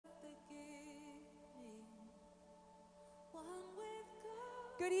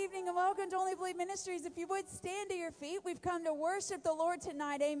Good evening and welcome to Only Believe Ministries. If you would stand to your feet, we've come to worship the Lord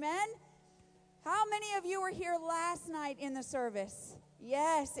tonight. Amen. How many of you were here last night in the service?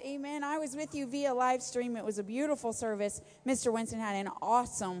 Yes, amen. I was with you via live stream. It was a beautiful service. Mr. Winston had an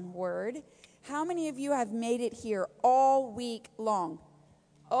awesome word. How many of you have made it here all week long?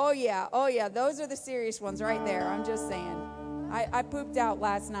 Oh yeah. Those are the serious ones right there. I'm just saying. I pooped out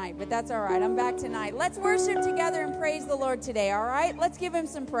last night, but that's all right. I'm back tonight. Let's worship together and praise the Lord today, all right? Let's give him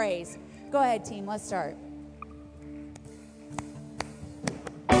some praise. Go ahead, team. Let's start.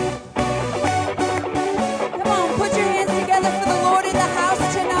 Come on, put your hands together for the Lord in the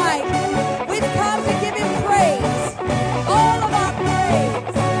house tonight. We've come to give him praise. All of our praise.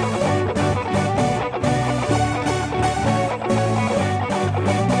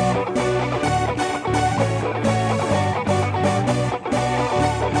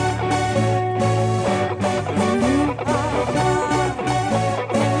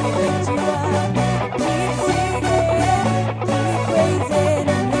 Jesus.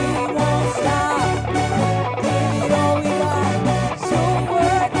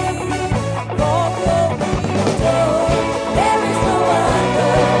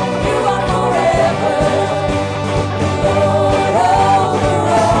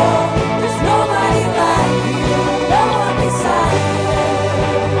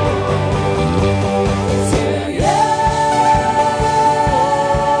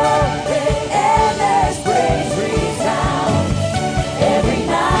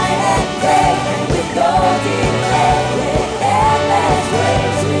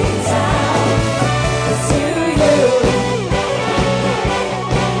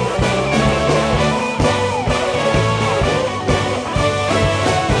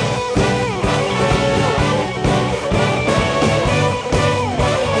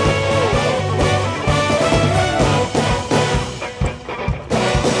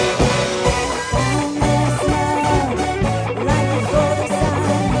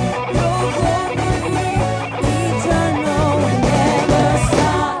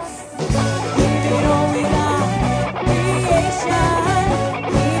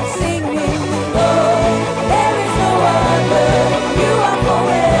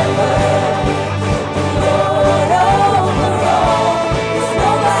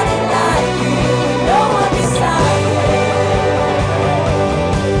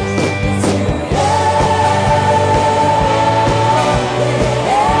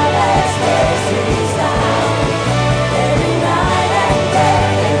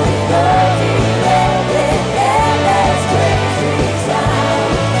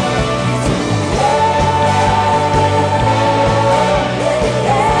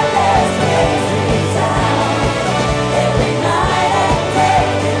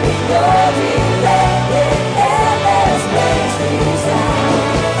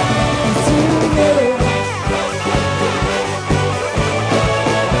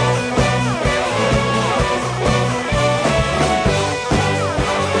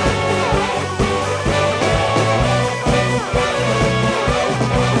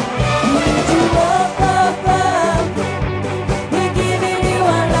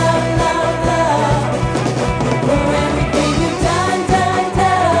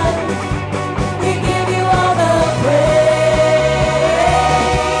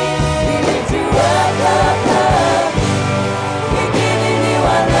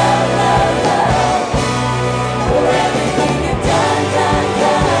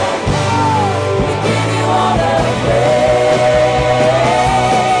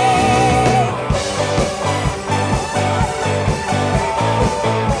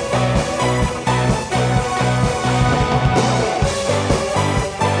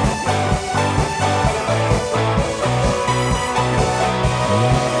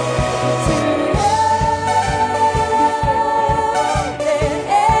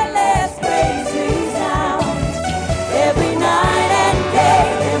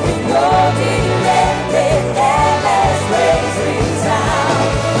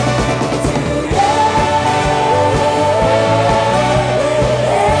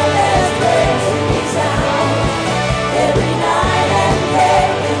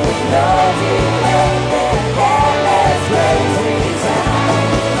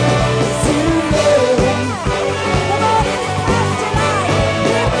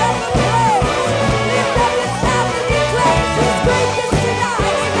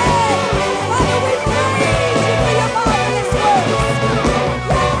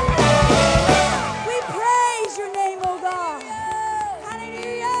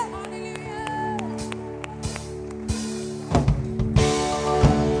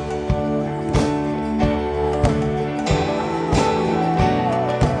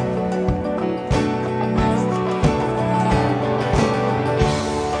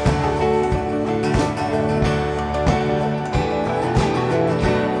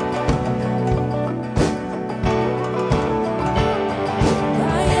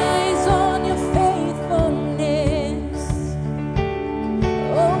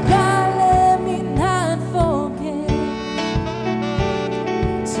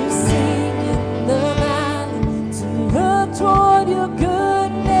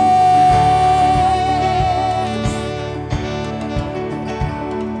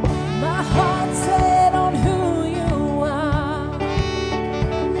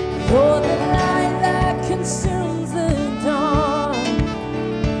 You're the light that consumes the dawn.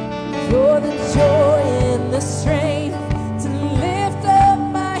 You're the joy and the strength to lift up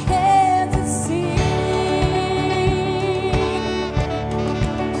my hands and sing.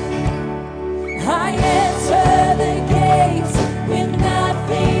 I enter the gates with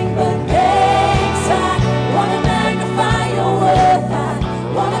nothing but thanks. I want to magnify your worth.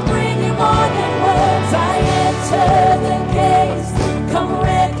 I want to bring you more than words. I enter the gates, come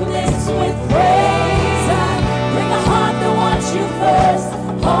reckless with praise. I bring a heart that wants you first,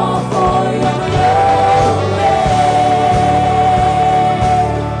 all for your glory.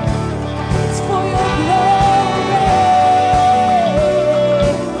 It's for your glory.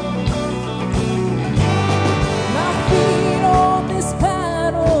 My feet on this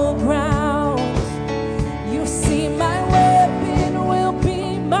battleground. You see my weapon will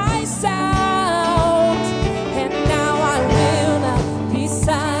be my sound. And now I will not be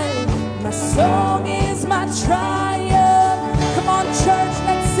silent. My song is my triumph. Come on, church,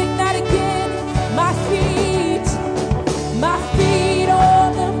 let's sing that again. My feet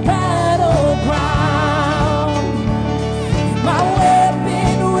on the battleground. My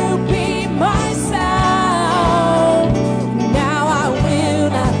weapon will be my sound. Now I will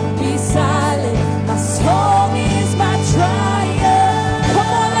not be silent. My song is my triumph.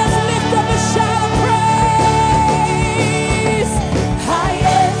 Come on, let's lift up a shout of praise. I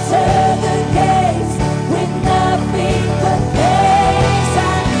enter the gates with nothing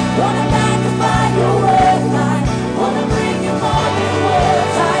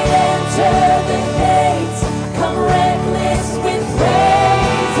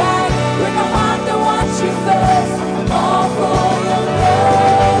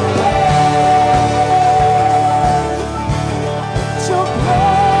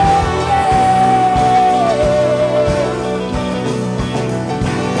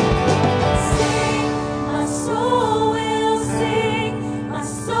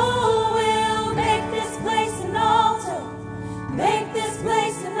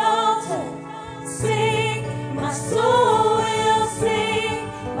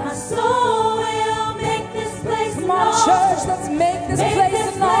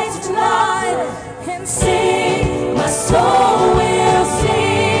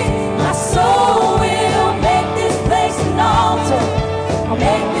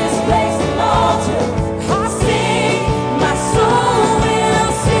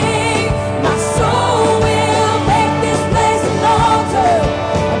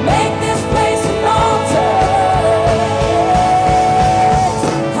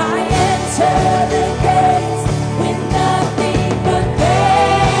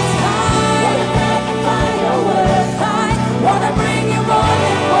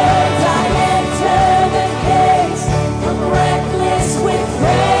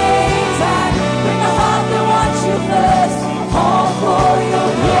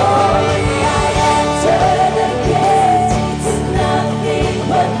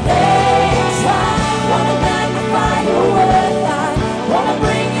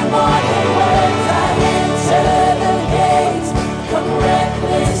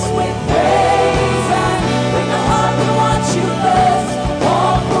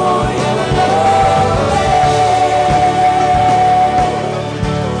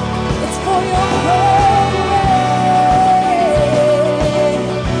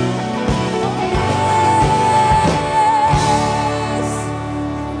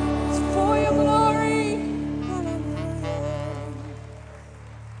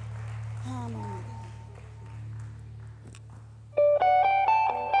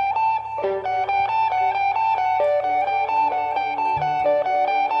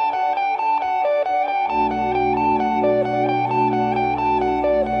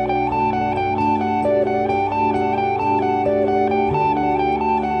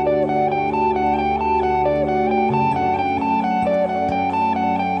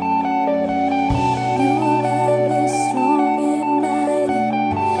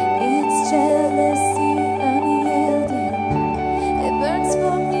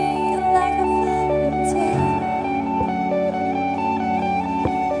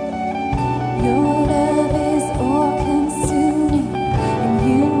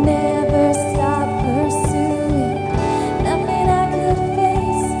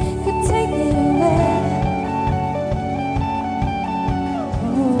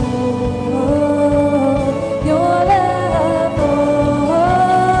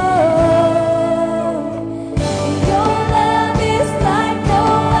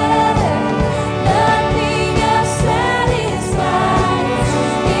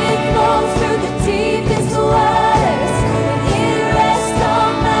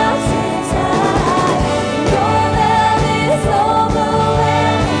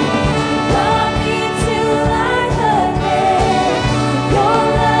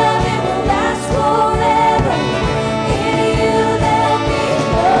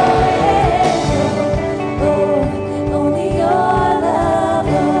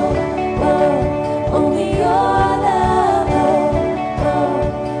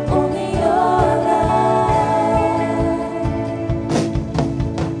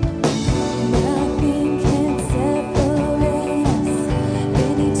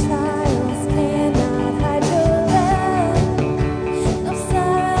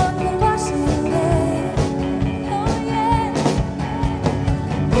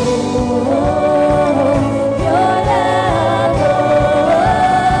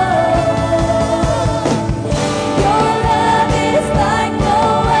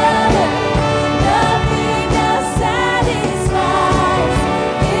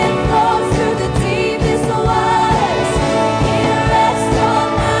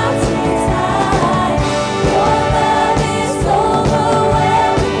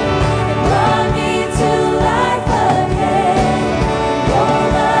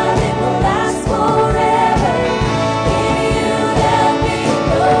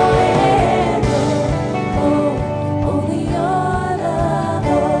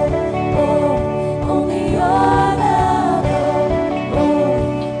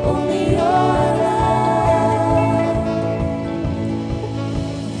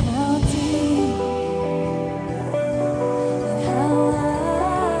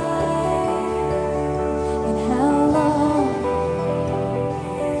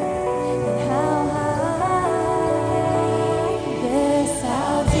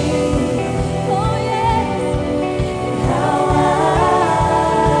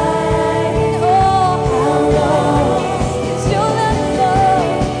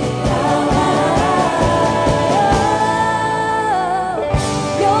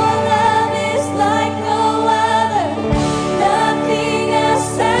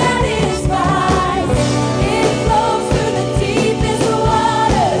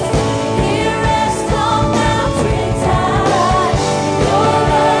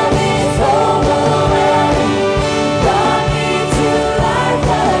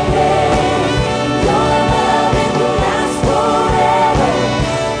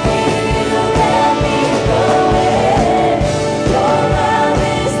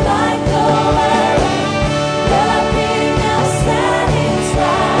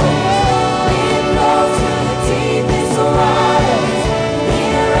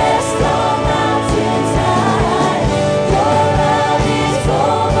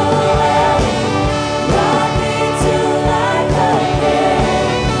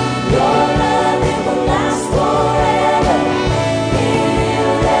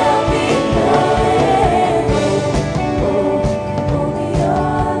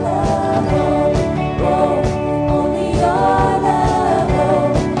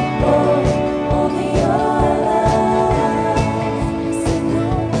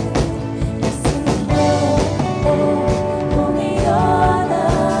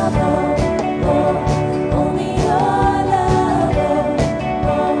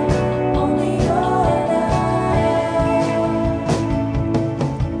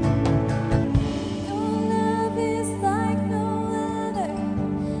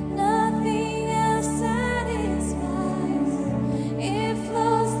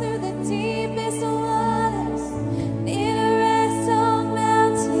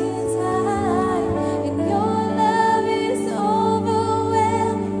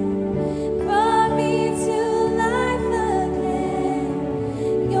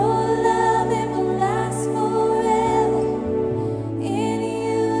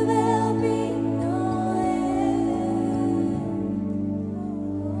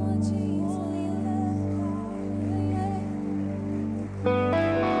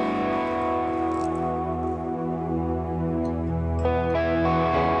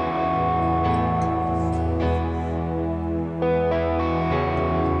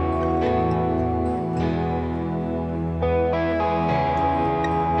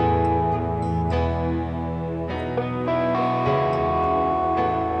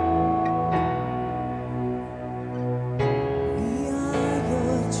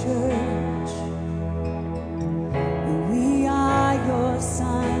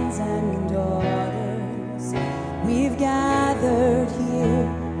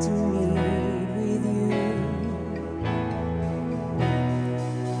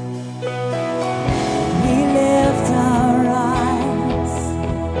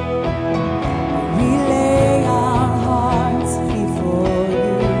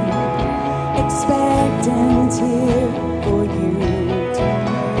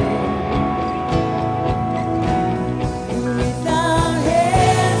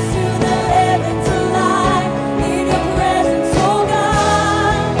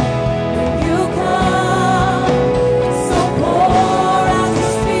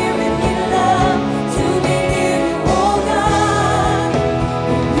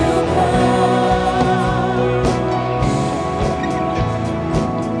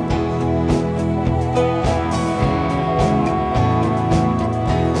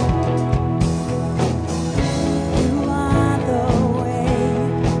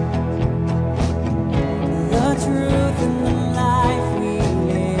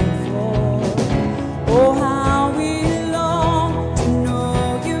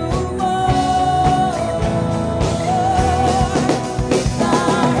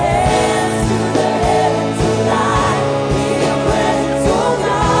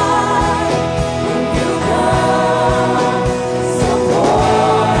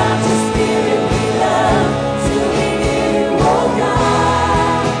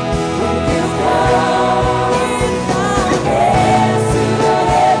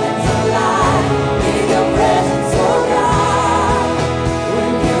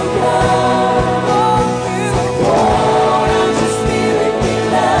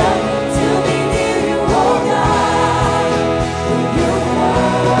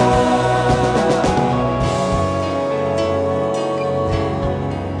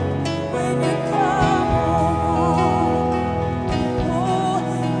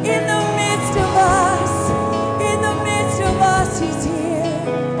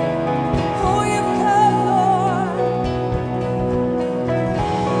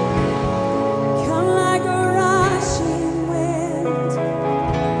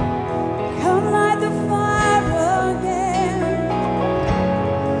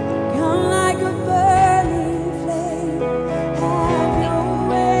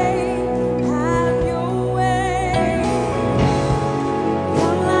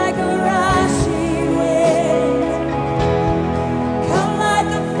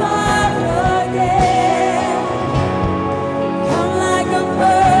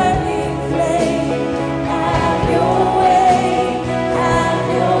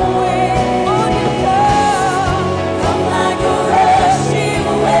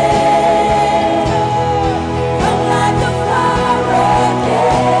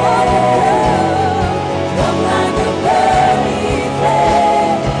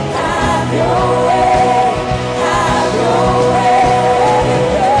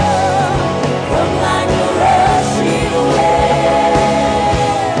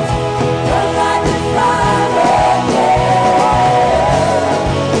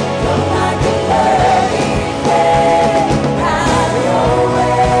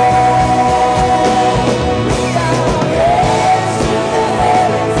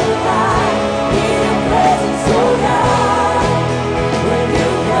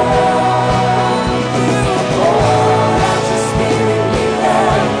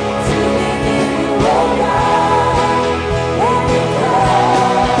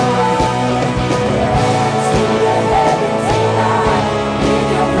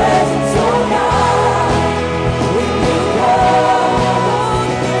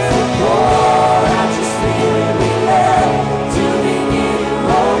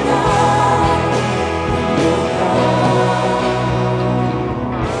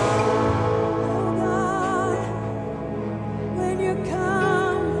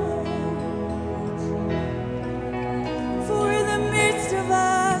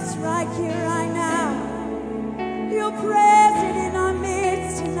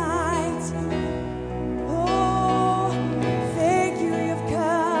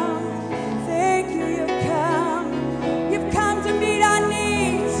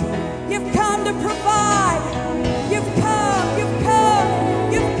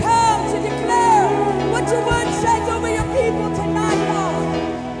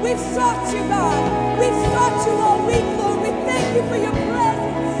We've sought you, God. We've sought you all week, Lord. We thank you for your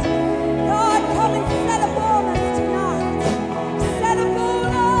presence. God, come and set upon us tonight. Set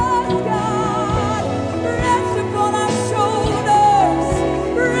upon us, God. Rest upon our shoulders.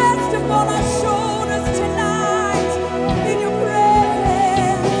 Rest upon our shoulders tonight. In your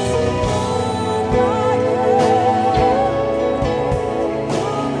presence. Oh, God,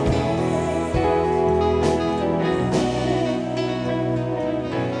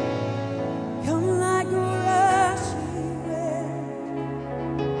 come like a rushing wind.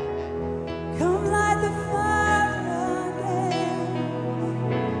 Come like the fire again.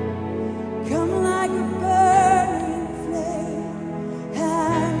 Come like a burning flame.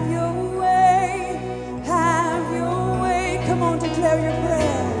 Have your way. Have your way. Come on, declare your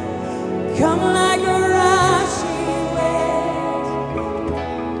prayer. Come like a rushing wind.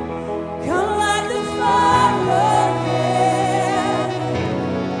 Come like the fire again.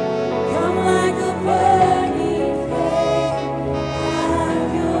 Come like a burning flame.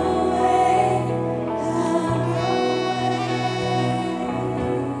 Have your way.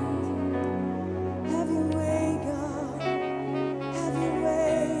 Have your way, God. Have your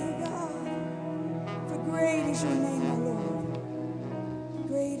way, God. For great is your name, O Lord.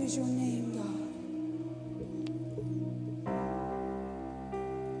 Great is your name, God.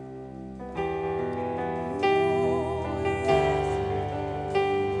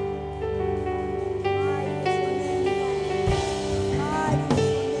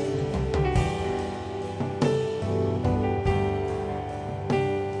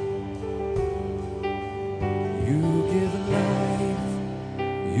 You give life,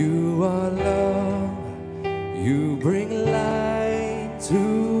 you are love, you bring light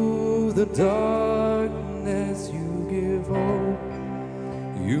to the darkness, you give hope,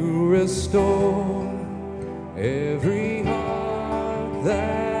 you restore every heart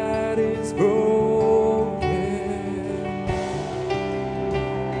that is broken.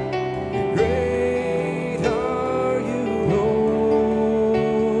 Great are you, Lord.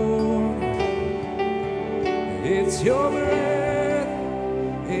 It's your breath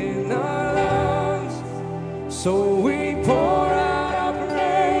in our lungs, so we pour out our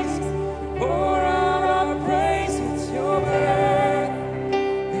praise, pour out our praise. It's your breath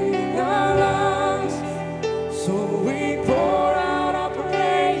in our lungs, so we pour out our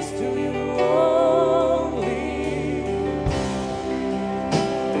praise to you only.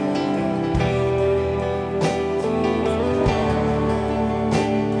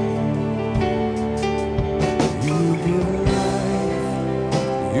 You give life,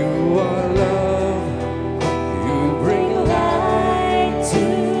 you are love, you bring light to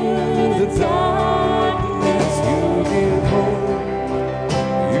the darkness, you give hope,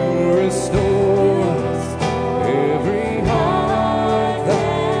 you restore every heart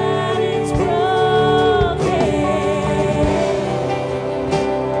that is broken.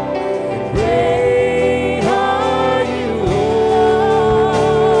 Great are you, Lord.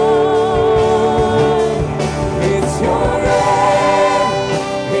 It's your breath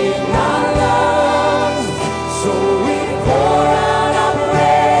in our lungs, so we pour out our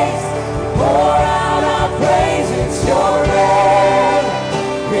praise, pour out our praise. It's your breath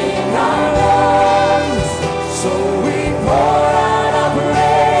in our lungs, so we pour out our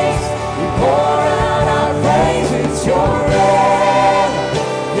praise, we pour out our praise. It's your breath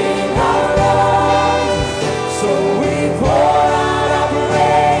in our lungs, so we pour out our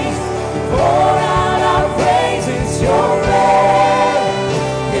praise, we pour out our praise. It's your breath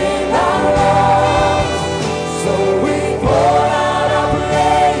in our lungs, so we pour out our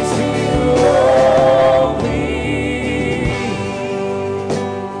praise to you only.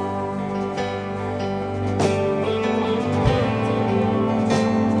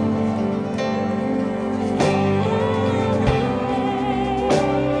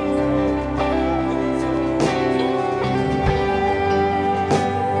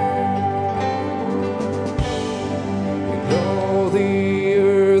 And all the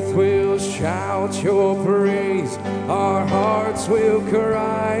earth will shout your praise. Our hearts will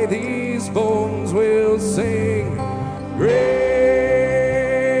cry, these bones will sing. Great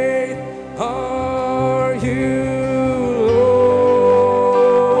are you, Lord.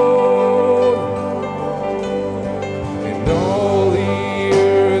 And all the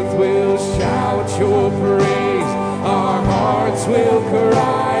earth will shout your praise. Our hearts will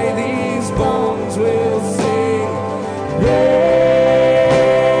cry, these bones will sing. Great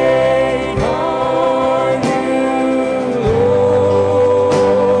are you, Lord.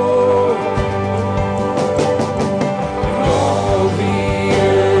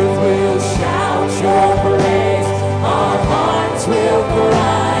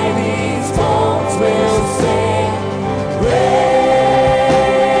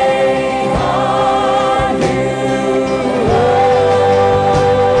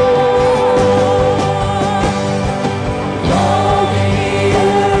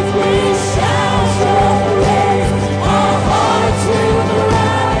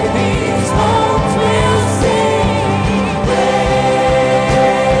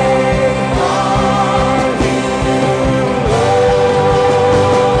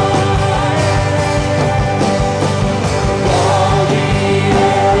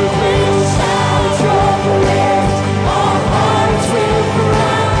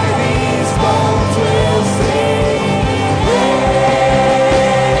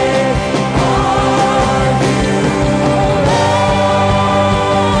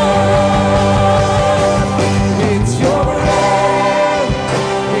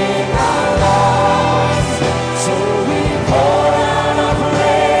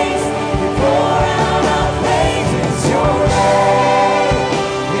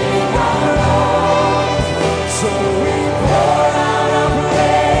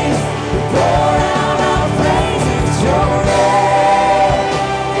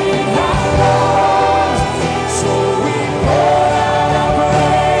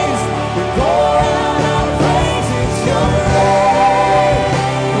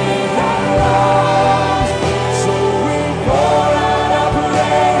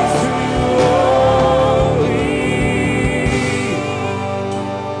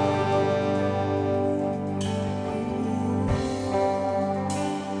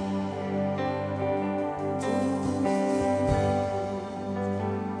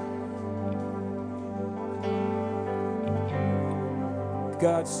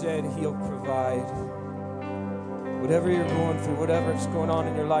 God said He'll provide. Whatever you're going through, whatever's going on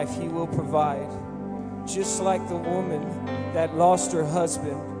in your life, He will provide. Just like the woman that lost her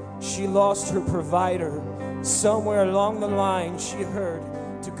husband, she lost her provider. Somewhere along the line, she heard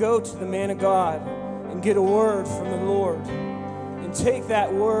to go to the man of God and get a word from the Lord. And take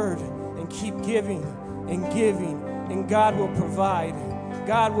that word and keep giving and giving, and God will provide.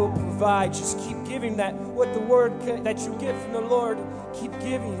 God will provide. Just keep giving that, what the word that you get from the Lord, keep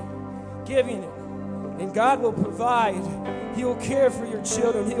giving it. And God will provide. He will care for your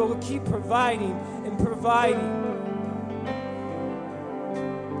children. He will keep providing and providing.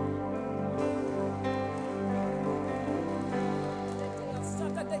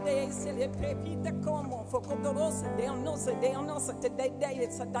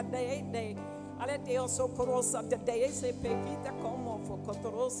 Aleteo sokorosa de se pepita como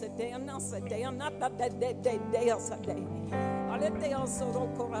focotorose de anasa de anata de asa de. Aleteo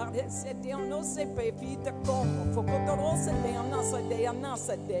sorocorare se de no se pepita como focotorose de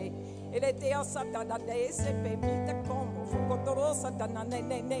anasa de. Eleteo sata de se pepita como focotorosa da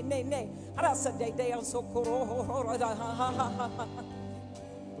ne. Arasa de sokoro.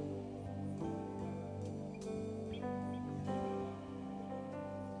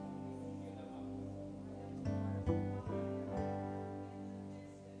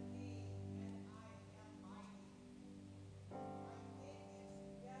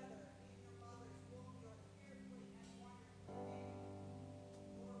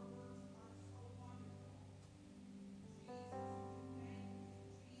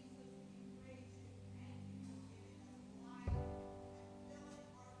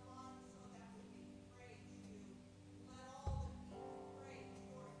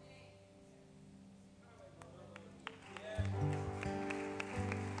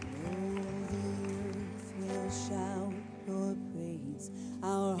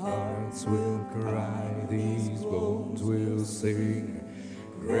 Our hearts will cry, these bones will sing.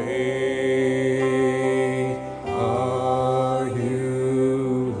 Great are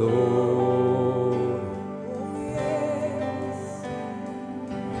you, Lord.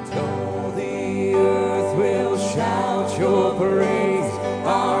 And all the earth will shout your praise.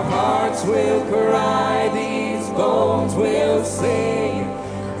 Our hearts will cry, these bones will sing.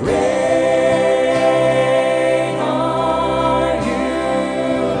 Great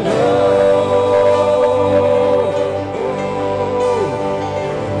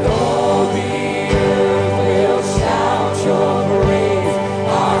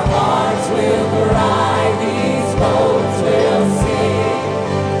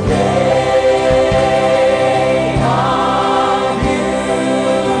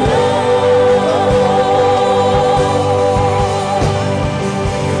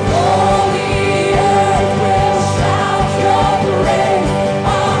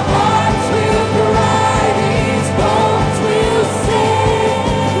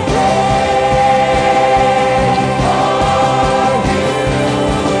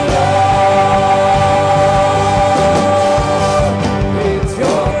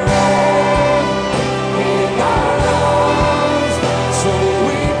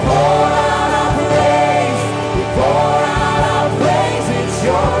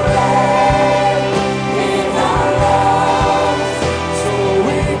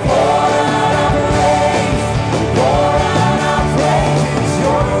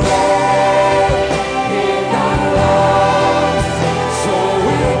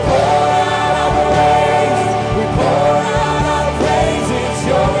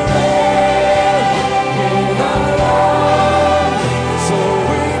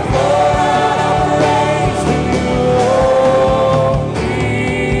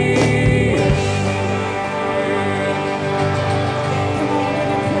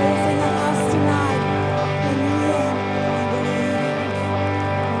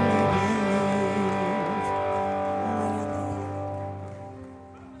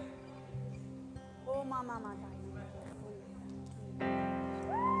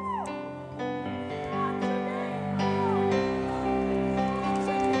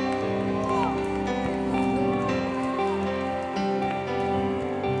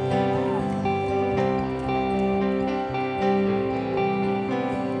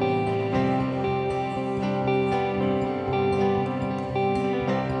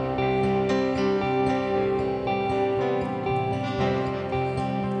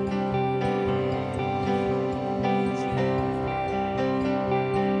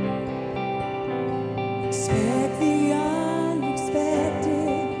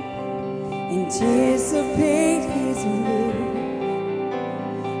Anticipate His move.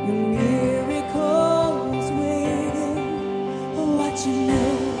 Your miracle is waiting. Watch Him now.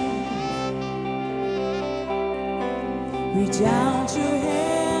 Reach out your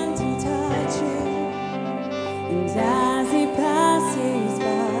hand and touch him. And as he passes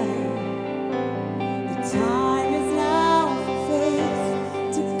by, the time is now for faith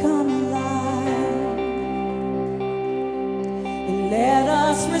to come alive. And let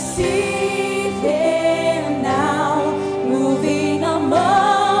us receive him now, moving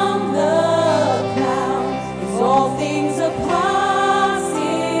among the crowd. 'Cause all things are possible,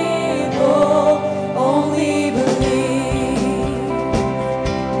 only believe.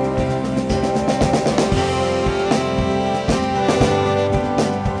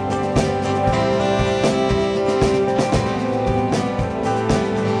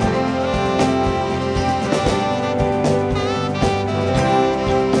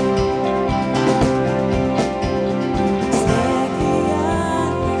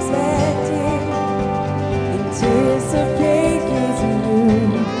 Expecting, anticipate his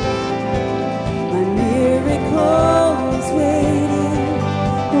move. My miracle is waiting,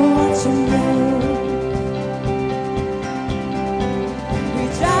 watch him move.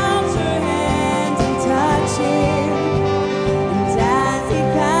 Reach out your hand and touch him, and as he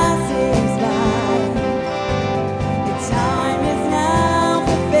passes by, the time is now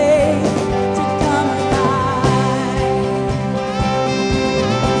for faith to come alive.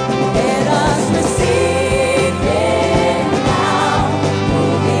 Let us receive him now,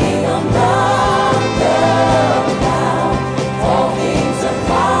 moving among the crowd. All things are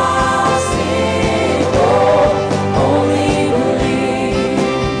possible, only believe.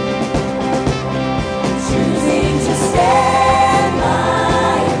 Choosing to stand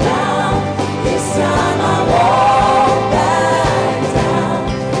my ground, this time I won't back down.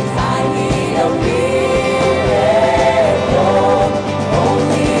 'Cause I need a miracle,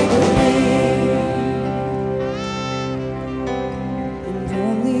 only believe. And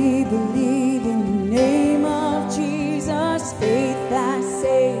only believe in the name of Jesus. Faith that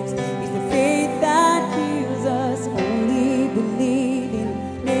saves is the faith that heals us. Only believe in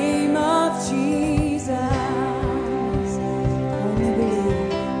the name of Jesus. Only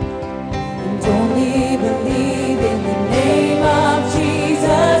believe. And only believe in the name of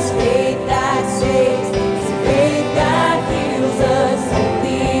Jesus. Faith that saves is the faith that heals us.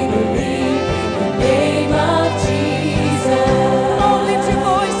 Only believe in the name of Jesus. Oh, lift your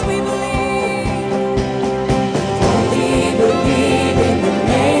voice, we believe. Only believe in the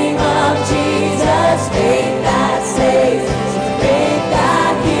name of Jesus. Faith that saves is the faith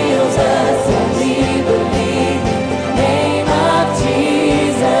that heals us. Only believe in the name of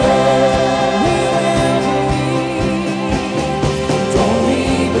Jesus. We will believe. Only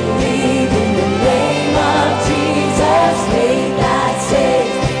believe in the name of Jesus. Faith that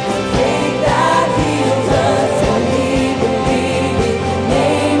saves is the faith that heals us. Only believe in the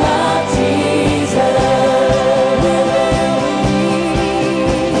name of Jesus. We will believe.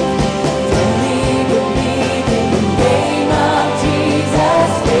 Only believe in the name of Jesus.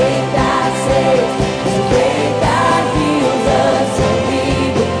 Faith that saves is the faith that heals us. Only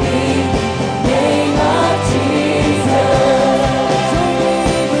believe in the name of Jesus.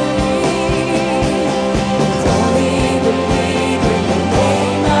 Only believe in the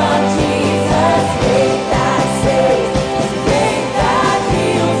name of Jesus. Faith that saves is the faith that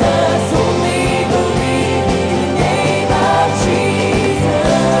heals us. Only believe in the name of Jesus.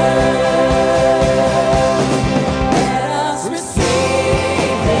 Let us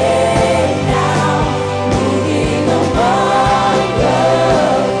receive it now, moving among the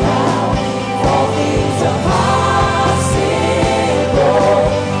crowd. All things are possible,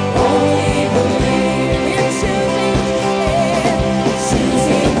 only believe. We're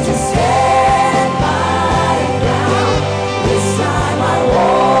choosing to stand my ground. This time I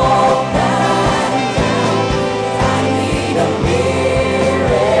won't back down. I need a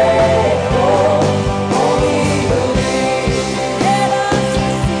miracle, only believe.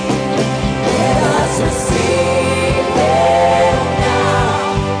 Let us receive it now,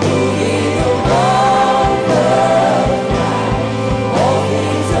 moving among the crowd. All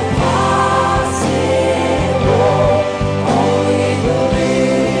things are possible, only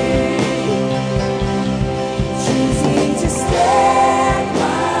believe. Choosing to stand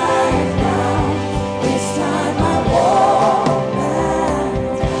my ground. This time I won't back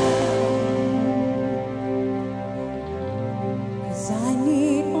down. 'Cause I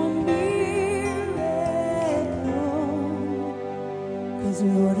need a miracle. 'Cause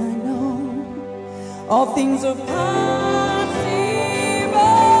Lord, I know all things are possible.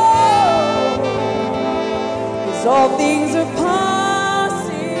 'Cause all things are possible,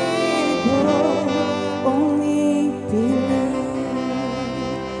 only believe.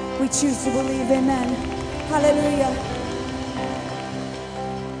 We choose to believe, amen. Hallelujah.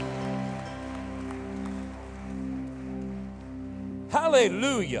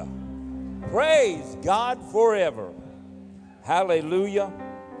 Hallelujah. Praise God forever. Hallelujah.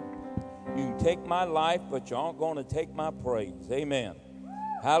 You can take my life, but you aren't going to take my praise. Amen.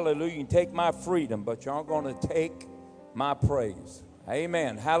 Hallelujah. You can take my freedom, but you aren't going to take my praise.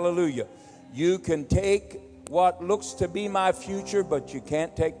 Amen. Hallelujah. You can take what looks to be my future, but you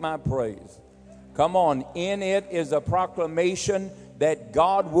can't take my praise. Come on. In it is a proclamation that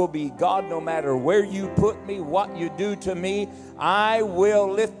God will be God no matter where you put me, what you do to me. I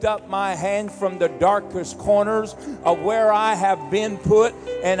will lift up my hand from the darkest corners of where I have been put,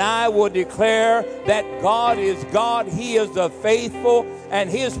 and I will declare that God is God. He is the faithful, and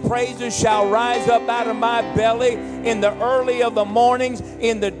his praises shall rise up out of my belly in the early of the mornings,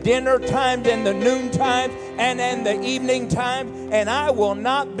 in the dinner times, and the noon times, and in the evening times. And I will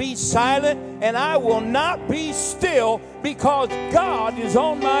not be silent, and I will not be still, because God is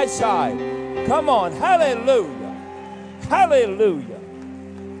on my side. Come on. Hallelujah. Hallelujah.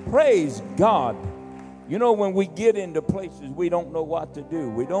 Praise God. You know, when we get into places we don't know what to do,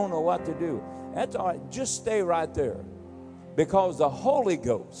 we don't know what to do. That's all right. Just stay right there, because the Holy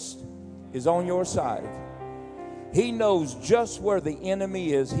Ghost is on your side. He knows just where the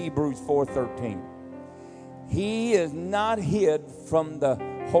enemy is. Hebrews 4:13. He is not hid from the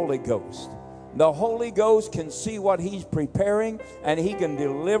Holy Ghost. The Holy Ghost can see what he's preparing, and he can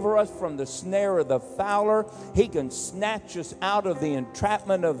deliver us from the snare of the fowler. He can snatch us out of the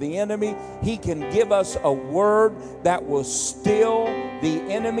entrapment of the enemy. He can give us a word that will still the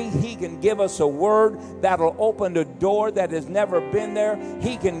enemy. He can give us a word that'll open the door that has never been there.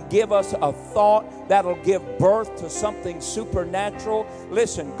 He can give us a thought that'll give birth to something supernatural.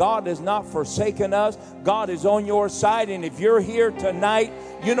 Listen, God has not forsaken us. God is on your side. And if you're here tonight,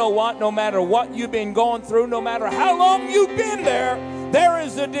 you know what? No matter what you've been going through, no matter how long you've been there, there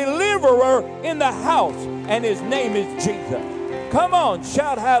is a deliverer in the house, and his name is Jesus. Come on,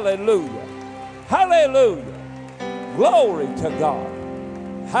 shout hallelujah. Hallelujah. Glory to God.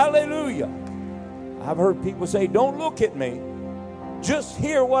 Hallelujah. I've heard people say, don't look at me. Just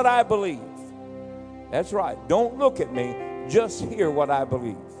hear what I believe. That's right. Don't look at me. Just hear what I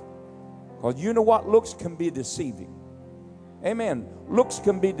believe. Because you know what? Looks can be deceiving. Amen. Looks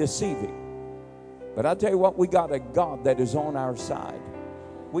can be deceiving. But I tell you what, we got a God that is on our side.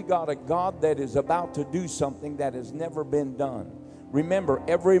 We got a God that is about to do something that has never been done. Remember,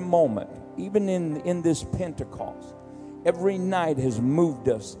 every moment, even in this Pentecost, every night has moved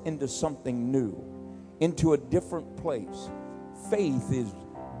us into something new, into a different place. Faith is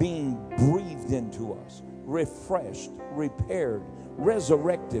being breathed into us, refreshed, repaired,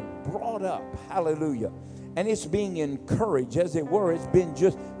 resurrected, brought up. Hallelujah. And it's being encouraged, as it were. It's been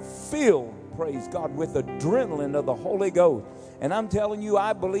just filled, praise God, with adrenaline of the Holy Ghost. And I'm telling you,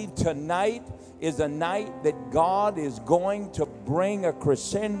 I believe tonight is a night that God is going to bring a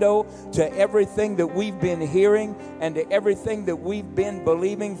crescendo to everything that we've been hearing and to everything that we've been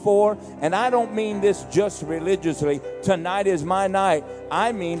believing for. And I don't mean this just religiously. Tonight is my night.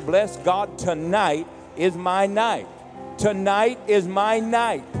 I mean, bless God, tonight is my night. Tonight is my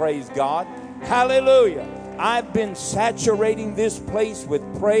night, praise God. Hallelujah. I've been saturating this place with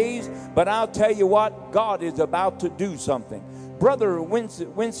praise, but I'll tell you what, God is about to do something. Brother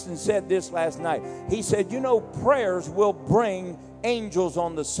Winston said this last night. He said, you know, prayers will bring angels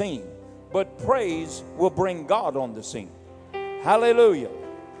on the scene, but praise will bring God on the scene. Hallelujah.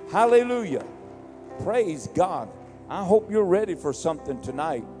 Hallelujah. Praise God. I hope you're ready for something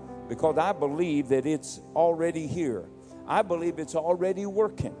tonight, because I believe that it's already here. I believe it's already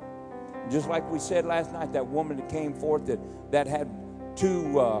working. Just like we said last night, that woman that came forth that had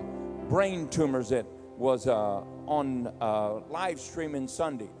 2 brain tumors that was on live streaming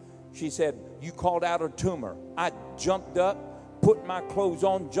Sunday. She said, you called out a tumor. I jumped up, put my clothes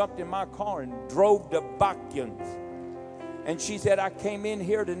on, jumped in my car, and drove to Buckins. And she said, I came in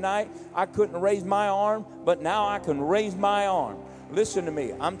here tonight. I couldn't raise my arm, but now I can raise my arm. Listen to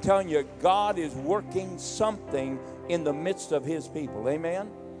me. I'm telling you, God is working something in the midst of his people.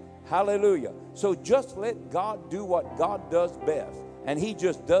 Amen? Hallelujah. So just let God do what God does best. And he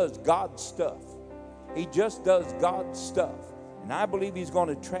just does God's stuff. He just does God's stuff. And I believe he's going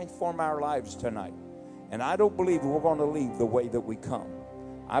to transform our lives tonight. And I don't believe we're going to leave the way that we come.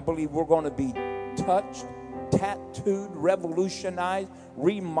 I believe we're going to be touched, tattooed, revolutionized,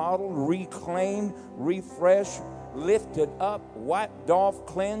 remodeled, reclaimed, refreshed, lifted up, wiped off,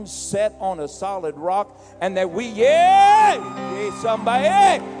 cleansed, set on a solid rock, and that we, somebody,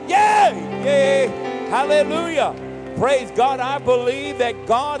 hallelujah. Praise God. I believe that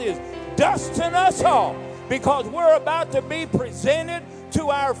God is dusting us off, because we're about to be presented to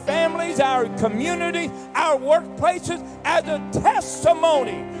our families, our community, our workplaces as a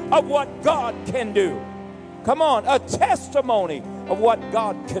testimony of what God can do. Come on, a testimony of what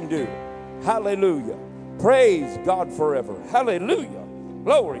God can do. Hallelujah. Praise God forever. Hallelujah.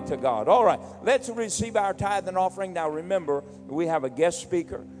 Glory to God. All right, let's receive our tithe and offering. Now remember, we have a guest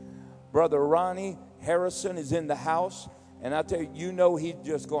speaker. Brother Ronnie Harrison is in the house. And I tell you, you know he's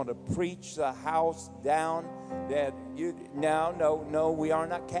just going to preach the house down. That you no, we are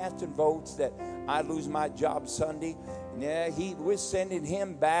not casting votes that I lose my job Sunday. Yeah, we're sending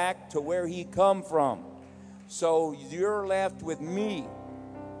him back to where he come from. So you're left with me.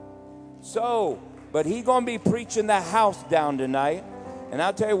 But he's going to be preaching the house down tonight. And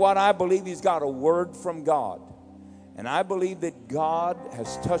I'll tell you what, I believe he's got a word from God. And I believe that God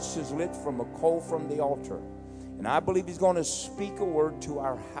has touched his lips from a coal from the altar. And I believe he's going to speak a word to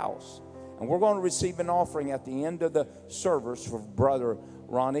our house. And we're going to receive an offering at the end of the service for Brother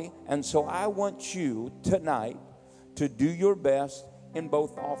Ronnie. And so I want you tonight to do your best in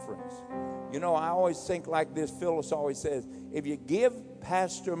both offerings. You know, I always think like this. Phyllis always says, if you give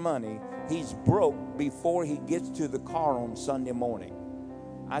Pastor money, he's broke before he gets to the car on Sunday morning.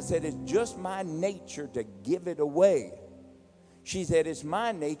 I said, it's just my nature to give it away. She said, it's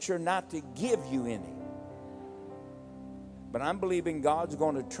my nature not to give you any. But I'm believing God's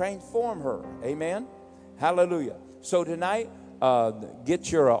going to transform her. Amen? Hallelujah. So tonight,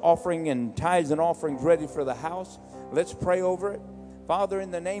 get your offering and tithes and offerings ready for the house. Let's pray over it. Father,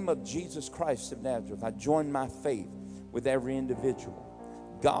 in the name of Jesus Christ of Nazareth, I join my faith with every individual.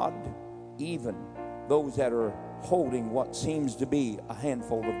 God, even those that are holding what seems to be a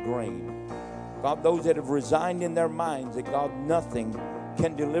handful of grain. God, those that have resigned in their minds that, God, nothing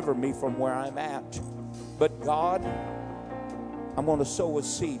can deliver me from where I'm at. But God, I'm going to sow a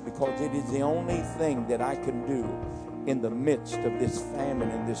seed because it is the only thing that I can do in the midst of this famine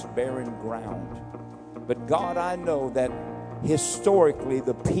and this barren ground. But God, I know that historically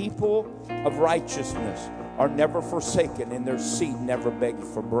the people of righteousness are never forsaken and their seed never begged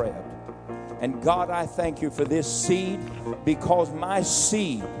for bread. And God, I thank you for this seed because my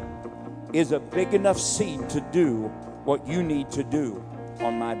seed is a big enough seed to do what you need to do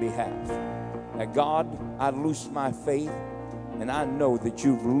on my behalf. Now, God, I loose my faith, and I know that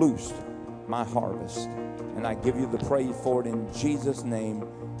you've loosed my harvest. And I give you the praise for it in Jesus' name.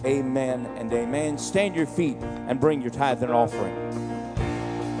 Amen and amen. Stand your feet and bring your tithe and offering.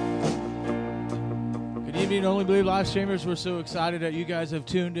 Good evening, Only Believe Live Streamers. We're so excited that you guys have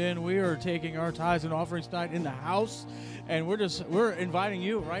tuned in. We are taking our tithes and offerings tonight in the house. And we're inviting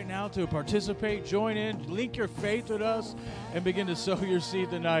you right now to participate, join in, link your faith with us, and begin to sow your seed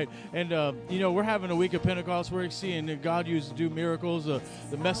tonight. And, we're having a week of Pentecost. We're seeing that God used to do miracles. The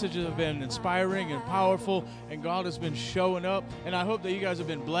messages have been inspiring and powerful, and God has been showing up. And I hope that you guys have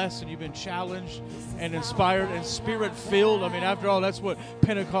been blessed and you've been challenged and inspired and spirit-filled. I mean, after all, that's what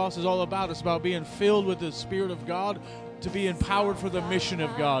Pentecost is all about. It's about being filled with the Spirit of God, to be empowered for the mission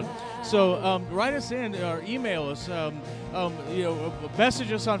of God. So write us in or email us,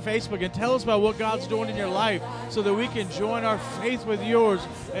 message us on Facebook and tell us about what God's doing in your life so that we can join our faith with yours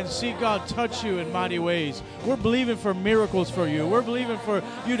and see God touch you in mighty ways. We're believing for miracles for you. We're believing for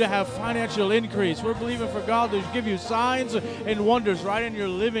you to have financial increase. We're believing for God to give you signs and wonders right in your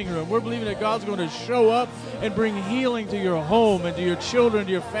living room. We're believing that God's going to show up and bring healing to your home and to your children,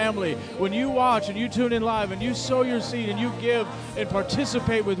 to your family. When you watch and you tune in live and you sow your seed and you give and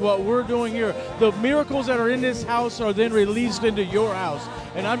participate with what we're doing here, the miracles that are in this house are then released into your house.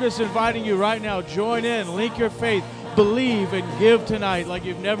 And I'm just inviting you right now, join in, link your faith, believe and give tonight like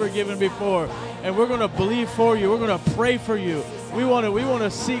you've never given before. And we're going to believe for you. We're going to pray for you. We want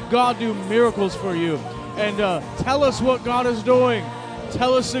to see God do miracles for you. And tell us what God is doing.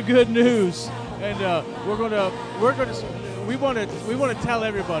 Tell us the good news. And we want to tell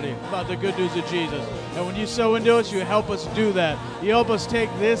everybody about the good news of Jesus. And when you sow into us, you help us do that. You help us take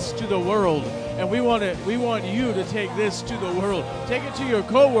this to the world. And we want you to take this to the world. Take it to your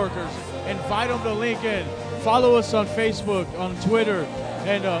coworkers. Invite them to link in. Follow us on Facebook, on Twitter,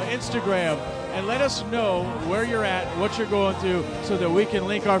 and Instagram. And let us know where you're at, what you're going through, so that we can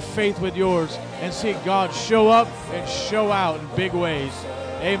link our faith with yours and see God show up and show out in big ways.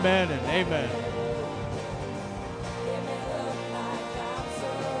 Amen and amen.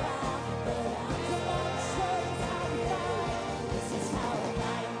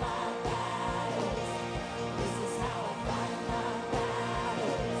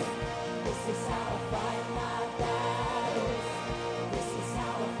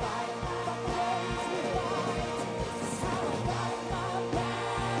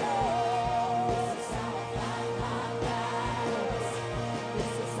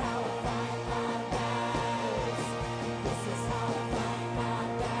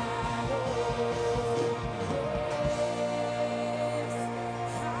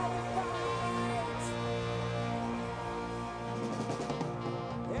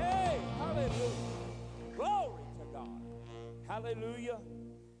 Hallelujah.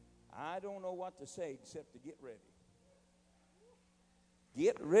 I don't know what to say except to get ready.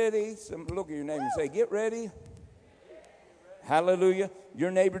 Get ready. Look at your neighbor and say, get ready. Hallelujah.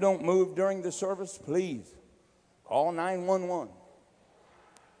 Your neighbor don't move during the service, please. Call 911.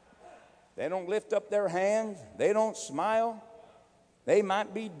 They don't lift up their hands. They don't smile. They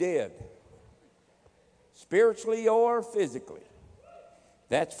might be dead, spiritually or physically.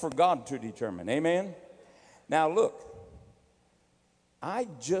 That's for God to determine. Amen? Now look, I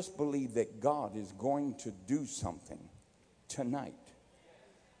just believe that God is going to do something tonight.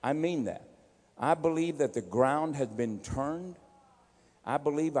 I mean that. I believe that the ground has been turned. I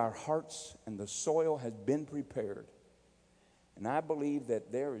believe our hearts and the soil has been prepared. And I believe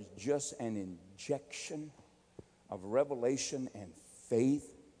that there is just an injection of revelation and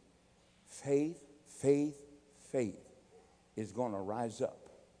faith. Faith is going to rise up.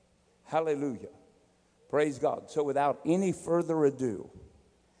 Hallelujah. Praise God. So without any further ado,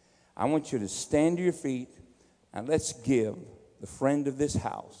 I want you to stand to your feet and let's give the friend of this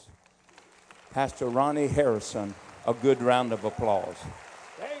house, Pastor Ronnie Harrison, a good round of applause.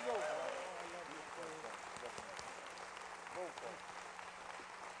 There you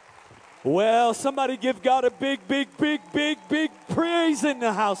go. Well, somebody give God a big praise in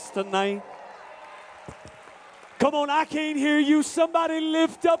the house tonight. Come on, I can't hear you. Somebody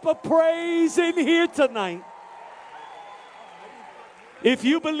lift up a praise in here tonight. If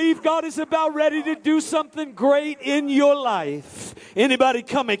you believe God is about ready to do something great in your life, anybody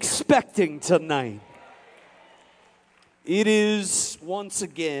come expecting tonight? It is once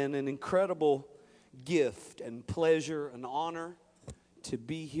again an incredible gift and pleasure and honor to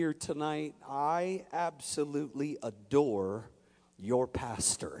be here tonight. I absolutely adore your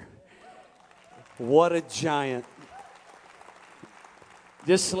pastor. What a giant.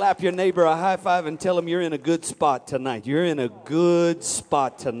 Just slap your neighbor a high five and tell him you're in a good spot tonight. You're in a good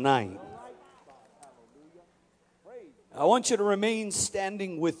spot tonight. I want you to remain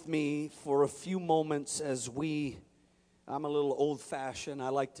standing with me for a few moments as I'm a little old-fashioned. I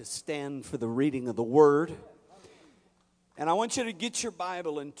like to stand for the reading of the Word. And I want you to get your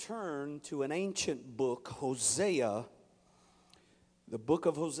Bible and turn to an ancient book, Hosea. The book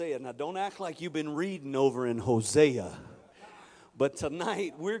of Hosea. Now, don't act like you've been reading over in Hosea. But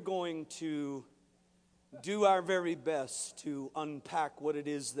tonight, we're going to do our very best to unpack what it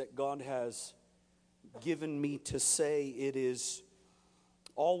is that God has given me to say. It is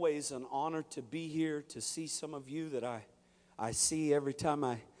always an honor to be here, to see some of you that I see every time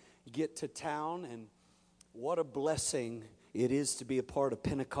I get to town. And what a blessing it is to be a part of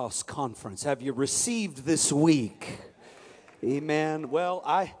Pentecost Conference. Have you received this week? Amen. Well,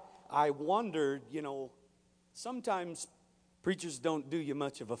 I wondered, sometimes preachers don't do you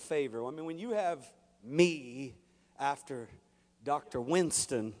much of a favor. I mean, when you have me after Dr.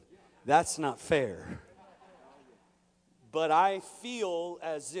 Winston, that's not fair. But I feel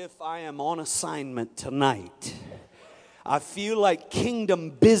as if I am on assignment tonight. I feel like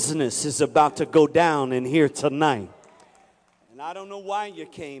kingdom business is about to go down in here tonight. And I don't know why you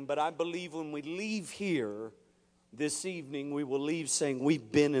came, but I believe when we leave here this evening, we will leave saying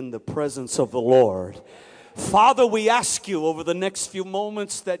we've been in the presence of the Lord. Father, we ask you over the next few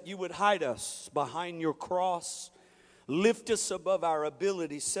moments that you would hide us behind your cross. Lift us above our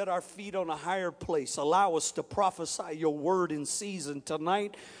ability. Set our feet on a higher place. Allow us to prophesy your word in season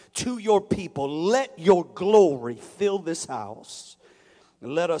tonight to your people. Let your glory fill this house.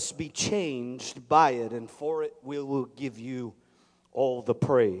 Let us be changed by it, and for it we will give you all the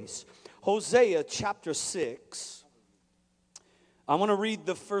praise. Hosea chapter 6. I want to read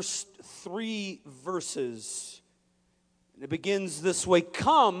the first 3 verses. It begins this way.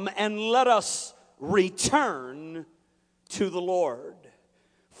 Come and let us return to the Lord,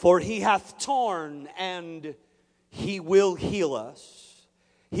 for he hath torn and he will heal us.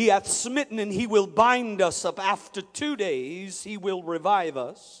 He hath smitten and he will bind us up. After 2 days he will revive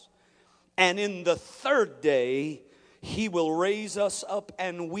us. And in the 3rd day he will raise us up,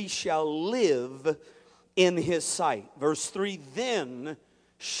 and we shall live in his sight. Verse 3, then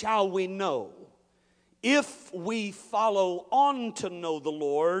shall we know, if we follow on to know the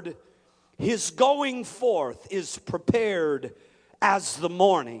Lord, his going forth is prepared as the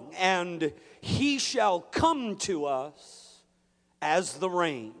morning, and he shall come to us as the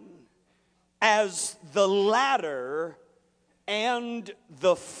rain, as the latter and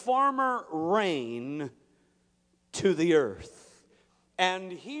the former rain to the earth.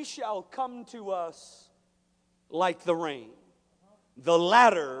 And he shall come to us like the rain, the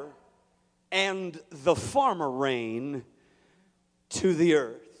latter and the former rain to the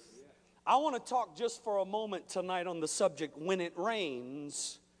earth. I want to talk just for a moment tonight on the subject, when it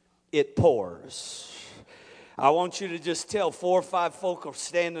rains, it pours. I want you to just tell 4 or 5 folk are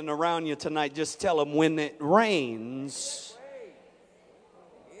standing around you tonight, just tell them, when it rains,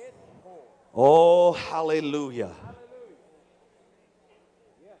 oh, hallelujah.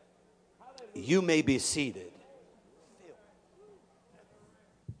 You may be seated.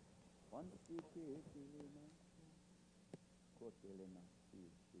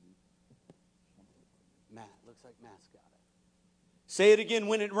 Matt, looks like Matt's got it. Say it again,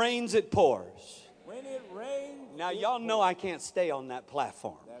 when it rains, it pours. When it rains. Now, y'all know I can't stay on that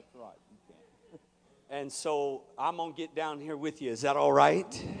platform. That's right. You can't. And so I'm going to get down here with you. Is that all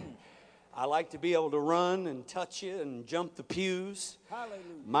right? I like to be able to run and touch you and jump the pews. Hallelujah.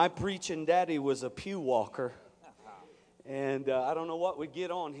 My preaching daddy was a pew walker. And I don't know what would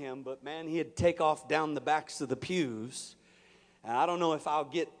get on him, but man, he'd take off down the backs of the pews. And I don't know if I'll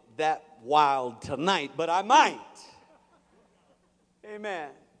get that wild tonight, but I might. Amen.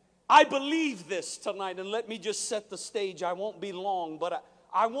 I believe this tonight, and let me just set the stage. I won't be long, but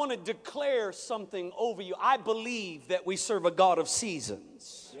I want to declare something over you. I believe that we serve a God of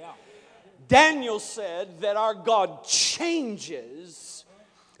seasons. Yeah. Daniel said that our God changes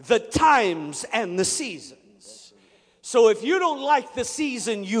the times and the seasons. So if you don't like the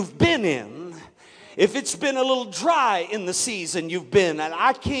season you've been in, if it's been a little dry in the season you've been, and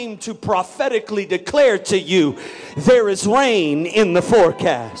I came to prophetically declare to you, there is rain in the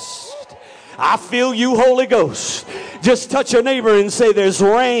forecast. I feel you, Holy Ghost. Just touch your neighbor and say, there's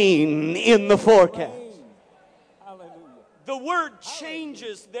rain in the forecast. Hallelujah. The word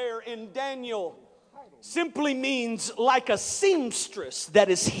changes there in Daniel simply means like a seamstress that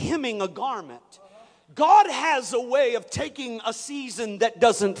is hemming a garment. God has a way of taking a season that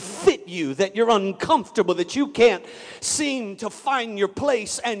doesn't fit you, that you're uncomfortable, that you can't seem to find your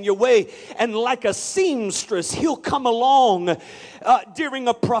place and your way. And like a seamstress, he'll come along during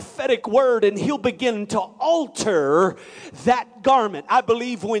a prophetic word and he'll begin to alter that garment. I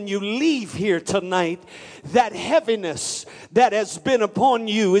believe when you leave here tonight, that heaviness that has been upon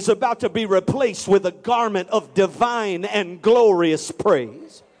you is about to be replaced with a garment of divine and glorious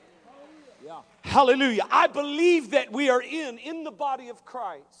praise. Hallelujah. I believe that we are in the body of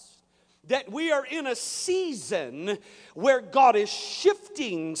Christ, that we are in a season where God is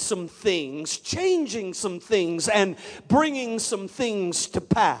shifting some things, changing some things, and bringing some things to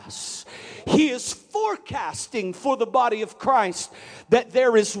pass. He is forecasting for the body of Christ that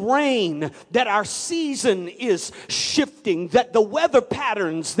there is rain, that our season is shifting, that the weather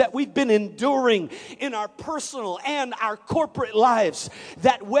patterns that we've been enduring in our personal and our corporate lives,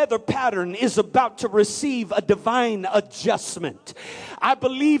 that weather pattern is about to receive a divine adjustment. I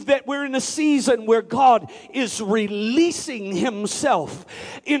believe that we're in a season where God is releasing himself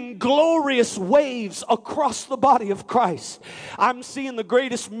in glorious waves across the body of Christ. I'm seeing the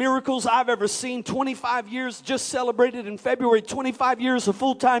greatest miracles I've ever seen. 25 years just celebrated in February, 25 years of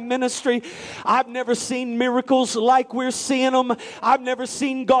full-time ministry. I've never seen miracles like we're seeing them. I've never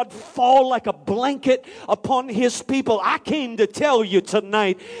seen God fall like a blanket upon his people. I came to tell you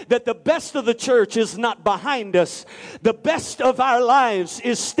tonight that the best of the church is not behind us. The best of our lives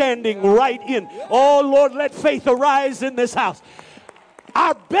is standing right in. Oh Lord, let faith arise in this house.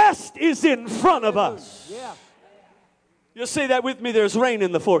 Our best is in front of us. Yeah. You'll say that with me. There's rain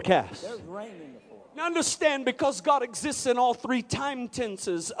in the forecast. There's rain in the forecast. Now understand, because God exists in all 3 time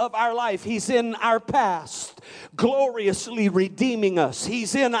tenses of our life. He's in our past, gloriously redeeming us.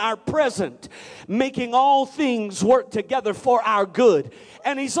 He's in our present, making all things work together for our good.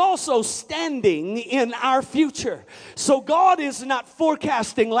 And he's also standing in our future. So God is not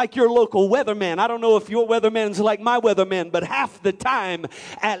forecasting like your local weatherman. I don't know if your weatherman's like my weatherman, but half the time,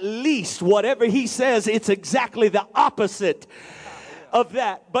 at least, whatever he says, it's exactly the opposite of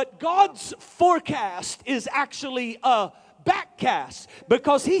that. But God's forecast is actually a backcast,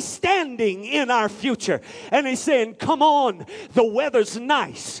 because he's standing in our future and he's saying, come on, the weather's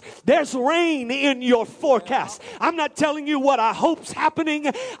nice, there's rain in your forecast. I'm not telling you what I hope's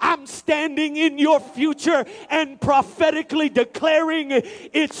happening. I'm standing in your future and prophetically declaring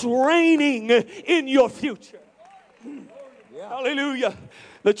it's raining in your future. Hallelujah.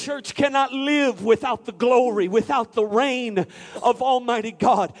 The church cannot live without the glory, without the reign of Almighty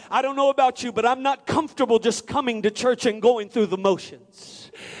God. I don't know about you, but I'm not comfortable just coming to church and going through the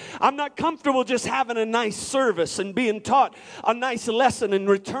motions. I'm not comfortable just having a nice service and being taught a nice lesson and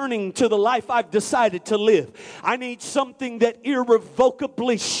returning to the life I've decided to live. I need something that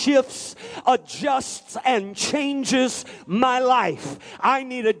irrevocably shifts, adjusts, and changes my life. I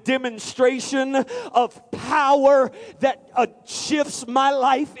need a demonstration of power that shifts my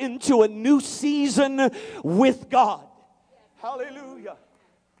life into a new season with God. Hallelujah.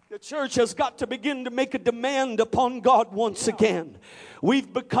 The church has got to begin to make a demand upon God once again.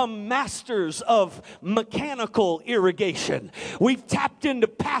 We've become masters of mechanical irrigation. We've tapped into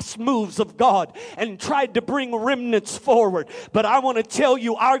past moves of God and tried to bring remnants forward. But I want to tell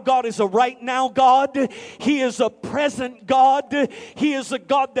you, our God is a right now God. He is a present God. He is a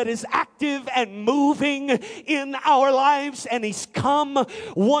God that is active and moving in our lives. And He's come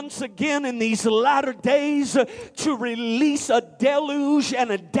once again in these latter days to release a deluge and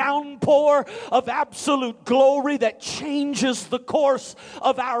a downpour of absolute glory that changes the course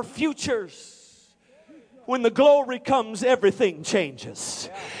of our futures. When the glory comes, everything changes.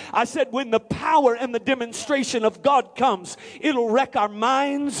 I said when the power and the demonstration of God comes, it'll wreck our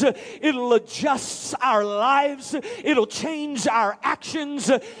minds, it'll adjust our lives, it'll change our actions,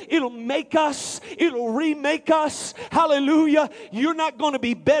 it'll make us, it'll remake us. Hallelujah. You're not going to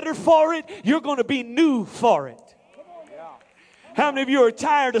be better for it, you're going to be new for it. How many of you are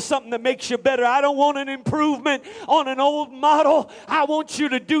tired of something that makes you better? I don't want an improvement on an old model. I want you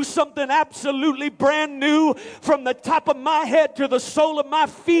to do something absolutely brand new from the top of my head to the sole of my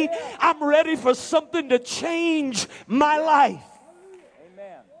feet. I'm ready for something to change my life.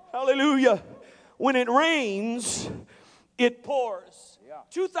 Amen. Hallelujah. When it rains, it pours.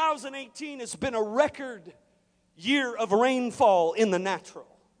 2018 has been a record year of rainfall in the natural.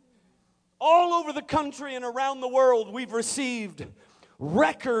 All over the country and around the world, we've received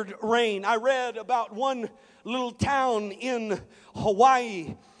record rain. I read about one little town in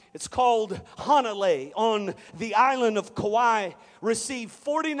Hawaii. It's called Hanalei on the island of Kauai. Received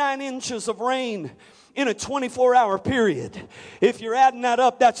 49 inches of rain in a 24-hour period. If you're adding that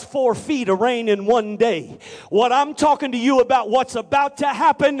up, that's 4 feet of rain in one day. What I'm talking to you about, what's about to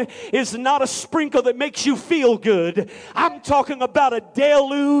happen, is not a sprinkle that makes you feel good. I'm talking about a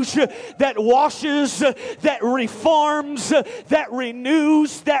deluge that washes, that reforms, that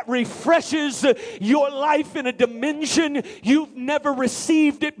renews, that refreshes your life in a dimension you've never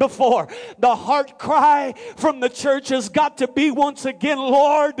received it before. The heart cry from the church has got to be once again,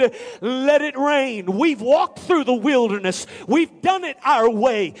 Lord, let it rain. We've walked through the wilderness. We've done it our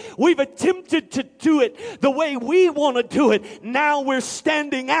way. We've attempted to do it the way we want to do it. Now we're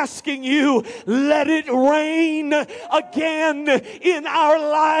standing asking you, let it rain again in our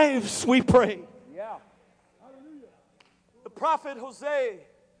lives, we pray. Yeah. The prophet Hosea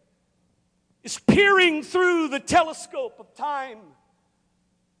is peering through the telescope of time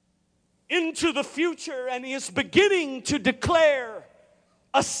into the future, and he is beginning to declare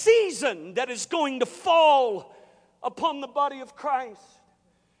a season that is going to fall upon the body of Christ.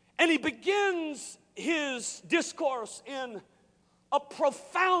 And he begins his discourse in a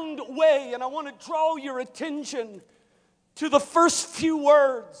profound way. And I want to draw your attention to the first few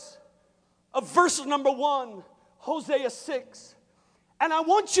words of verse number 1, Hosea 6. And I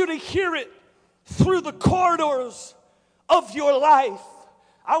want you to hear it through the corridors of your life.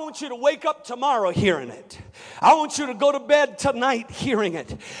 I want you to wake up tomorrow hearing it. I want you to go to bed tonight hearing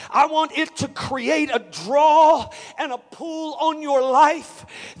it. I want it to create a draw and a pull on your life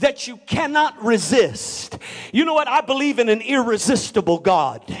that you cannot resist. You know what? I believe in an irresistible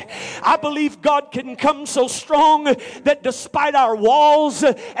God. I believe God can come so strong that despite our walls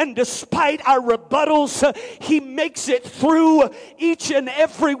and despite our rebuttals, He makes it through each and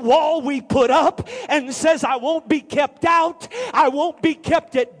every wall we put up and says, I won't be kept out. I won't be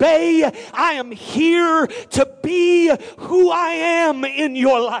kept at bay. I am here to be who I am in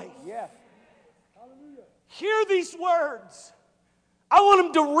your life. Yes. Hear these words. I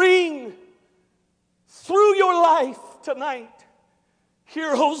want them to ring through your life tonight.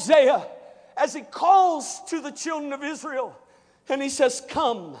 Hear Hosea as he calls to the children of Israel and he says,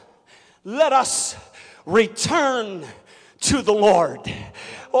 come, let us return to the Lord.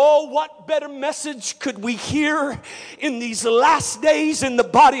 Oh, what better message could we hear in these last days in the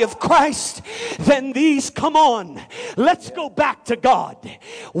body of Christ than these? Come on, let's go back to God.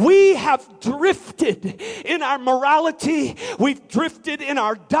 We have drifted in our morality. We've drifted in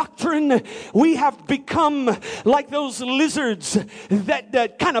our doctrine. We have become like those lizards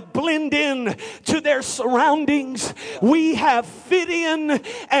that kind of blend in to their surroundings. We have fit in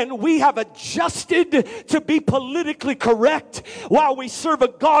and we have adjusted to be politically correct while we serve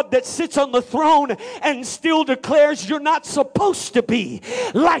a God that sits on the throne and still declares you're not supposed to be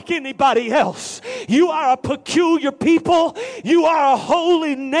like anybody else. You are a peculiar people. You are a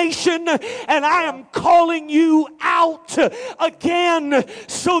holy nation, and I am calling you out again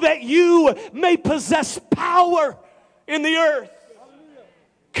so that you may possess power in the earth.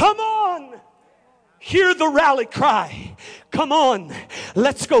 Come on. Hear the rally cry. Come on,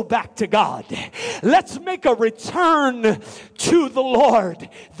 let's go back to God. Let's make a return to the Lord.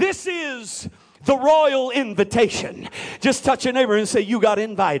 This is the royal invitation. Just touch your neighbor and say, you got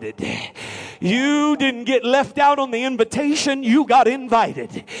invited. You didn't get left out on the invitation. You got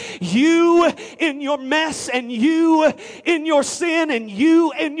invited. You in your mess, and you in your sin, and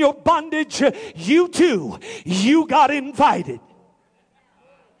you in your bondage, you too, you got invited.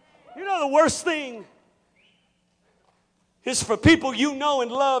 You know, the worst thing is for people you know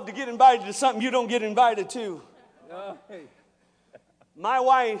and love to get invited to something you don't get invited to. My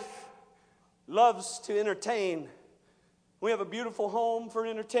wife loves to entertain. We have a beautiful home for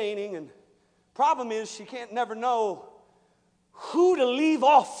entertaining, and problem is she can't never know who to leave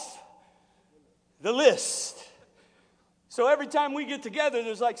off the list. So every time we get together,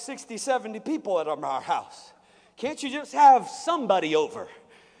 there's like 60, 70 people at our house. Can't you just have somebody over?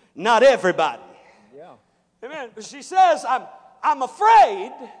 Not everybody. Yeah. Amen. But she says, I'm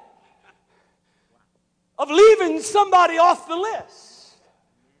afraid of leaving somebody off the list.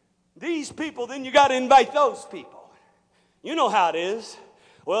 These people, then you got to invite those people. You know how it is.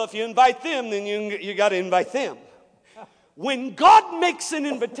 Well, if you invite them, then you got to invite them. When God makes an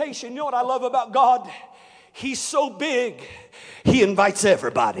invitation, you know what I love about God? He's so big, He invites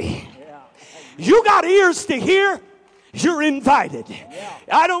everybody. You got ears to hear, you're invited.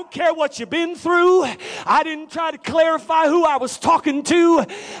 I don't care what you've been through. I didn't try to clarify who I was talking to.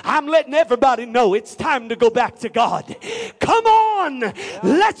 I'm letting everybody know it's time to go back to God. Come on,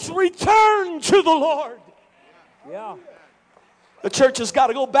 let's return to the Lord. Yeah. The church has got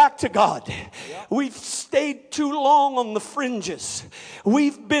to go back to God. We've stayed too long on the fringes.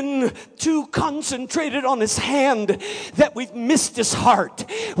 We've been too concentrated on His hand that we've missed His heart.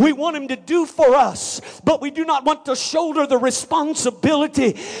 We want Him to do for us, but we do not want to shoulder the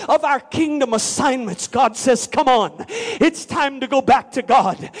responsibility of our kingdom assignments. God says, come on, it's time to go back to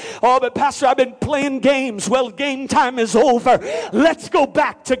God. Oh, but Pastor, I've been playing games. Well, game time is over. Let's go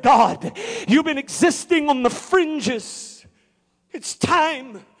back to God. You've been existing on the fringes. It's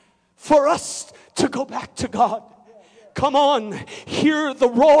time for us to go back to God. Come on, hear the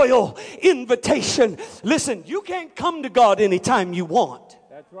royal invitation. Listen, you can't come to God anytime you want.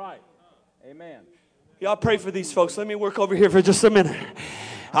 That's right. Amen. Y'all pray for these folks. Let me work over here for just a minute.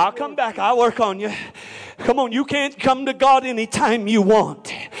 I'll come back. I'll work on you. Come on, you can't come to God anytime you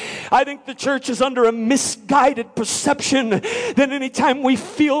want. I think the church is under a misguided perception that anytime we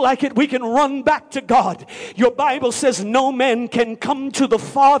feel like it, we can run back to God. Your Bible says no man can come to the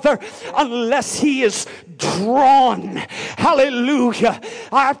Father unless he is drawn. Hallelujah.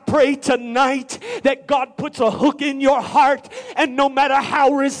 I pray tonight that God puts a hook in your heart, and no matter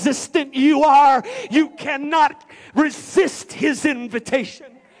how resistant you are, you cannot resist His invitation.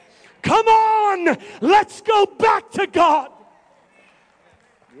 Come on, let's go back to God.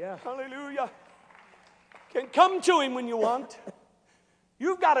 Yeah. Hallelujah. Can't come to Him when you want.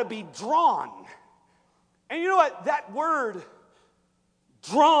 You've got to be drawn. And you know what? That word,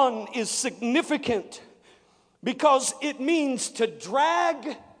 drawn, is significant because it means to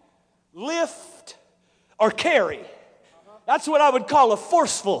drag, lift, or carry. That's what I would call a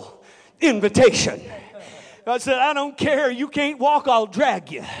forceful invitation. God said, I don't care. You can't walk, I'll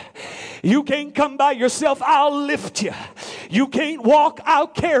drag you. You can't come by yourself, I'll lift you. You can't walk, I'll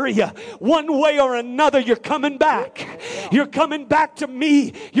carry you. One way or another, you're coming back. You're coming back to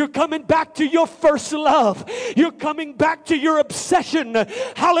me. You're coming back to your first love. You're coming back to your obsession.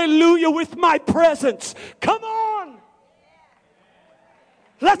 Hallelujah, with my presence. Come on.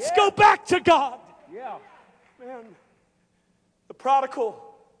 Let's go back to God. Yeah. Man, the prodigal.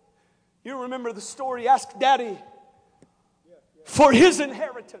 You remember the story. Ask Daddy for his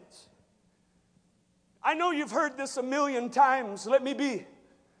inheritance. I know you've heard this a million times. Let me be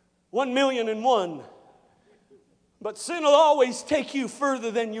 1,000,001. But sin will always take you further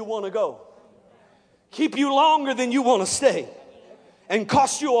than you want to go. Keep you longer than you want to stay. And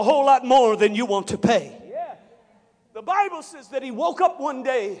cost you a whole lot more than you want to pay. The Bible says that he woke up one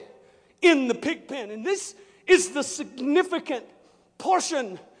day in the pig pen. And this is the significant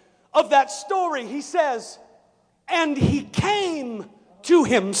portion of that story. He says, and he came to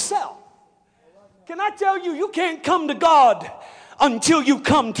himself. Can I tell you, you can't come to God until you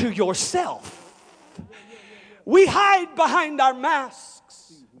come to yourself. We hide behind our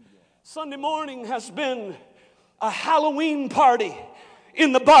masks. Sunday morning has been a Halloween party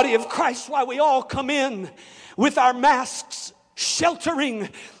in the body of Christ while we all come in with our masks, sheltering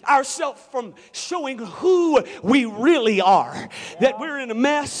ourselves from showing who we really are. That we're in a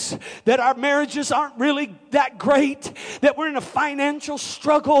mess, that our marriages aren't really that great, that we're in a financial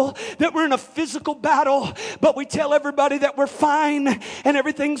struggle, that we're in a physical battle, but we tell everybody that we're fine and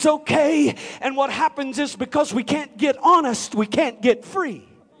everything's okay. And what happens is because we can't get honest, we can't get free.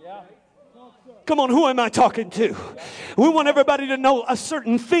 Come on, who am I talking to? We want everybody to know a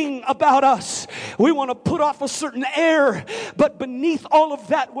certain thing about us. We want to put off a certain air. But beneath all of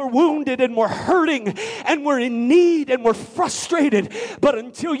that, we're wounded and we're hurting and we're in need and we're frustrated. But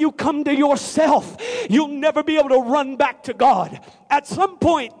until you come to yourself, you'll never be able to run back to God. At some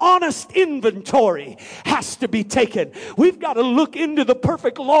point, honest inventory has to be taken. We've got to look into the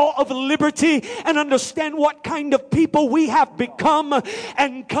perfect law of liberty and understand what kind of people we have become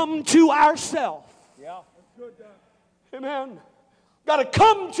and come to ourselves. Amen. Got to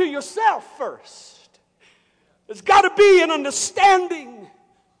come to yourself first. There's got to be an understanding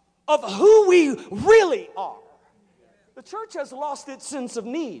of who we really are. The church has lost its sense of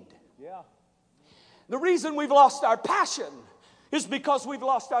need. The reason we've lost our passion is because we've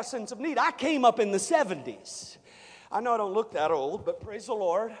lost our sense of need. I came up in the 70s. I know I don't look that old, but praise the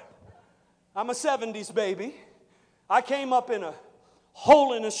Lord. I'm a 70s baby. I came up in a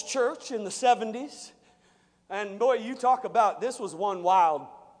holiness church in the 70s. And boy, you talk about, this was one wild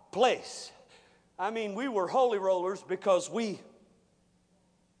place. I mean, we were holy rollers because we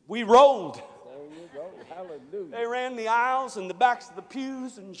rolled. There you go. Hallelujah. They ran the aisles and the backs of the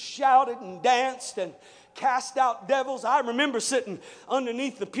pews and shouted and danced and cast out devils. I remember sitting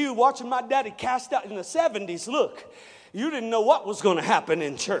underneath the pew watching my daddy cast out in the 70s. Look, you didn't know what was going to happen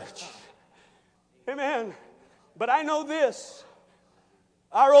in church. Amen. But I know this.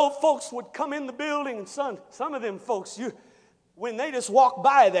 Our old folks would come in the building, and some of them folks, when they just walked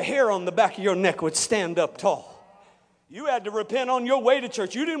by, the hair on the back of your neck would stand up tall. You had to repent on your way to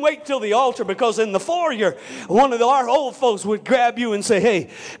church. You didn't wait till the altar, because in the foyer, one of our old folks would grab you and say, "Hey,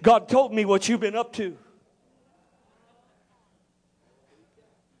 God told me what you've been up to."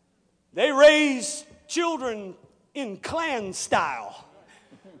 They raised children in clan style.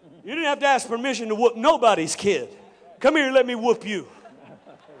 You didn't have to ask permission to whoop nobody's kid. Come here, let me whoop you.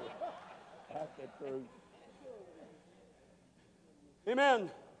 Amen.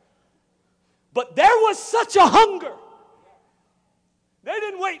 But there was such a hunger. They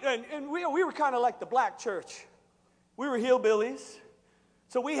didn't wait. And we were kind of like the black church. We were hillbillies.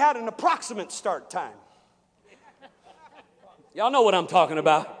 So we had an approximate start time. Y'all know what I'm talking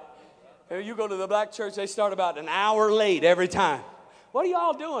about. You go to the black church, they start about an hour late every time. What are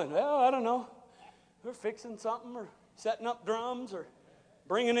y'all doing? Well, I don't know. We're fixing something or setting up drums or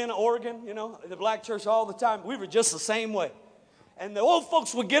bringing in an organ. You know, the black church all the time. We were just the same way. And the old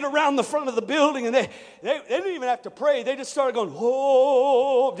folks would get around the front of the building, and they didn't even have to pray. They just started going,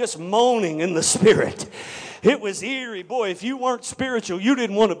 whoa, just moaning in the spirit. It was eerie. Boy, if you weren't spiritual, you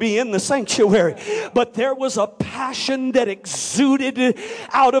didn't want to be in the sanctuary. But there was a passion that exuded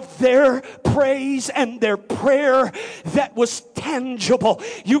out of their praise and their prayer that was tangible.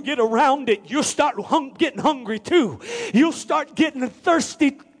 You get around it, you start getting hungry too. You'll start getting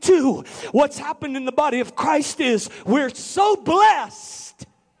thirsty too. What's happened in the body of Christ is we're so blessed,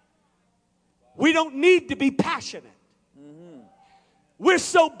 we don't need to be passionate. We're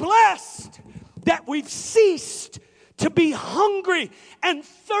so blessed that we've ceased to be hungry and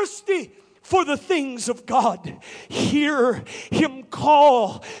thirsty for the things of God. Hear Him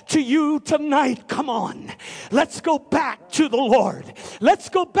call to you tonight. Come on. Let's go back to the Lord. Let's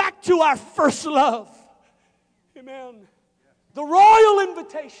go back to our first love. Amen. The royal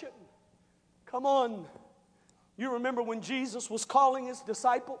invitation. Come on. You remember when Jesus was calling His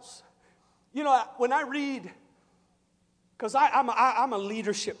disciples? You know, when I read, because I'm a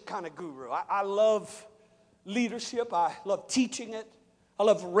leadership kind of guru. I love leadership. I love teaching it. I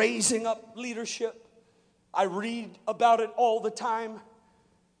love raising up leadership. I read about it all the time.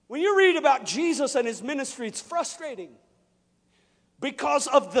 When you read about Jesus and His ministry, it's frustrating because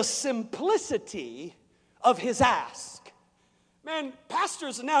of the simplicity of His ask. Man,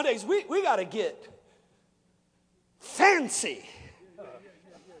 pastors nowadays, we got to get fancy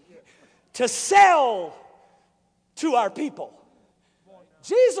to sell to our people.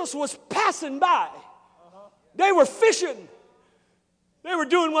 Jesus was passing by. They were fishing. They were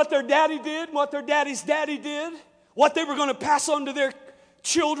doing what their daddy did, what their daddy's daddy did, what they were going to pass on to their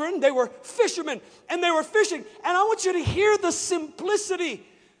children. They were fishermen, and they were fishing. And I want you to hear the simplicity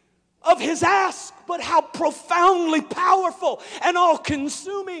of His ask, but how profoundly powerful and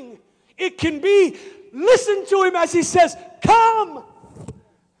all-consuming it can be, listen to him as he says, come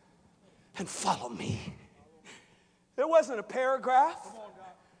and follow me. There wasn't a paragraph.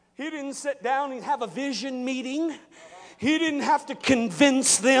 He didn't sit down and have a vision meeting. He didn't have to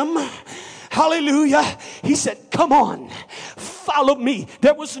convince them. Hallelujah. He said, come on, follow me.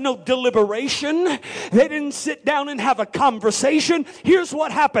 There was no deliberation. They didn't sit down and have a conversation. Here's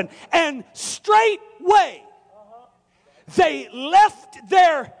what happened. And straightway, they left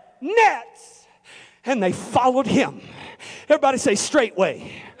their nets and they followed him. Everybody say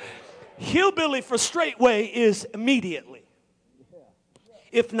straightway. Hillbilly for straightway is immediately,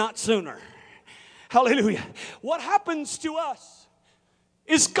 if not sooner. Hallelujah. What happens to us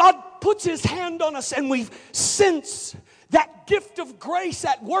is God puts his hand on us and we sense that gift of grace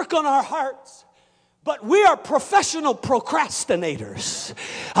at work on our hearts. But we are professional procrastinators.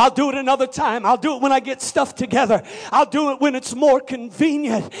 I'll do it another time. I'll do it when I get stuff together. I'll do it when it's more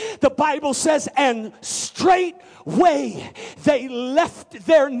convenient. The Bible says, and straightway they left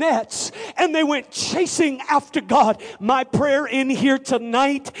their nets and they went chasing after God. My prayer in here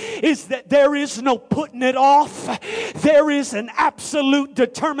tonight is that there is no putting it off. There is an absolute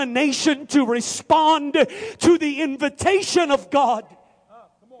determination to respond to the invitation of God.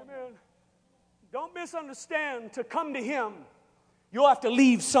 Don't misunderstand, to come to him, you'll have to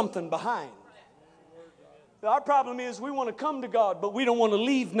leave something behind. Our problem is we want to come to God, but we don't want to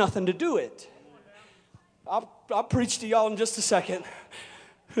leave nothing to do it. I'll preach to y'all in just a second.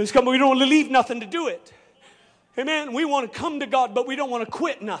 We don't want to leave nothing to do it. Amen. We want to come to God, but we don't want to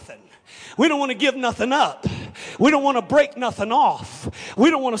quit nothing. We don't want to give nothing up. We don't want to break nothing off. We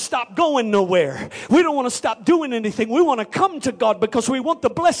don't want to stop going nowhere. We don't want to stop doing anything. We want to come to God because we want the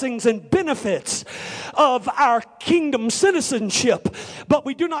blessings and benefits of our kingdom citizenship. But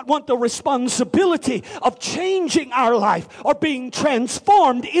we do not want the responsibility of changing our life or being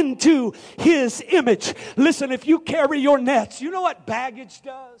transformed into his image. Listen, if you carry your nets, you know what baggage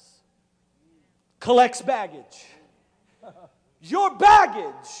does? Collects baggage. Your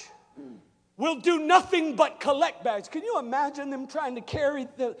baggage will do nothing but collect bags. Can you imagine them trying to carry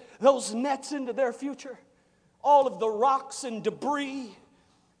those nets into their future? All of the rocks and debris,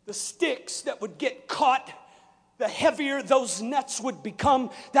 the sticks that would get caught, the heavier those nets would become.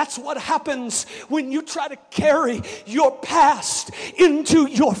 That's what happens when you try to carry your past into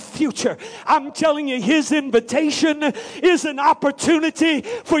your future. I'm telling you, his invitation is an opportunity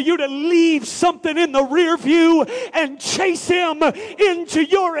for you to leave something in the rear view and chase him into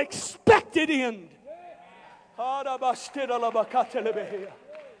your expected end. Touch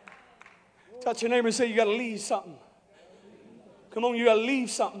your neighbor and say, you got to leave something. Come on, you got to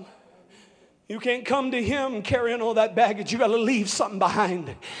leave something. You can't come to him carrying all that baggage. You got to leave something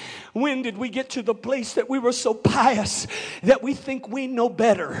behind. When did we get to the place that we were so pious that we think we know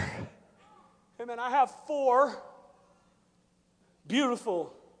better? Amen. I have 4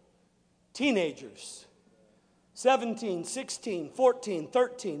 beautiful teenagers. 17, 16, 14,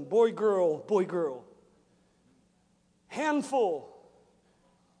 13. Boy, girl, boy, girl. Handful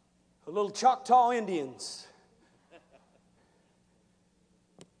of little Choctaw Indians.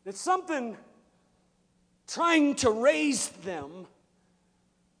 It's something trying to raise them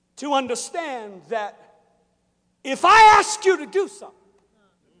to understand that if I ask you to do something,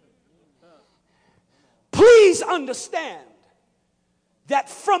 please understand that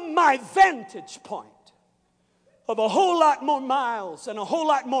from my vantage point of a whole lot more miles and a whole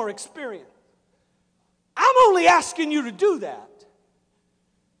lot more experience, I'm only asking you to do that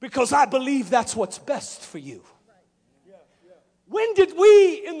because I believe that's what's best for you. When did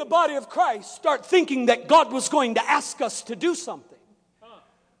we in the body of Christ start thinking that God was going to ask us to do something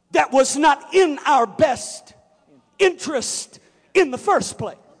that was not in our best interest in the first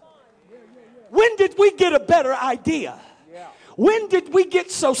place? When did we get a better idea? When did we get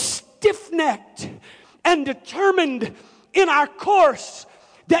so stiff-necked and determined in our course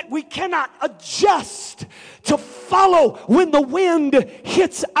that we cannot adjust to follow when the wind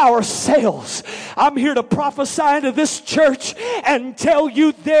hits our sails? I'm here to prophesy to this church and tell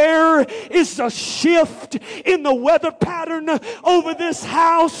you there is a shift in the weather pattern over this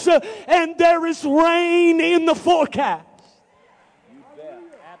house, and there is rain in the forecast. You bet.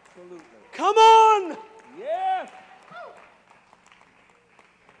 Absolutely. Come on. Yes.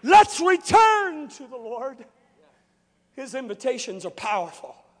 Let's return to the Lord. His invitations are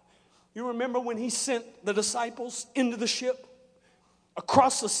powerful. You remember when he sent the disciples into the ship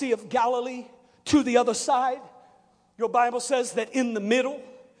across the Sea of Galilee to the other side? Your Bible says that in the middle,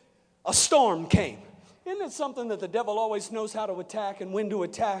 a storm came. Isn't it something that the devil always knows how to attack and when to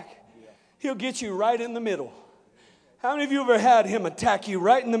attack? He'll get you right in the middle. How many of you ever had him attack you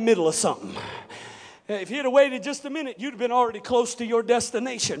right in the middle of something? If he'd have waited just a minute, you'd have been already close to your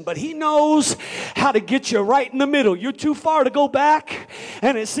destination. But he knows how to get you right in the middle. You're too far to go back,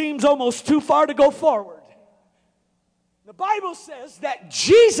 and it seems almost too far to go forward. The Bible says that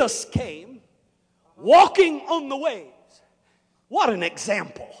Jesus came walking on the waves. What an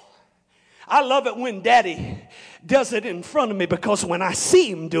example. I love it when Daddy does it in front of me, because when I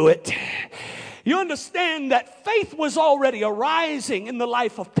see him do it, you understand that faith was already arising in the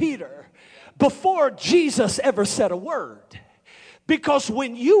life of Peter before Jesus ever said a word. Because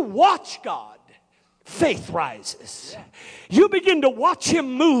when you watch God, faith rises. You begin to watch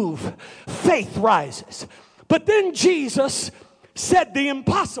him move, faith rises. But then Jesus said the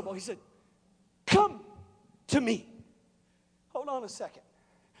impossible. He said, come to me. Hold on a second.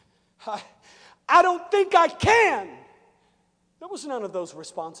 I don't think I can. There was none of those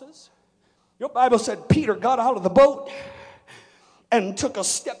responses. Your Bible said Peter got out of the boat and took a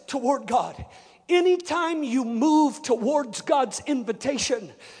step toward God. Anytime you move towards God's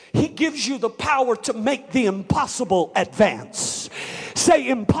invitation, he gives you the power to make the impossible advance. Say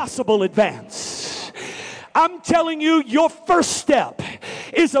impossible advance. I'm telling you, your first step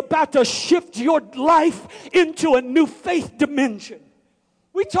is about to shift your life into a new faith dimension.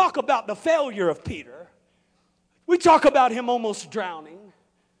 We talk about the failure of Peter. We talk about him almost drowning.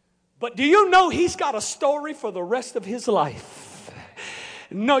 But do you know he's got a story for the rest of his life?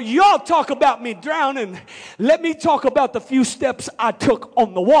 No, y'all talk about me drowning. Let me talk about the few steps I took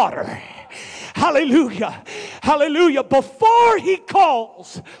on the water. Hallelujah. Hallelujah. Before he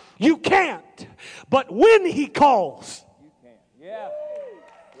calls, you can't. But when he calls, you can. Yeah.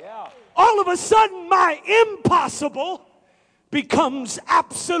 Yeah. All of a sudden, my impossible becomes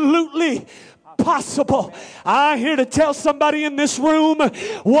absolutely possible. I'm here to tell somebody in this room,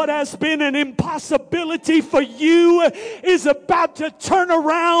 what has been an impossibility for you is about to turn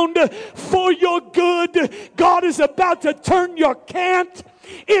around for your good. God is about to turn your can't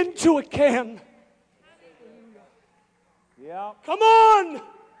into a can. Yeah. Come on.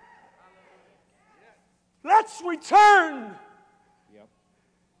 Let's return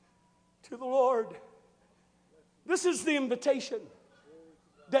to the Lord. This is the invitation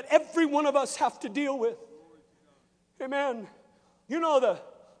that every one of us have to deal with. Amen. You know the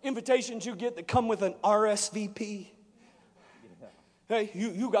invitations you get that come with an RSVP? Hey,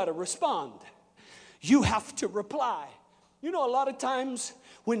 you got to respond. You have to reply. You know, a lot of times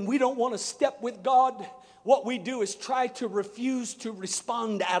when we don't want to step with God, what we do is try to refuse to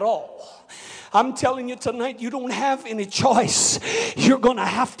respond at all. I'm telling you tonight, you don't have any choice. You're going to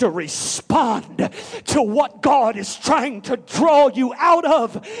have to respond to what God is trying to draw you out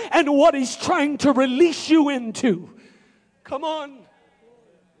of and what he's trying to release you into. Come on.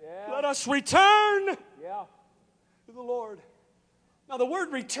 Yeah. Let us return to the Lord. Now the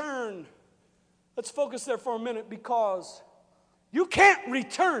word return, let's focus there for a minute, because you can't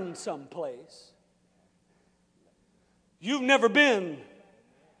return someplace you've never been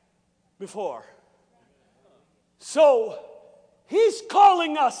before. So he's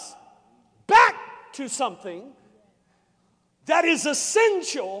calling us back to something that is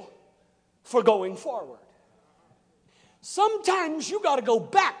essential for going forward. Sometimes you got to go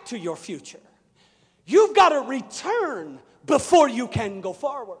back to your future. You've got to return before you can go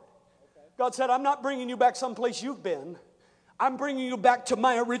forward. God said, I'm not bringing you back someplace you've been. I'm bringing you back to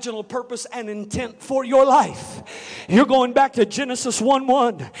my original purpose and intent for your life. You're going back to Genesis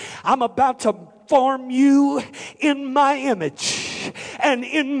 1:1. I'm about to form you in my image and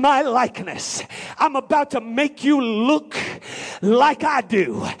in my likeness. I'm about to make you look like I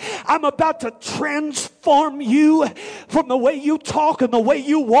do. I'm about to transform you from the way you talk and the way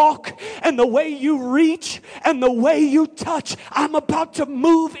you walk and the way you reach and the way you touch. I'm about to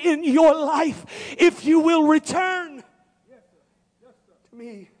move in your life if you will return to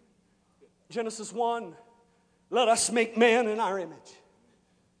me. Genesis 1, let us make man in our image.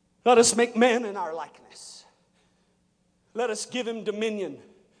 Let us make man in our likeness. Let us give him dominion.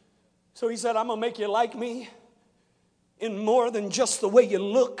 So he said, I'm going to make you like me in more than just the way you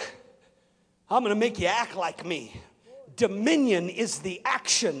look. I'm going to make you act like me. Dominion is the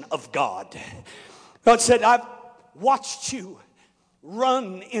action of God. God said, I've watched you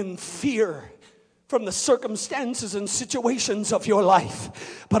run in fear from the circumstances and situations of your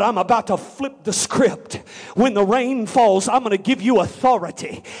life. But I'm about to flip the script. When the rain falls, I'm going to give you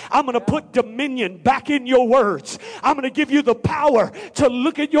authority. I'm going to put dominion back in your words. I'm going to give you the power to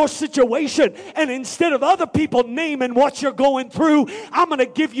look at your situation, and instead of other people naming what you're going through, I'm going to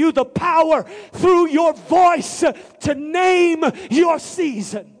give you the power through your voice to name your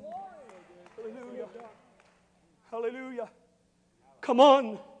season. Hallelujah. Hallelujah. Come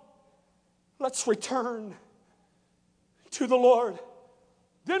on. Let's return to the Lord.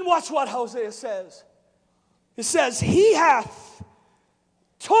 Then watch what Hosea says. It says, He hath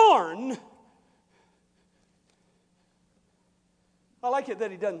torn. I like it that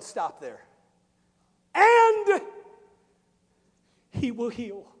he doesn't stop there. And He will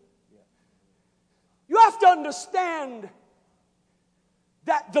heal. You have to understand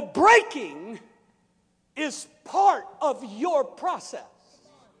that the breaking is part of your process.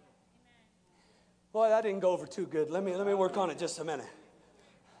 Boy, that didn't go over too good. Let me work on it just a minute.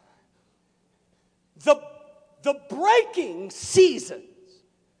 The breaking seasons.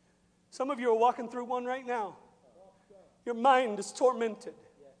 Some of you are walking through one right now. Your mind is tormented.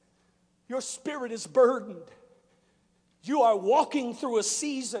 Your spirit is burdened. You are walking through a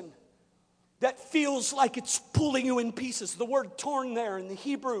season that feels like it's pulling you in pieces. The word torn there in the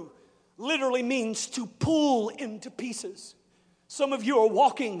Hebrew literally means to pull into pieces. Some of you are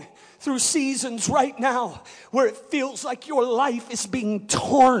walking through seasons right now where it feels like your life is being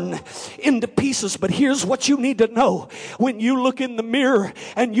torn into pieces. But here's what you need to know. When you look in the mirror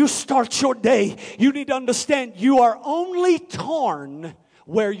and you start your day, you need to understand you are only torn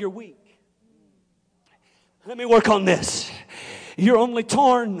where you're weak. Let me work on this. You're only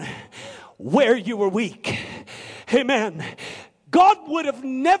torn where you were weak. Amen. God would have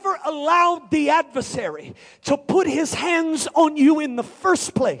never allowed the adversary to put his hands on you in the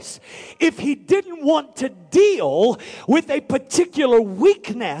first place if he didn't want to deal with a particular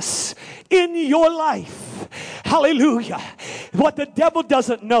weakness in your life. Hallelujah. What the devil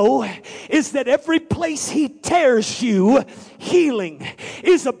doesn't know is that every place he tears you, healing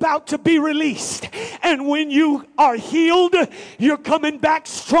is about to be released. And when you are healed, you're coming back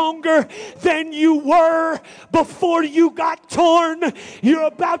stronger than you were before you got torn. You're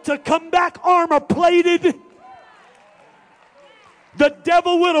about to come back armor plated. The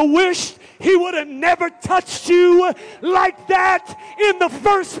devil would have wished he would have never touched you like that in the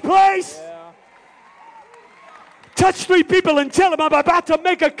first place. Touch 3 people and tell them I'm about to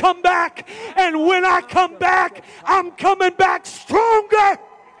make a comeback. And when I come back, I'm coming back stronger.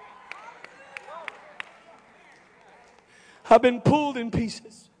 I've been pulled in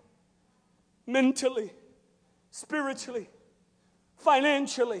pieces. Mentally, spiritually,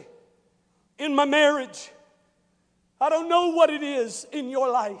 financially, in my marriage. I don't know what it is in your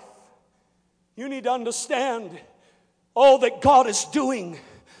life. You need to understand all that God is doing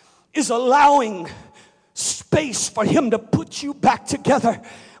is allowing space for Him to put you back together.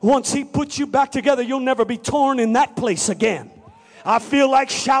 Once He puts you back together, you'll never be torn in that place again. I feel like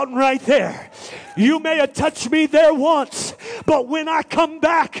shouting right there. You may have touched me there once, but when I come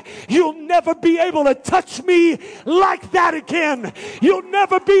back, you'll never be able to touch me like that again. You'll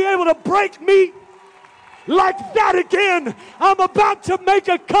never be able to break me like that again. I'm about to make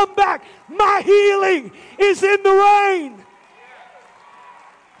a comeback. My healing is in the rain.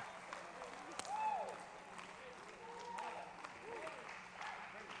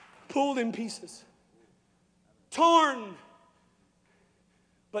 Pulled in pieces, torn,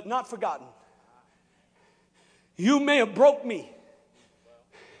 but not forgotten. You may have broke me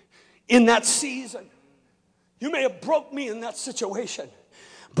in that season. You may have broke me in that situation,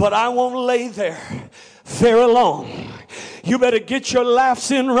 but I won't lay there very long. You better get your laughs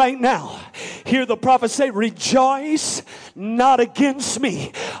in right now. Hear the prophet say, rejoice not against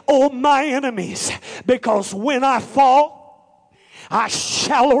me, O my enemies, because when I fall, I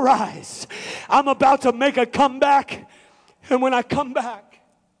shall arise. I'm about to make a comeback. And when I come back,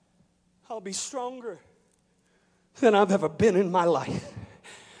 I'll be stronger than I've ever been in my life.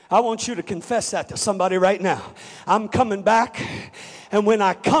 I want you to confess that to somebody right now. I'm coming back. And when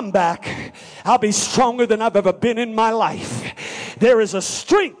I come back, I'll be stronger than I've ever been in my life. There is a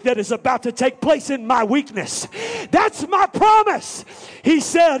strength that is about to take place in my weakness. That's my promise. He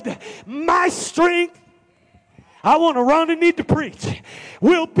said, my strength, I want to run and need to preach,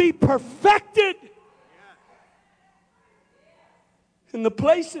 will be perfected in the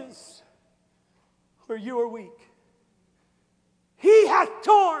places where you are weak. He hath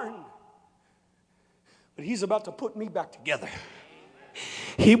torn, but He's about to put me back together.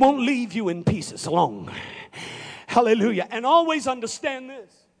 He won't leave you in pieces long. Hallelujah. And always understand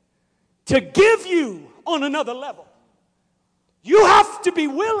this. To give you on another level, you have to be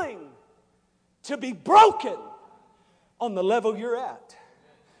willing to be broken on the level you're at.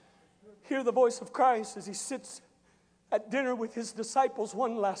 Hear the voice of Christ as He sits at dinner with His disciples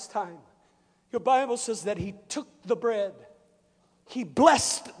one last time. Your Bible says that He took the bread. He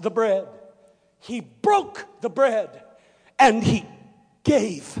blessed the bread. He broke the bread. And He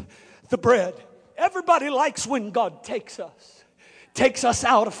gave the bread. Everybody likes when God takes us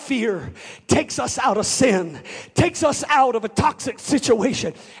out of fear, takes us out of sin, takes us out of a toxic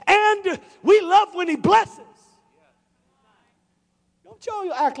situation. And we love when He blesses. Don't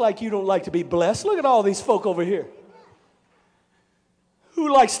y'all act like you don't like to be blessed. Look at all these folk over here.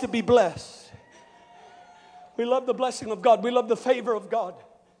 Who likes to be blessed? We love the blessing of God. We love the favor of God.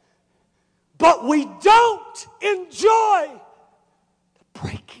 But we don't enjoy the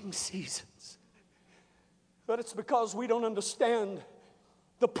breaking seasons. But it's because we don't understand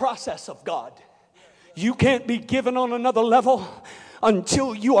the process of God. You can't be given on another level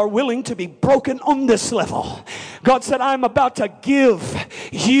until you are willing to be broken on this level. God said, I'm about to give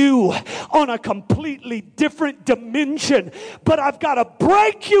you on a completely different dimension, but I've got to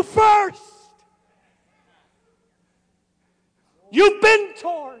break you first. You've been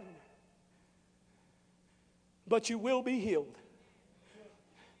torn, but you will be healed.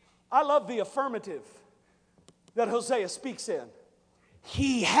 I love the affirmative that Hosea speaks in.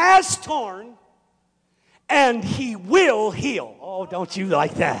 He has torn and He will heal. Oh, don't you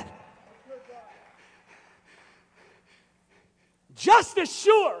like that? Just as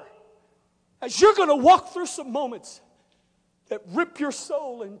sure as you're going to walk through some moments that rip your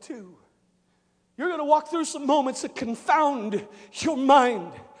soul in two, you're going to walk through some moments that confound your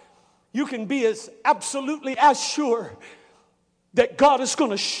mind, you can be as absolutely as sure that God is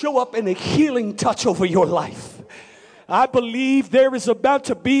going to show up in a healing touch over your life. I believe there is about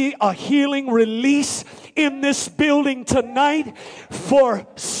to be a healing release in this building tonight for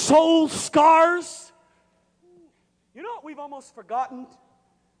soul scars. You know what we've almost forgotten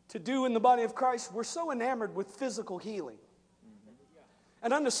to do in the body of Christ? We're so enamored with physical healing.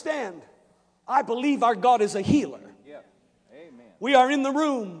 And understand, I believe our God is a healer. We are in the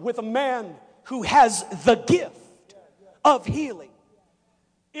room with a man who has the gift of healing.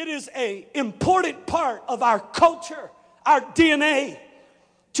 It is an important part of our culture, our DNA,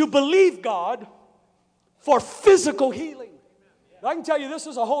 to believe God for physical healing. I can tell you this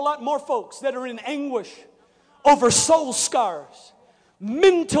is a whole lot more folks that are in anguish over soul scars,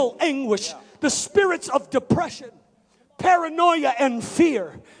 mental anguish, the spirits of depression, paranoia, and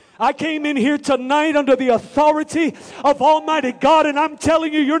fear. I came in here tonight under the authority of Almighty God, and I'm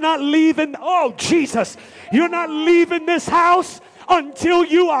telling you, you're not leaving, oh Jesus, you're not leaving this house until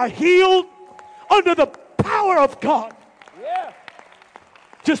you are healed under the power of God. Yeah.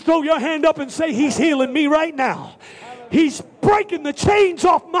 Just throw your hand up and say, He's healing me right now. He's breaking the chains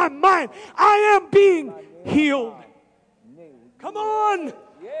off my mind. I am being healed. Come on.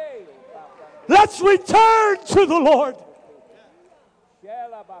 Let's return to the Lord.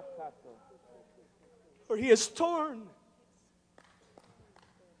 For He is torn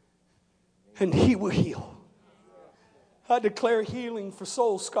and He will heal. I declare healing for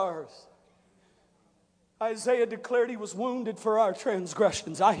soul scars. Isaiah declared He was wounded for our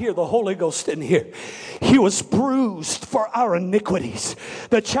transgressions. I hear the Holy Ghost in here. He was bruised for our iniquities.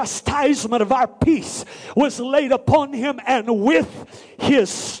 The chastisement of our peace was laid upon Him, and with His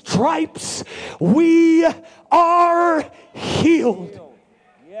stripes we are healed.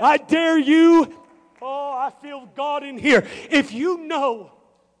 I dare you. Oh, I feel God in here. If you know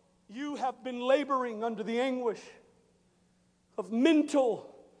you have been laboring under the anguish of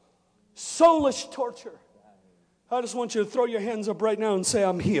mental, soulish torture, I just want you to throw your hands up right now and say,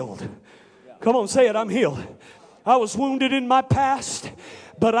 I'm healed. Come on, say it, I'm healed. I was wounded in my past,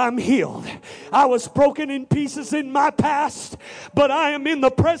 but I'm healed. I was broken in pieces in my past, but I am in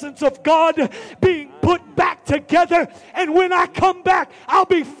the presence of God being put back together. And when I come back, I'll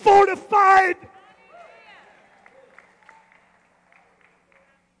be fortified.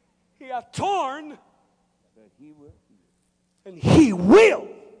 He hath torn, and He will.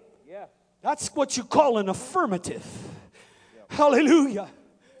 That's what you call an affirmative. Hallelujah.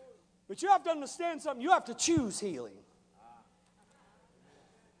 But you have to understand something. You have to choose healing.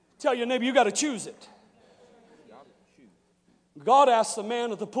 Tell your neighbor, you got to choose it. God asked the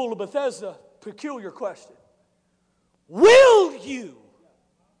man at the pool of Bethesda a peculiar question. Will you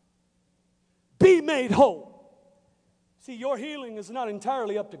be made whole? See, your healing is not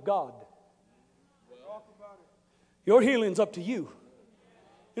entirely up to God. Your healing's up to you.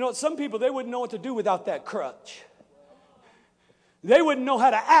 You know what? Some people, they wouldn't know what to do without that crutch. They wouldn't know how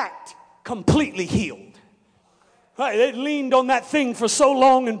to act completely healed. Right? They leaned on that thing for so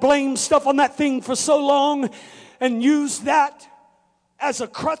long and blamed stuff on that thing for so long and used that as a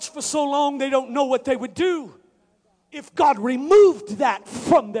crutch for so long, they don't know what they would do if God removed that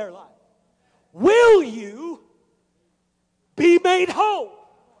from their life. Will you be made whole?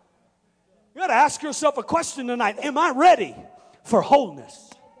 You got to ask yourself a question tonight. Am I ready for wholeness?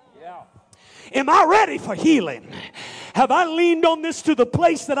 Am I ready for healing? Have I leaned on this to the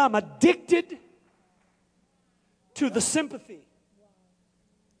place that I'm addicted to the sympathy?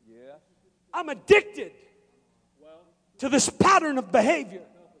 I'm addicted to this pattern of behavior.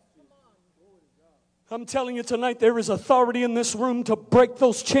 I'm telling you tonight, there is authority in this room to break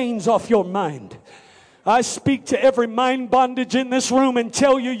those chains off your mind. I speak to every mind bondage in this room and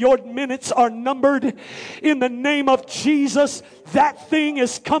tell you your minutes are numbered. In the name of Jesus, that thing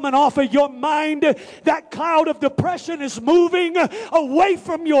is coming off of your mind. That cloud of depression is moving away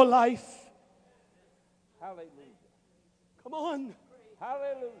from your life. Hallelujah. Come on.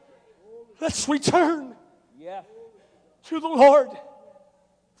 Hallelujah. Let's return Yes. to the Lord.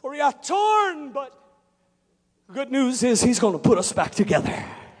 For we are torn, but the good news is He's going to put us back together.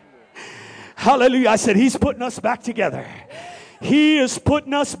 Hallelujah. I said He's putting us back together. He is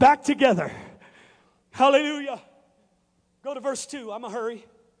putting us back together. Hallelujah. Go to verse 2. I'm going to hurry.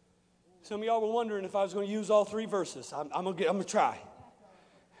 Some of y'all were wondering if I was going to use all 3 verses. I'm going to try.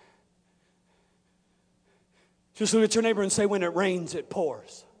 Just look at your neighbor and say, when it rains, it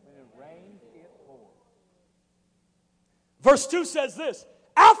pours. When it rains, it pours. Verse 2 says this.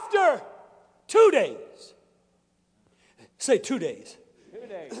 After 2 days. Say 2 days. 2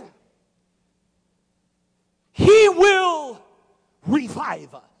 days. He will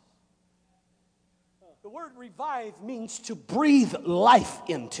revive us. The word revive means to breathe life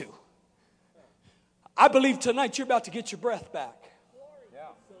into. I believe tonight you're about to get your breath back.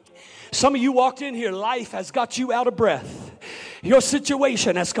 Some of you walked in here, life has got you out of breath. Your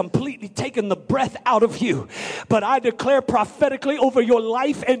situation has completely taken the breath out of you. But I declare prophetically over your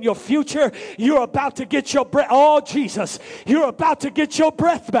life and your future, you're about to get your breath. Oh, Jesus, you're about to get your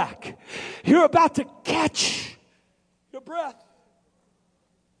breath back. You're about to catch your breath.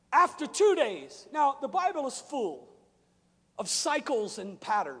 After 2 days. Now, the Bible is full of cycles and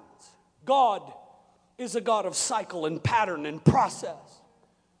patterns. God is a God of cycle and pattern and process.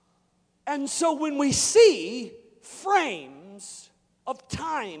 And so when we see frames of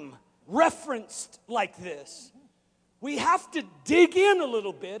time referenced like this, we have to dig in a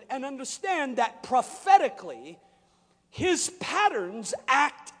little bit and understand that prophetically, His patterns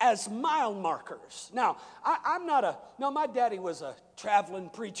act as mile markers. Now, my daddy was a traveling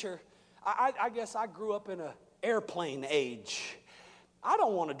preacher. I guess I grew up in an airplane age. I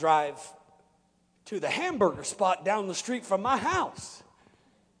don't want to drive to the hamburger spot down the street from my house.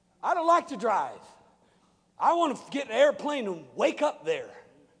 I don't like to drive. I want to get an airplane and wake up there.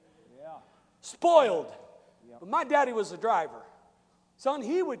 Yeah. Spoiled. But my daddy was a driver. Son,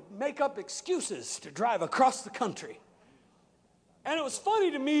 he would make up excuses to drive across the country. And it was funny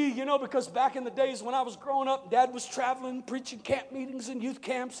to me, you know, because back in the days when I was growing up, Dad was traveling, preaching camp meetings and youth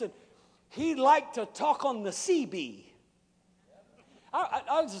camps, and he liked to talk on the CB.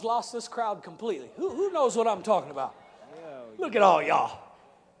 I just lost this crowd completely. Who knows what I'm talking about? Look at all y'all.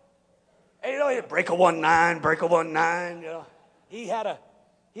 Hey, you know, break a 1-9, you know. He had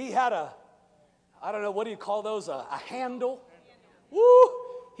a, I don't know, what do you call those, a handle? Woo!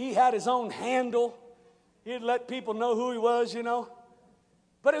 He had his own handle. He'd let people know who he was, you know.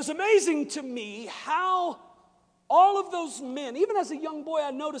 But it was amazing to me how all of those men, even as a young boy, I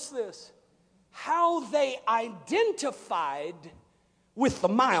noticed this, how they identified with the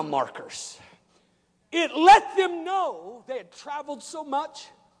mile markers. It let them know they had traveled so much,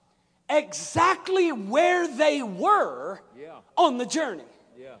 exactly where they were on the journey.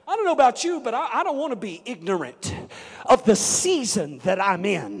 I don't know about you, but I don't want to be ignorant of the season that I'm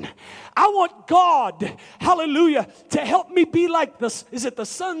in. I want God, hallelujah, to help me be like the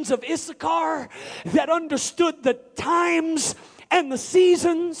sons of Issachar that understood the times and the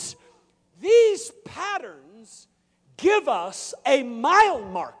seasons. These patterns give us a mile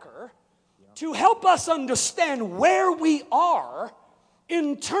marker to help us understand where we are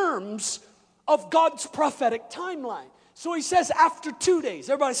in terms of God's prophetic timeline. So he says after 2 days.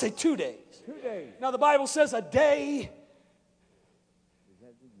 Everybody say 2 days. 2 days. Now the Bible says a day.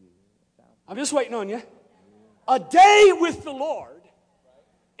 I'm just waiting on you. A day with the Lord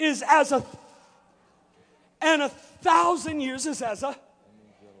is as a, and 1,000 years is as a.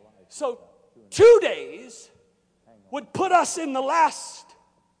 So 2 days would put us in the last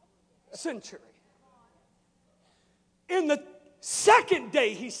century. In the second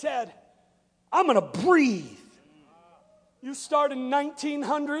day, he said, I'm going to breathe. You start in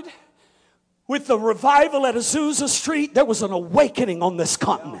 1900 with the revival at Azusa Street. There was an awakening on this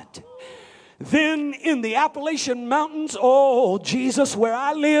continent. Then in the Appalachian Mountains, oh Jesus, where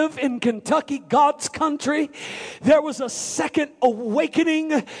I live in Kentucky, God's country, there was a second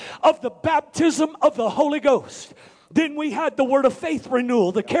awakening of the baptism of the Holy Ghost. Then we had the Word of Faith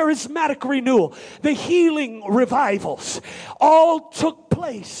renewal, the charismatic renewal, the healing revivals. All took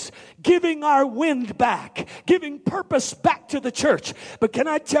place, giving our wind back, giving purpose back to the church. But can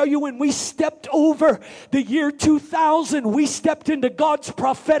I tell you, when we stepped over the year 2000, we stepped into God's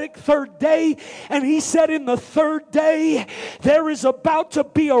prophetic third day. And He said in the third day, there is about to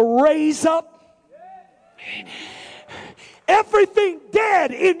be a raise up. Everything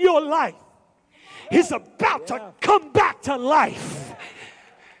dead in your life is about to come back to life.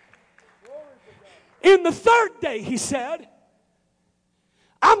 In the third day, He said,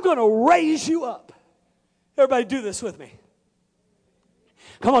 I'm going to raise you up. Everybody do this with me.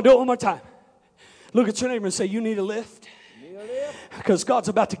 Come on, do it one more time. Look at your neighbor and say, you need a lift? Because God's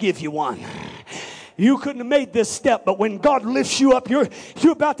about to give you one. You couldn't have made this step, but when God lifts you up, you're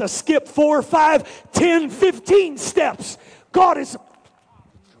about to skip 4, 5, 10, 15 steps. God is...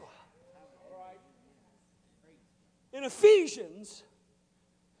 In Ephesians,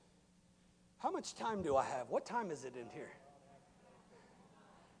 how much time do I have? What time is it in here?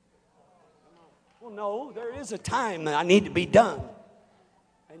 Well, no, there is a time that I need to be done.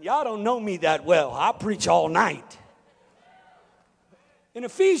 And y'all don't know me that well. I preach all night. In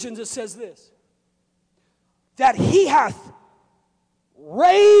Ephesians, it says this, that He hath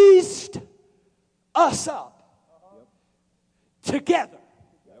raised us up together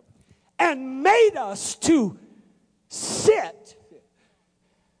and made us to sit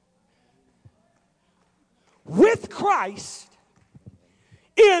with Christ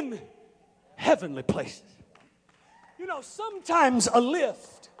in heavenly places. You know, sometimes a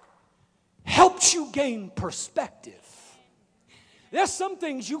lift helps you gain perspective. There's some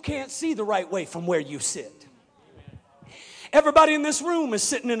things you can't see the right way from where you sit. Everybody in this room is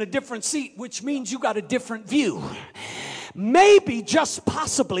sitting in a different seat, which means you got a different view. Maybe, just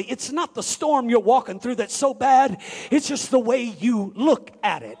possibly, it's not the storm you're walking through that's so bad. It's just the way you look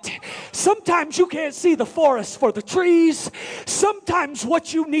at it. Sometimes you can't see the forest for the trees. Sometimes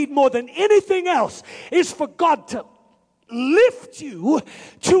what you need more than anything else is for God to lift you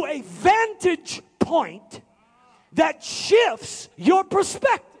to a vantage point that shifts your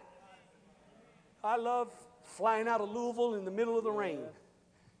perspective. I love flying out of Louisville in the middle of the rain.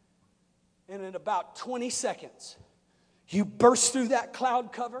 And in about 20 seconds, you burst through that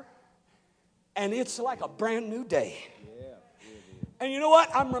cloud cover, and it's like a brand new day. And you know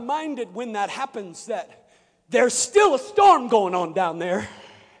what? I'm reminded when that happens that there's still a storm going on down there,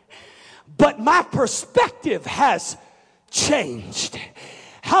 but my perspective has changed.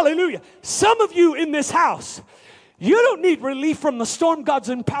 Hallelujah. Some of you in this house, you don't need relief from the storm. God's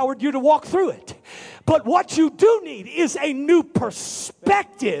empowered you to walk through it. But what you do need is a new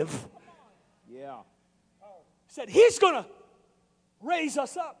perspective. Said He's going to raise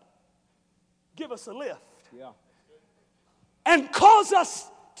us up, give us a lift, and cause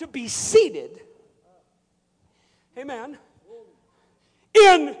us to be seated, amen,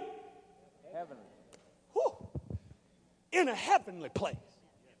 in a heavenly place.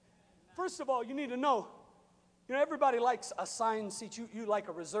 First of all, you need to know, everybody likes assigned seats. You like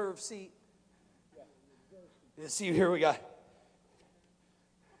a reserved seat. See, here we go.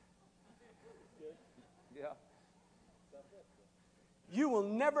 You will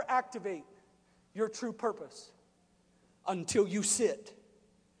never activate your true purpose until you sit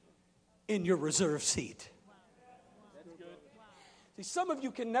in your reserved seat. See, some of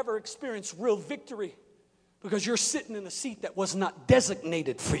you can never experience real victory because you're sitting in a seat that was not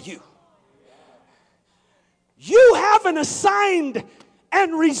designated for you. You have an assigned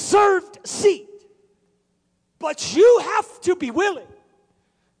and reserved seat, but you have to be willing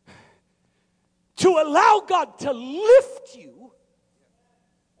to allow God to lift you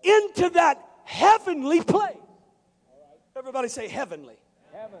into that heavenly place. Everybody say heavenly.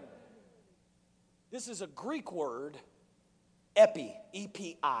 Heavenly. This is a Greek word, epi,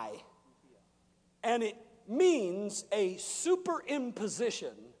 E-P-I. And it means a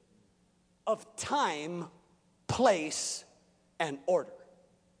superimposition of time, place, and order.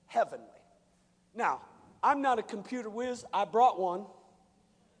 Heavenly. Now, I'm not a computer whiz. I brought one.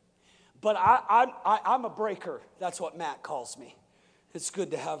 But I'm a breaker. That's what Matt calls me. It's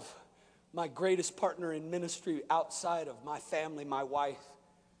good to have my greatest partner in ministry outside of my family, my wife.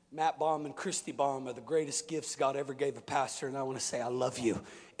 Matt Baum and Christy Baum are the greatest gifts God ever gave a pastor, and I want to say I love you.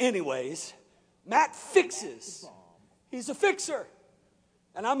 Anyways, Matt fixes. He's a fixer,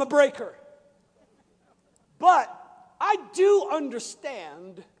 and I'm a breaker. But I do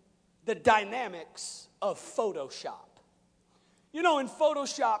understand the dynamics of Photoshop. You know, in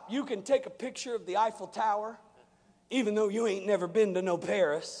Photoshop, you can take a picture of the Eiffel Tower, even though you ain't never been to no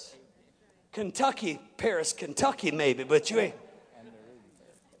Paris. Kentucky, Paris, Kentucky maybe, but you ain't.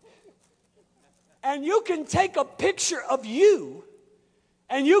 And you can take a picture of you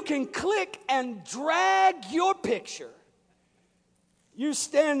and you can click and drag your picture. You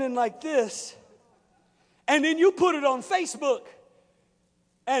standing like this, and then you put it on Facebook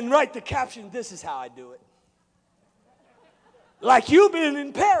and write the caption, "This is how I do it." Like you've been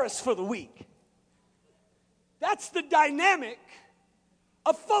in Paris for the week. That's the dynamic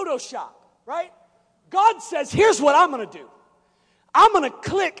of Photoshop, right? God says, here's what I'm going to do. I'm going to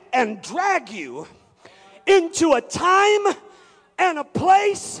click and drag you into a time and a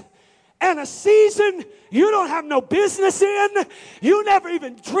place and a season you don't have no business in. You never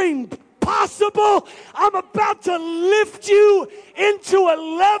even dreamed possible. I'm about to lift you into a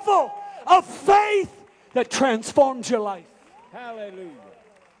level of faith that transforms your life. Hallelujah.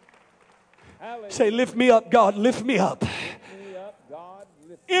 Hallelujah. Say, lift me up, God, lift me up. Lift me up, God,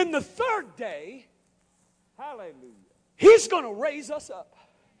 lift me In the third day, Hallelujah. He's going to raise us up.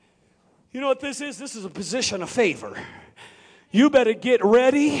 You know what this is? This is a position of favor. You better get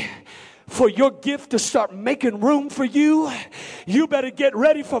ready for your gift to start making room for you. You better get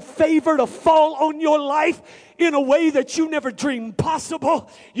ready for favor to fall on your life in a way that you never dreamed possible.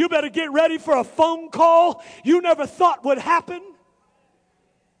 You better get ready for a phone call you never thought would happen.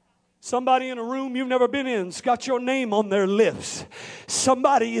 Somebody in a room you've never been in's got your name on their lips.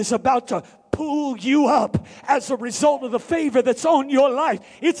 Somebody is about to pull you up as a result of the favor that's on your life.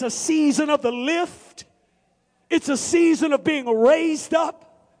 It's a season of the lift. It's a season of being raised up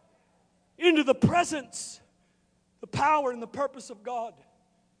into the presence, the power, and the purpose of God.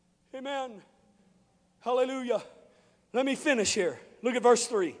 Amen. Hallelujah. Let me finish here. Look at verse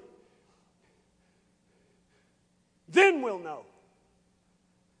 3. Then we'll know.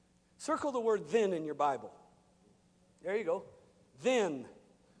 Circle the word then in your Bible. There you go. Then.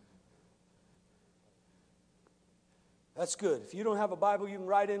 That's good. If you don't have a Bible, you can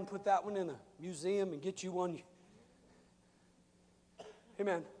write in, put that one in a museum and get you one.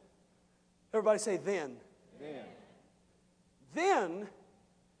 Amen. Everybody say then. Then. Then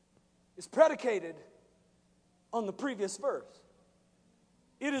is predicated on the previous verse.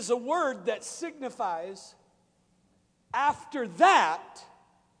 It is a word that signifies after that,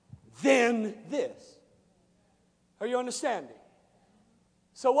 then this. Are you understanding?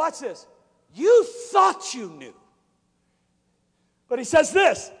 So watch this. You thought you knew. But he says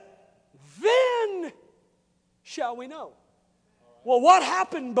this, then shall we know. Well, what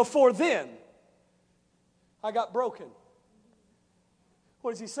happened before then? I got broken.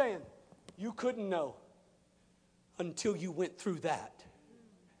 What is he saying? You couldn't know until you went through that.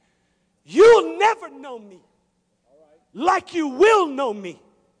 You'll never know me like you will know me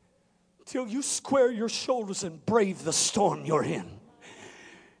till you square your shoulders and brave the storm you're in.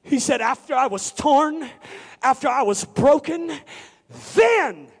 He said, after I was torn, after I was broken,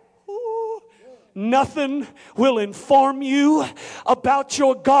 then nothing will inform you about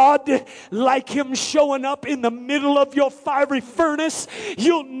your God like Him showing up in the middle of your fiery furnace.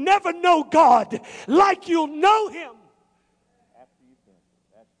 You'll never know God like you'll know Him.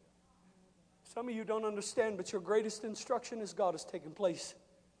 Some of you don't understand, but your greatest instruction is God is taking place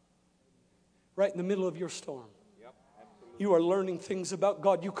right in the middle of your storm. You are learning things about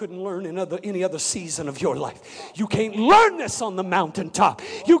God you couldn't learn in any other season of your life. You can't learn this on the mountaintop.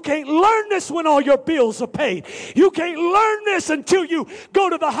 You can't learn this when all your bills are paid. You can't learn this until you go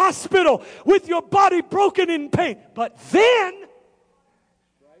to the hospital with your body broken in pain. But then,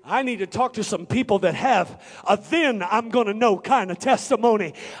 I need to talk to some people that have a then I'm going to know kind of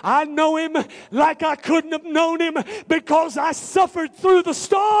testimony. I know Him like I couldn't have known Him because I suffered through the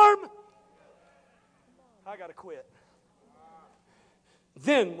storm. I got to quit.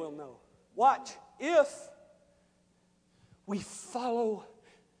 Then we'll know. Watch. If we follow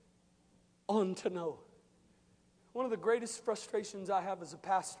on to know. One of the greatest frustrations I have as a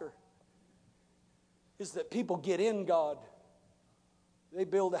pastor is that people get in God. They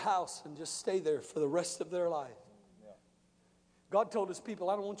build a house and just stay there for the rest of their life. God told His people,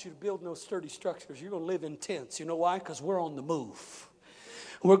 I don't want you to build no sturdy structures. You're going to live in tents. You know why? Because we're on the move.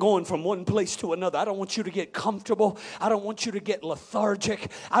 We're going from one place to another. I don't want you to get comfortable. I don't want you to get lethargic.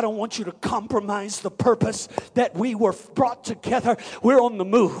 I don't want you to compromise the purpose that we were brought together. We're on the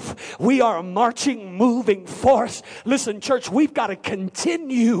move. We are a marching, moving force. Listen, church, we've got to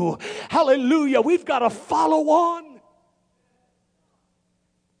continue. Hallelujah. We've got to follow on.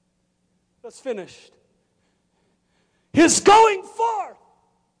 That's finished. His going forth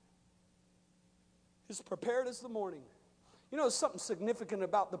is prepared as the morning. You know, there's something significant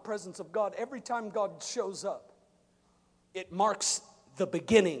about the presence of God. Every time God shows up, it marks the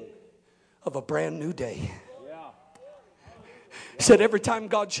beginning of a brand new day. He said, every time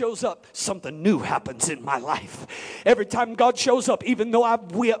God shows up, something new happens in my life. Every time God shows up, even though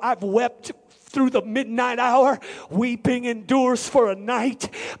I've wept through the midnight hour, weeping endures for a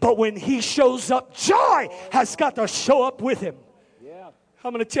night. But when He shows up, joy has got to show up with Him.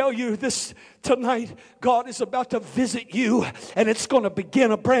 I'm going to tell you this tonight. God is about to visit you, and it's going to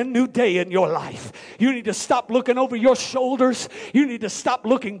begin a brand new day in your life. You need to stop looking over your shoulders. You need to stop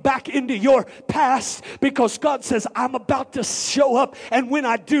looking back into your past, because God says, I'm about to show up, and when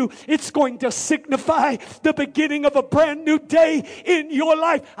I do, it's going to signify the beginning of a brand new day in your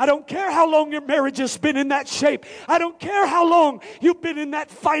life. I don't care how long your marriage has been in that shape. I don't care how long you've been in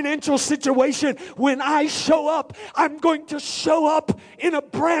that financial situation. When I show up, I'm going to show up in a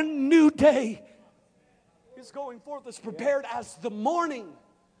brand new day. His going forth is prepared as the morning.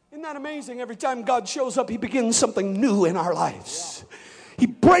 Isn't that amazing? Every time God shows up, He begins something new in our lives. He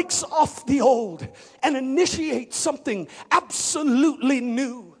breaks off the old and initiates something absolutely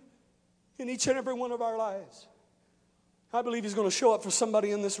new in each and every one of our lives. I believe He's going to show up for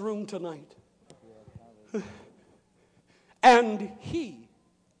somebody in this room tonight. And He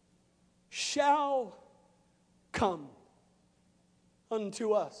shall come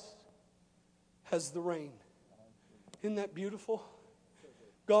unto us as the rain. Isn't that beautiful?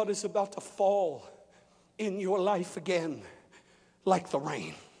 God is about to fall in your life again like the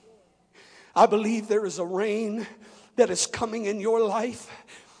rain. I believe there is a rain that is coming in your life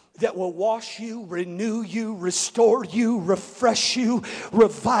that will wash you, renew you, restore you, refresh you,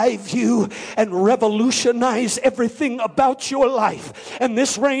 revive you, and revolutionize everything about your life. And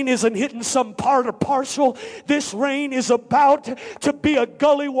this rain isn't hitting some part or parcel. This rain is about to be a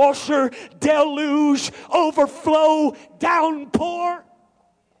gully washer, deluge, overflow, downpour.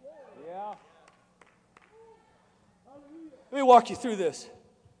 Yeah. Let me walk you through this.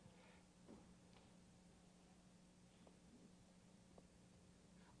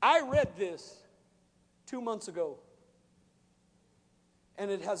 I read this 2 months ago,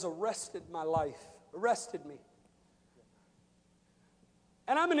 and it has arrested my life, arrested me.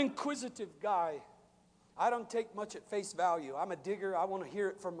 And I'm an inquisitive guy. I don't take much at face value. I'm a digger. I want to hear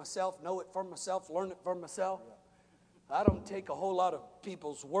it for myself, know it for myself, learn it for myself. I don't take a whole lot of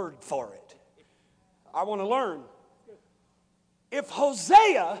people's word for it. I want to learn. If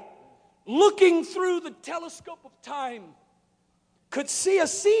Hosea, looking through the telescope of time, could see a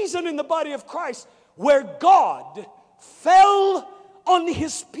season in the body of Christ where God fell on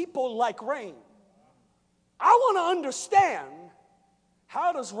His people like rain, I want to understand,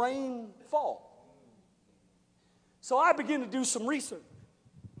 how does rain fall? So I begin to do some research.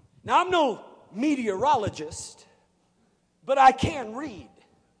 Now, I'm no meteorologist, but I can read.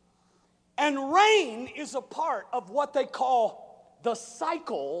 And rain is a part of what they call the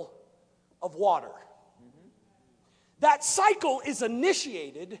cycle of water. That cycle is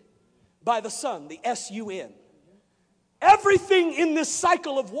initiated by the sun, the S-U-N. Everything in this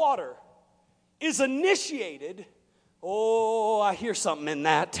cycle of water is initiated. Oh, I hear something in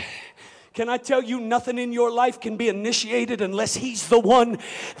that. Can I tell you, nothing in your life can be initiated unless He's the one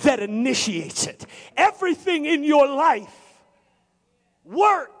that initiates it. Everything in your life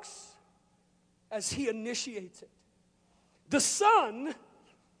works as He initiates it. The sun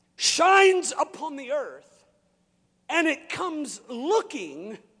shines upon the earth, and it comes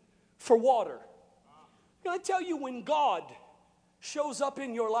looking for water. Can I tell you, when God shows up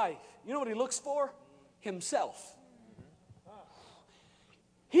in your life, you know what He looks for? Himself.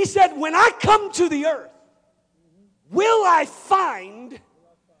 He said, when I come to the earth, will I find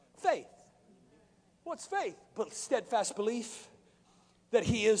faith? What's faith? But steadfast belief that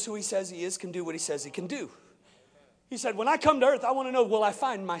He is who He says He is, can do what He says He can do. He said, when I come to earth, I want to know, will I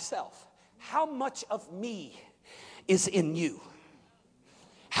find myself? How much of me is in you?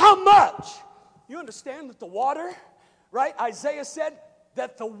 How much? You understand that the water, right? Isaiah said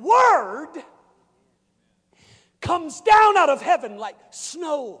that the Word comes down out of heaven like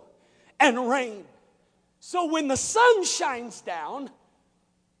snow and rain. So when the sun shines down,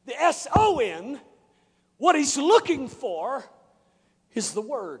 the S-O-N, what He's looking for is the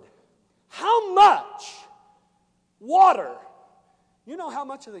Word. How much water? You know how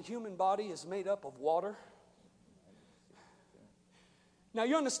much of the human body is made up of water? Now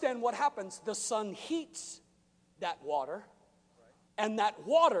you understand what happens. The sun heats that water, and that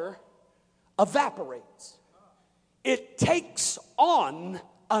water evaporates. It takes on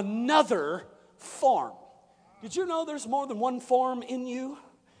another form. Did you know there's more than one form in you?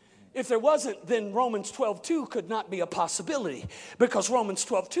 If there wasn't, then Romans 12:2 could not be a possibility, because Romans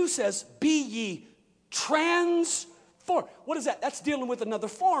 12:2 says, be ye transformed form. What is that? That's dealing with another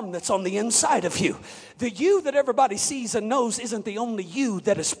form that's on the inside of you. The you that everybody sees and knows isn't the only you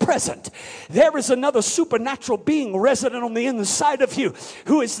that is present. There is another supernatural being resident on the inside of you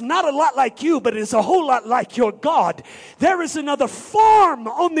who is not a lot like you, but is a whole lot like your God. There is another form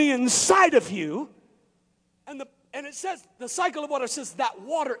on the inside of you. And it says, the cycle of water says that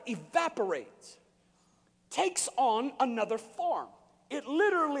water evaporates, takes on another form. It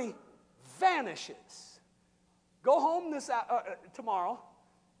literally vanishes. Go home tomorrow,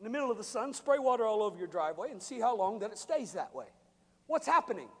 in the middle of the sun, spray water all over your driveway and see how long that it stays that way. What's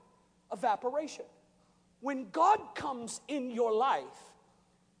happening? Evaporation. When God comes in your life,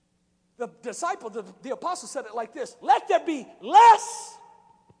 the disciple, the apostle said it like this: let there be less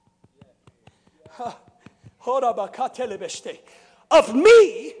of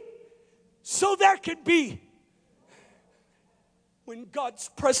me, so there could be. When God's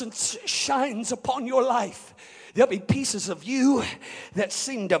presence shines upon your life, there'll be pieces of you that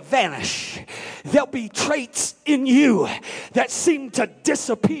seem to vanish. There'll be traits in you that seem to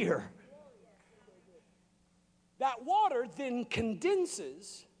disappear. That water then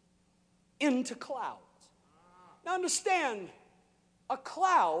condenses into clouds. Now understand, a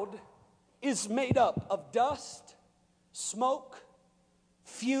cloud is made up of dust, smoke,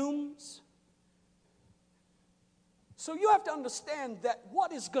 fumes. So you have to understand that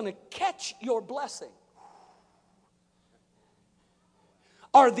what is going to catch your blessing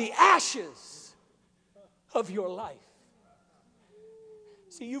are the ashes of your life.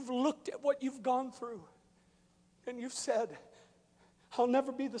 See, you've looked at what you've gone through and you've said, I'll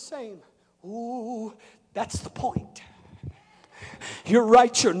never be the same. Ooh, that's the point. You're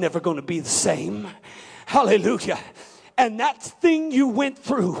right, you're never going to be the same. Hallelujah. And that thing you went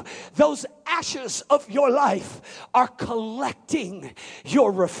through, those ashes of your life are collecting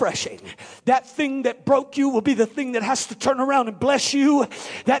your refreshing. That thing that broke you will be the thing that has to turn around and bless you.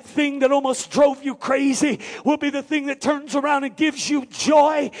 That thing that almost drove you crazy will be the thing that turns around and gives you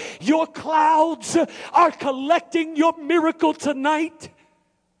joy. Your clouds are collecting your miracle tonight.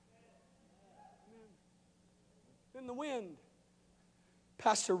 In the wind,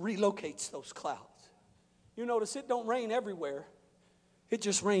 Pastor relocates those clouds. You notice it don't rain everywhere. It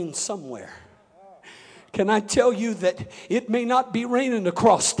just rains somewhere. Can I tell you that it may not be raining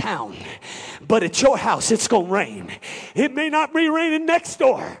across town, but at your house it's going to rain. It may not be raining next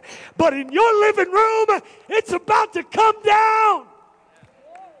door, but in your living room it's about to come down.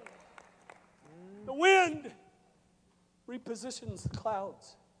 The wind repositions the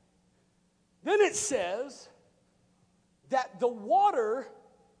clouds. Then it says that the water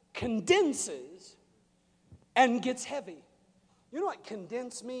condenses and gets heavy. You know what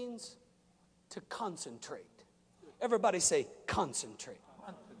condense means? To concentrate. Everybody say concentrate.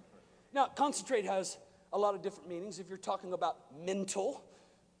 Now, concentrate has a lot of different meanings. If you're talking about mental,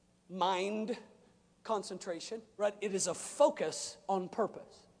 mind concentration, right? It is a focus on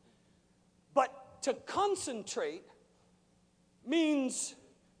purpose. But to concentrate means,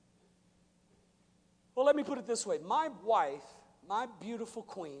 well, let me put it this way. My wife, my beautiful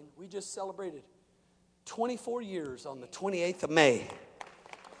queen, we just celebrated 24 years on the 28th of May.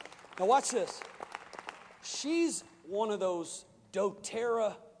 Now watch this. She's one of those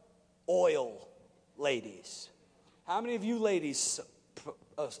doTERRA oil ladies. How many of you ladies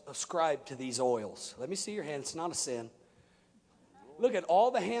ascribe to these oils? Let me see your hand. It's not a sin. Look at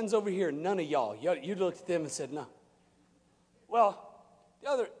all the hands over here. None of y'all. You looked at them and said no. Well,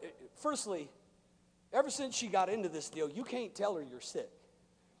 firstly, ever since she got into this deal, you can't tell her you're sick.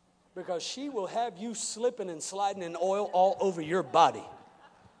 Because she will have you slipping and sliding in oil all over your body.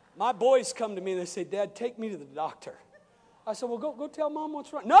 My boys come to me and they say, Dad, take me to the doctor. I said, well, go tell Mom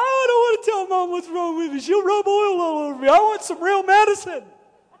what's wrong. No, I don't want to tell Mom what's wrong with me. She'll rub oil all over me. I want some real medicine.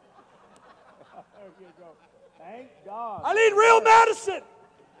 Thank God. I need real medicine.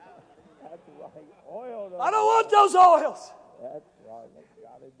 That's right. Oil. I don't want those oils. That's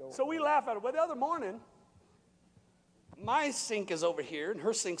right. So we laugh at her. But the other morning, my sink is over here and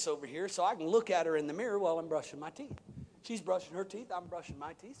her sink's over here, so I can look at her in the mirror while I'm brushing my teeth. She's brushing her teeth, I'm brushing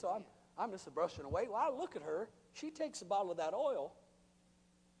my teeth, so I'm just brushing away. Well, I look at her, she takes a bottle of that oil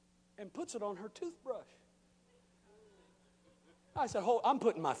and puts it on her toothbrush. I said, I'm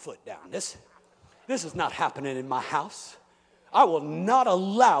putting my foot down. This is not happening in my house. I will not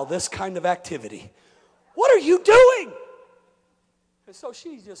allow this kind of activity. What are you doing? And so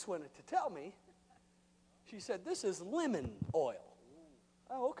she just wanted to tell me. She said, this is lemon oil.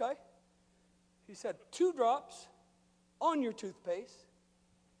 Oh, okay. She said, 2 drops on your toothpaste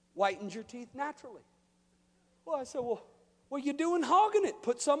whitens your teeth naturally. Well, I said, well, you're doing hogging it.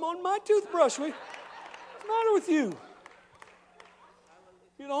 Put some on my toothbrush. What's the matter with you?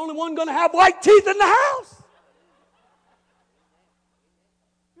 You're the only one going to have white teeth in the house.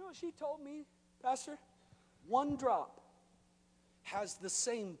 You know what she told me, Pastor? One drop has the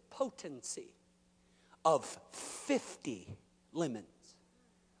same potency of 50 lemons.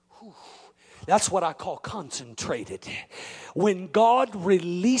 Whew. That's what I call concentrated. When God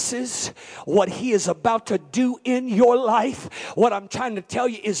releases what He is about to do in your life, what I'm trying to tell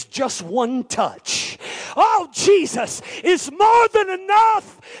you is just one touch. Oh, Jesus is more than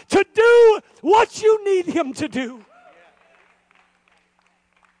enough to do what you need Him to do.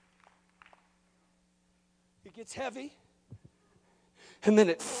 It gets heavy, and then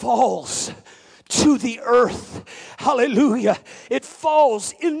it falls to the earth. Hallelujah. It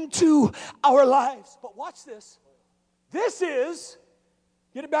falls into our lives. But watch this. This is,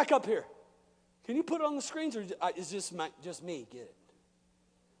 get it back up here. Can you put it on the screens, or is this just me? Get it.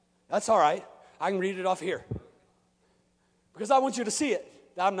 That's all right. I can read it off here. Because I want you to see it.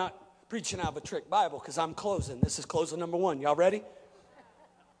 I'm not preaching out of a trick Bible because I'm closing. This is closing number 1. Y'all ready?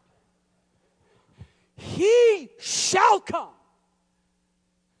 He shall come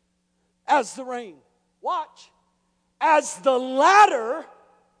as the rain. Watch. As the latter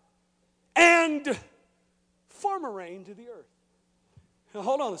and former rain to the earth. Now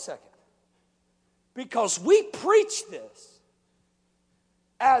hold on a second. Because we preach this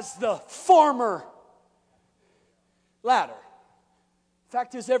as the former latter.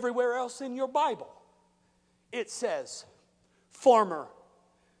 Fact is, everywhere else in your Bible, it says former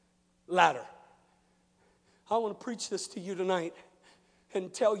latter. I want to preach this to you tonight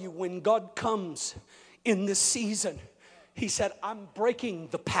and tell you, when God comes in this season, He said, I'm breaking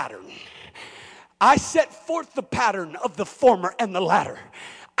the pattern. I set forth the pattern of the former and the latter.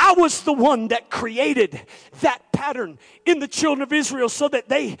 I was the one that created that pattern in the children of Israel so that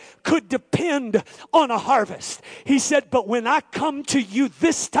they could depend on a harvest. He said, but when I come to you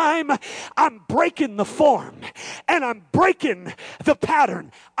this time, I'm breaking the form and I'm breaking the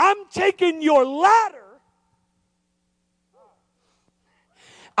pattern. I'm taking your ladder.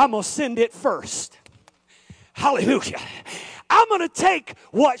 I'm going to send it first. Hallelujah. I'm going to take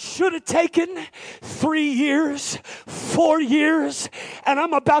what should have taken 3 years, 4 years, and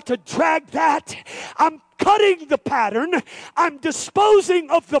I'm about to drag that. I'm cutting the pattern. I'm disposing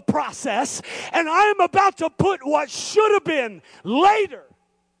of the process, and I'm about to put what should have been later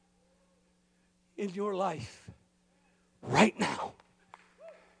in your life right now.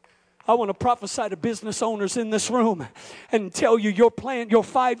 I want to prophesy to business owners in this room and tell you your plan, your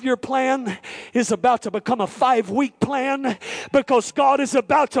 5-year plan is about to become a 5-week plan, because God is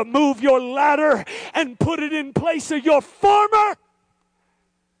about to move your ladder and put it in place of your former.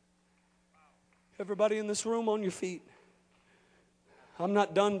 Everybody in this room on your feet. I'm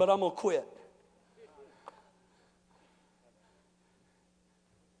not done, but I'm going to quit.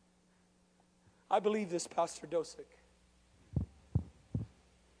 I believe this, Pastor Dosick.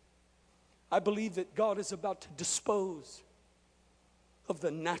 I believe that God is about to dispose of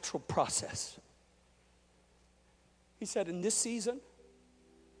the natural process. He said, in this season,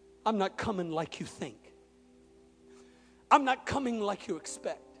 I'm not coming like you think. I'm not coming like you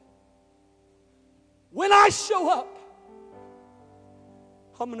expect. When I show up,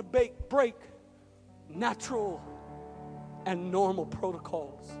 I'm going to break natural and normal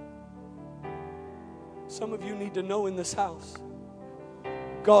protocols. Some of you need to know in this house,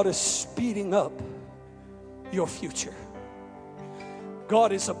 God is speeding up your future.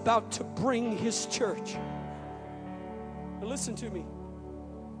 God is about to bring His church. Now listen to me.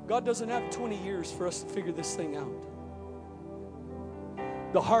 God doesn't have 20 years for us to figure this thing out.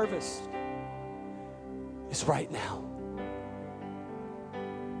 The harvest is right now.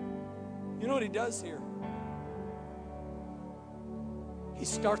 You know what He does here? He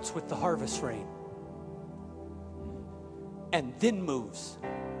starts with the harvest rain and then moves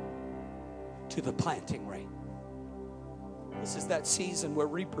to the planting rain. This is that season where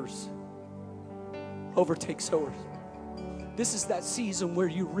reapers overtake sowers. This is that season where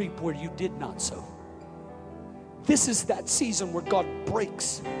you reap where you did not sow. This is that season where God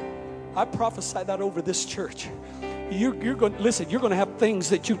breaks. I prophesy that over this church. You're going to listen. You're going to have things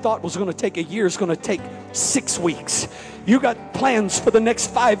that you thought was going to take a year is going to take 6 weeks. You got plans for the next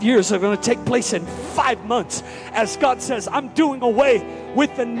 5 years that are going to take place in 5 months. As God says, I'm doing away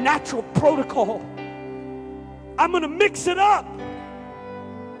with the natural protocol. I'm going to mix it up.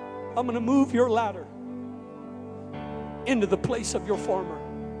 I'm going to move your ladder into the place of your former.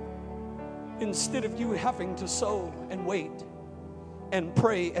 Instead of you having to sow and wait and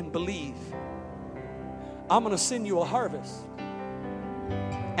pray and believe, I'm going to send you a harvest.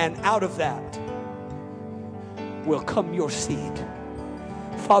 And out of that will come your seed.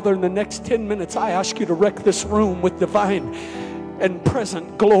 Father, in the next 10 minutes, I ask you to wreck this room with divine and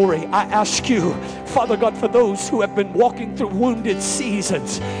present glory. I ask you, Father God, for those who have been walking through wounded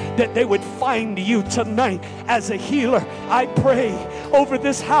seasons, that they would find you tonight as a healer. I pray over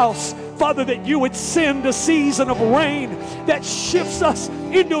this house, Father, that you would send a season of rain that shifts us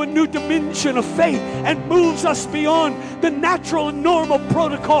into a new dimension of faith and moves us beyond the natural and normal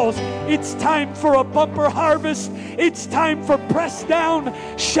protocols. It's time for a bumper harvest. It's time for pressed down,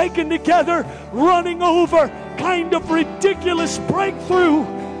 shaken together, running over kind of ridiculous breakthrough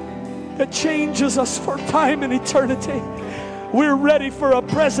that changes us for time and eternity. We're ready for a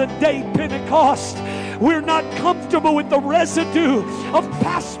present day Pentecost. We're not comfortable with the residue of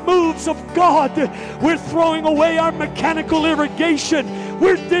past moves of God. We're throwing away our mechanical irrigation.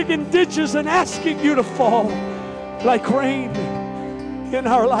 We're digging ditches and asking you to fall like rain in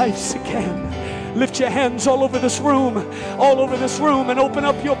our lives again. Lift your hands all over this room, and open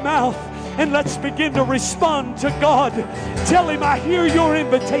up your mouth. And let's begin to respond to God. Tell him, I hear your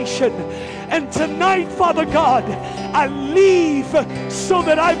invitation. And tonight, Father God, I leave so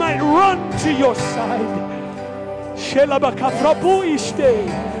that I might run to your side.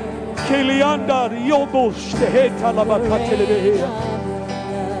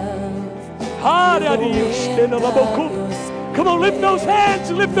 Come on, lift those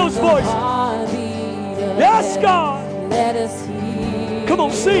hands, lift those voices. Yes, God. Let us hear. Come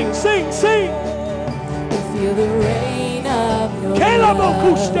on, sing, sing, sing. Feel the rain of your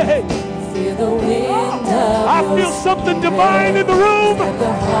Feel the wind of I feel something divine in the room.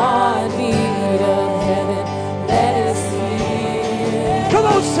 the heartbeat of heaven. Let us hear. Come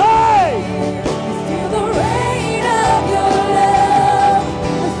on, say. Feel the rain of your love.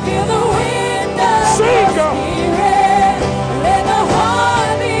 Feel the wind of Sing, your girl. spirit. Let the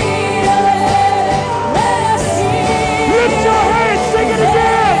heartbeat of heaven. Let us hear. Lift your hands, sing it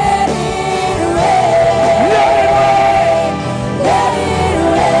again. Let it rain. Let it rain. Let it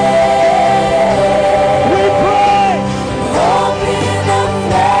rain. We pray. Open the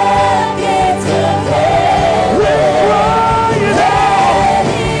floodgates of heaven. We're crying out.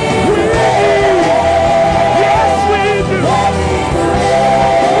 We need. Yes, we do. Let it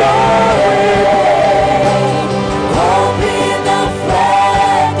Lord, we open the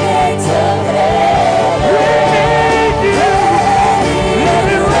floodgates of heaven. need you. Let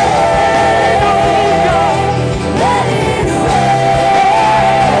it rain, oh God. Let it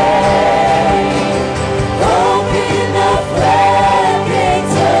rain. Open the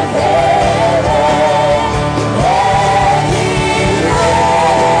floodgates of heaven. Let it rain.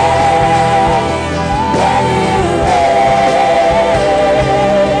 Let it rain.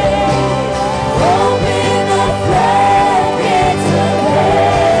 Open the floodgates of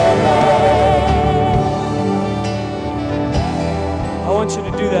heaven. I want you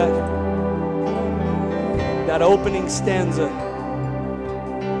to do that opening stanza.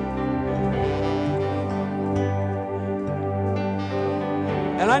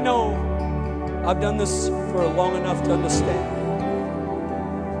 And I know I've done this for long enough to understand.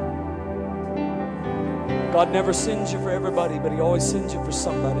 God never sends you for everybody, but he always sends you for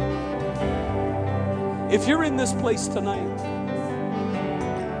somebody. If you're in this place tonight,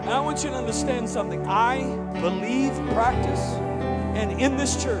 and I want you to understand something. I believe, practice, and in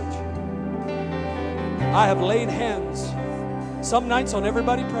this church, I have laid hands some nights on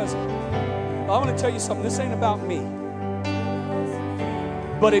everybody present. I want to tell you something. This ain't about me.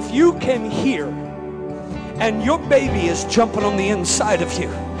 But if you can hear and your baby is jumping on the inside of you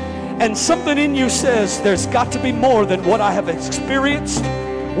and something in you says there's got to be more than what I have experienced,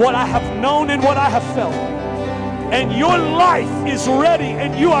 what I have known, and what I have felt, and your life is ready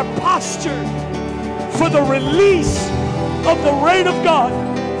and you are postured for the release of the rain of God.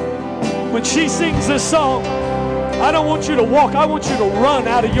 When she sings this song, I don't want you to walk. I want you to run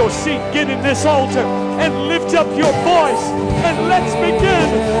out of your seat, get in this altar, and lift up your voice. And let's begin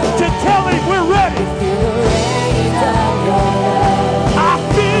to tell him we're ready. I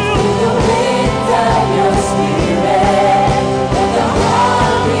feel The wind of your spirit, the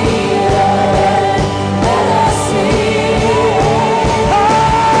heartbeat of heaven. Let us hear.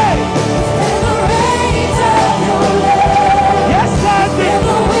 hey, Feel the rains of your love. yes, I Feel do.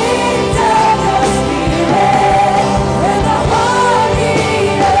 the wind of your spirit, and the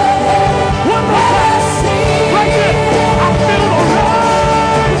heartbeat of heaven. One more Let time. us hear. Right there. I feel the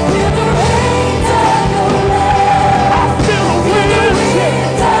rain.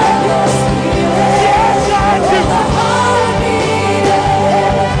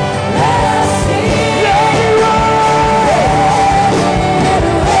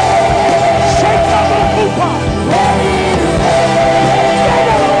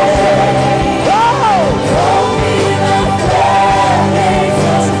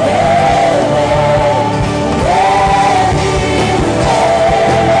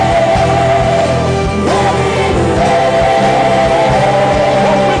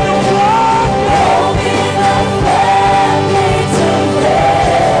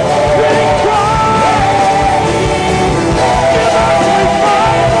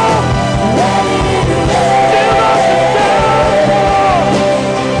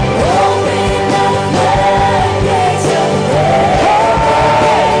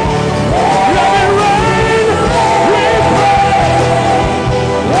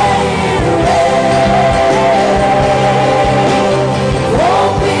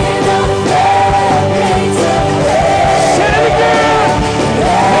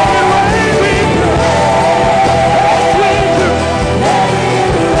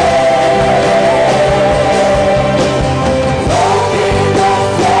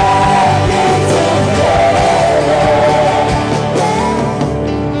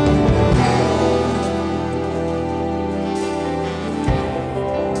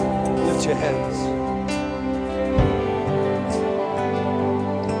 your hands.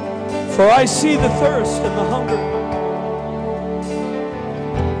 For I see the thirst and the hunger.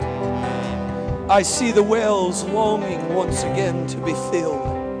 I see the wells longing once again to be filled.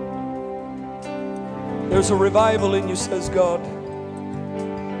 There's a revival in you, says God.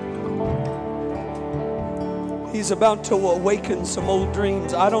 He's about to awaken some old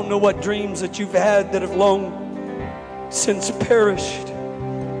dreams. I don't know what dreams that you've had that have long since perished.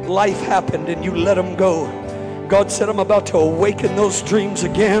 Life happened and you let them go. God said, I'm about to awaken those dreams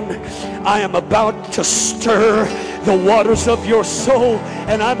again. I am about to stir the waters of your soul,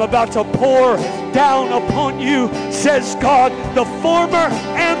 and I'm about to pour down upon you, says God, the former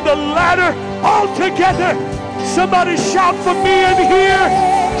and the latter all together. Somebody shout for me in here.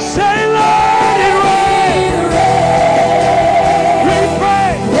 Say, let it rain. We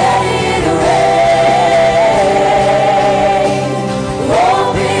pray. Let it rain.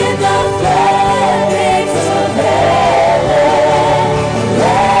 Open the floodgates of heaven.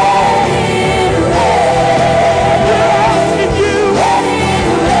 Let it rain. We're asking you. Let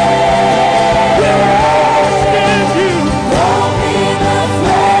it rain. We're asking you. Open the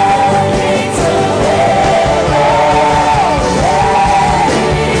floodgates of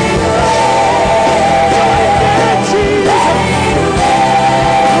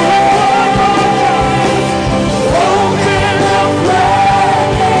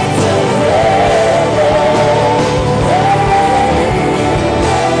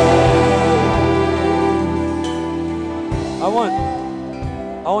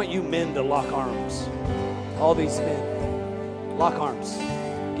I want you men to lock arms. All these men. Lock arms.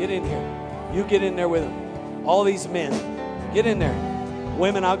 Get in here. You get in there with them. All these men. Get in there.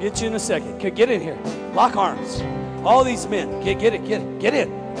 Women, I'll get you in a second. Get in here. Lock arms. All these men. Get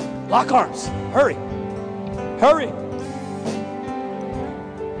in. Lock arms. Hurry. Hurry.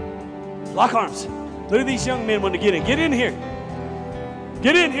 Lock arms. Look at these young men want to get in. Get in here.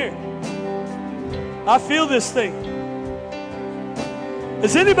 Get in here. I feel this thing.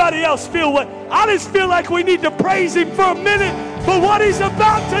 Does anybody else feel what? I just feel like we need to praise him for a minute for what he's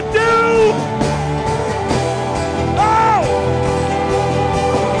about to do. Oh!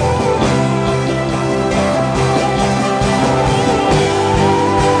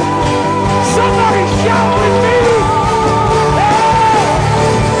 Somebody shout with me.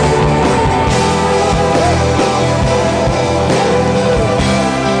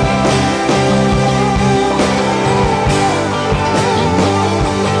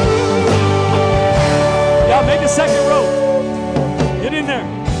 Make a second row. Get in there.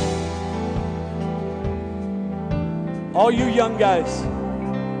 All you young guys,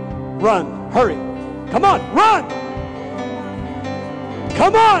 run. Hurry. Come on, run.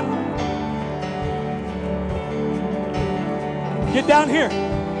 Come on. Get down here.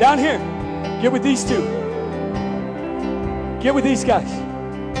 Down here. Get with these two. Get with these guys.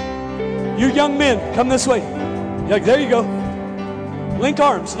 You young men, come this way. There you go. Link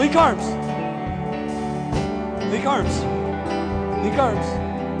arms. Link arms. Link arms. Link arms.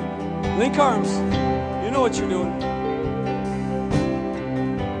 Link arms. You know what you're doing.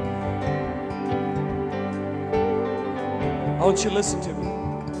 I want you to listen to me.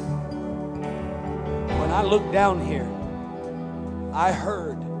 When I looked down here, I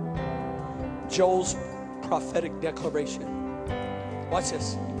heard Joel's prophetic declaration. Watch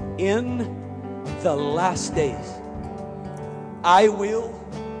this. In the last days, I will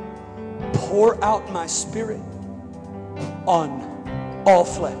pour out my spirit on all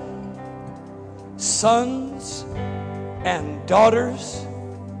flesh. Sons and daughters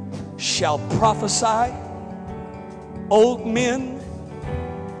shall prophesy. Old men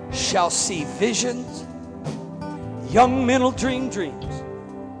shall see visions. Young men will dream dreams.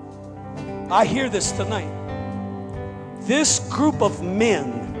 I hear this tonight. This group of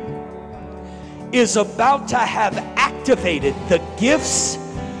men is about to have activated the gifts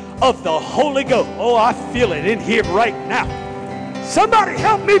of the Holy Ghost. Oh, I feel it in here right now. Somebody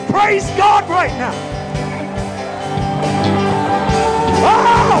help me praise God right now.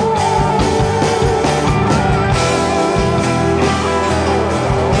 Oh!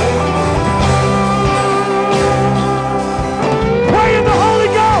 Pray in the Holy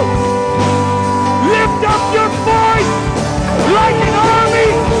Ghost. Lift up your voice like an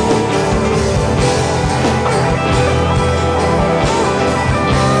army.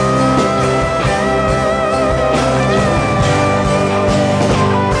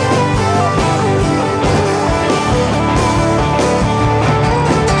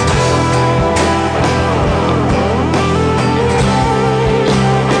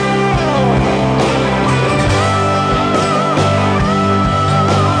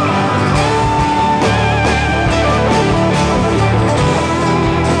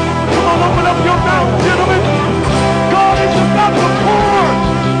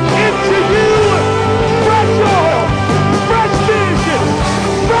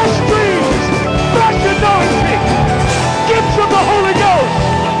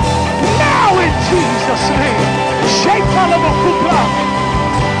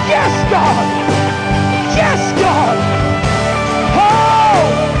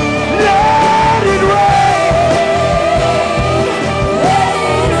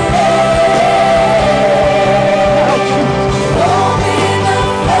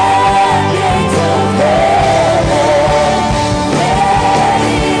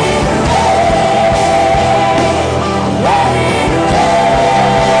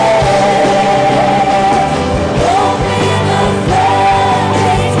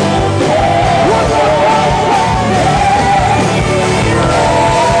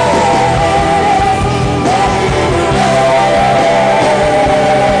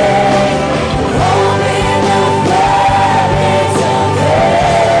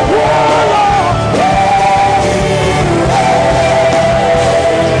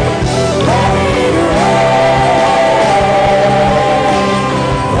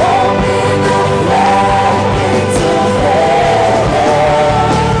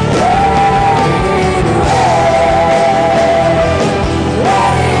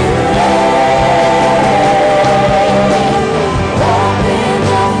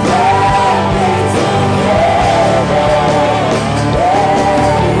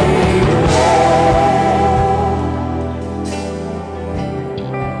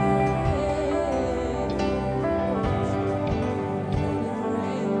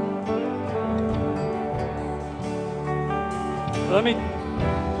 Let me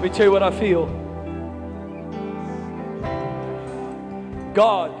tell you what I feel.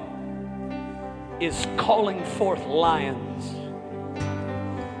 God is calling forth lions.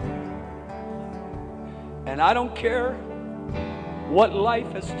 And I don't care what life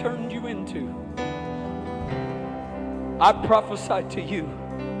has turned you into. I prophesy to you,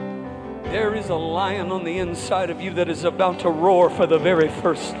 there is a lion on the inside of you that is about to roar for the very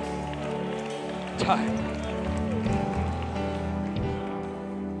first time.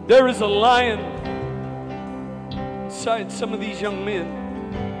 There is a lion inside some of these young men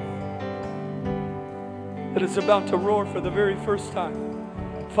that is about to roar for the very first time.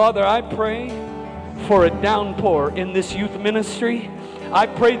 Father, I pray for a downpour in this youth ministry. I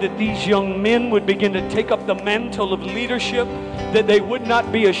pray that these young men would begin to take up the mantle of leadership, that they would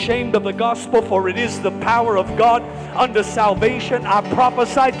not be ashamed of the gospel, for it is the power of God unto salvation. I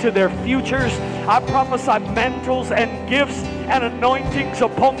prophesy to their futures. I prophesy mantles and gifts and anointings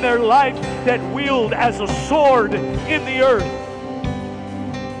upon their life that wield as a sword in the earth.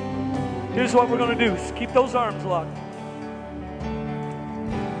 Here's what we're going to do. Keep those arms locked.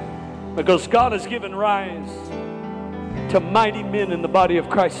 Because God has given rise to mighty men in the body of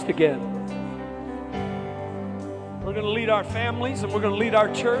Christ again. We're going to lead our families and we're going to lead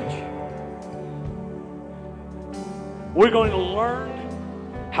our church. We're going to learn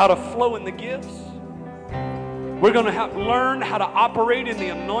how to flow in the gifts. We're going to learn how to operate in the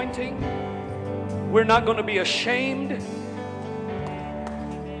anointing. We're not going to be ashamed.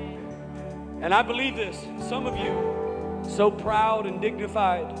 And I believe this. Some of you, so proud and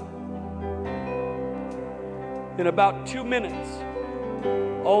dignified. In about 2 minutes,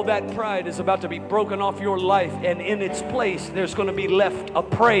 all that pride is about to be broken off your life, and in its place there's going to be left a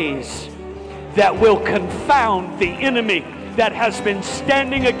praise that will confound the enemy that has been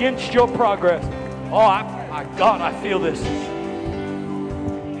standing against your progress. Oh, my God, I feel this.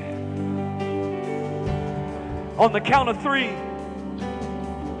 On the count of 3,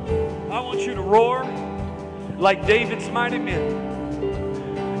 I want you to roar like David's mighty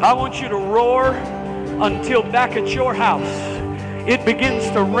men. I want you to roar until back at your house it begins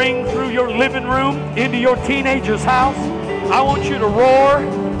to ring through your living room into your teenager's house. I want you to roar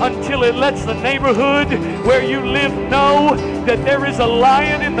until it lets the neighborhood where you live know that there is a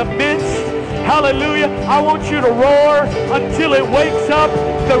lion in the midst. Hallelujah. I want you to roar until it wakes up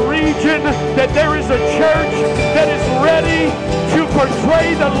the region that there is a church that is ready to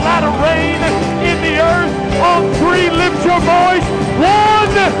portray the latter rain in the earth. On 3, lift your voice.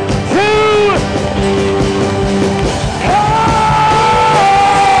 1, 2.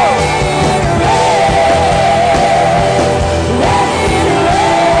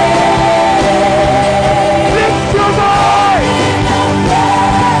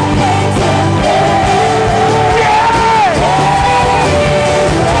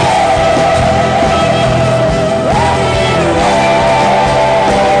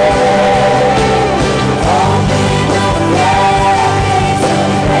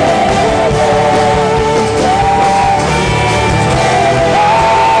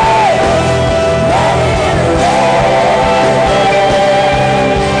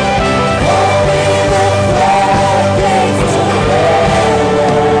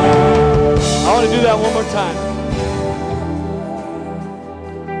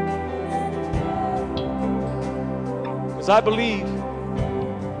 I believe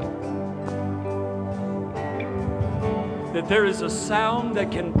that there is a sound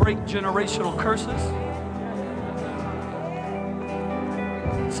that can break generational curses.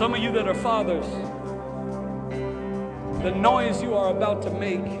 Some of you that are fathers, the noise you are about to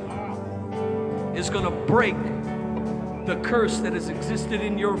make is going to break the curse that has existed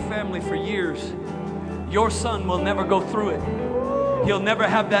in your family for years. Your son will never go through it. He'll never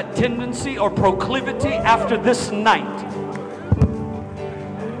have that tendency or proclivity after this night.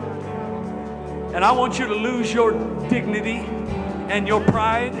 And I want you to lose your dignity and your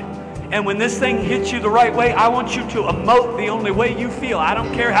pride. And when this thing hits you the right way, I want you to emote the only way you feel. I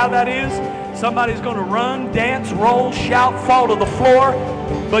don't care how that is. Somebody's going to run, dance, roll, shout, fall to the floor.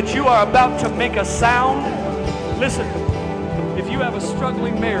 But you are about to make a sound. Listen, if you have a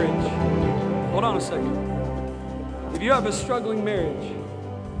struggling marriage, hold on a second. If you have a struggling marriage,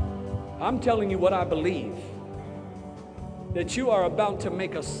 I'm telling you what I believe. That you are about to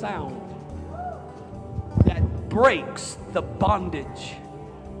make a sound that breaks the bondage.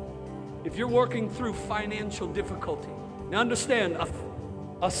 If you're working through financial difficulty, now understand,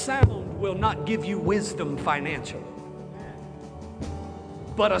 a sound will not give you wisdom financially.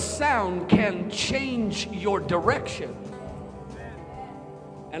 But a sound can change your direction.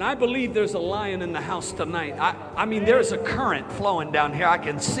 And I believe there's a lion in the house tonight. I mean, there's a current flowing down here. I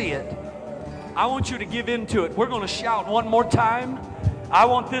can see it. I want you to give into it. We're going to shout one more time. I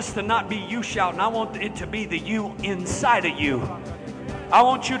want this to not be you shouting. I want it to be the you inside of you. I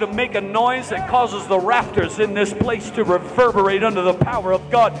want you to make a noise that causes the rafters in this place to reverberate under the power of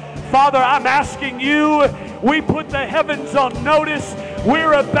God. Father, I'm asking you, we put the heavens on notice.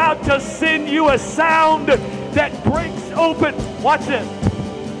 We're about to send you a sound that breaks open. Watch this.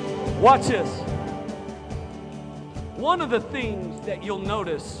 Watch this. One of the things that you'll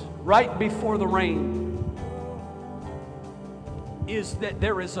notice right before the rain is that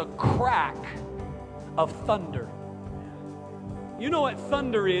there is a crack of thunder. You know what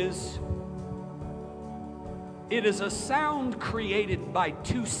thunder is? It is a sound created by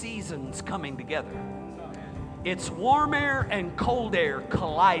two seasons coming together. It's warm air and cold air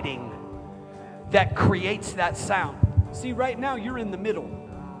colliding that creates that sound. See, right now you're in the middle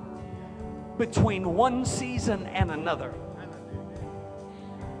between one season and another.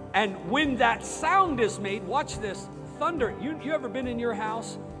 And when that sound is made, watch this, thunder. You ever been in your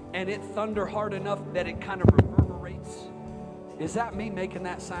house and it thunder hard enough that it kind of reverberates? Is that me making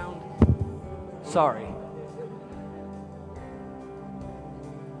that sound? Sorry.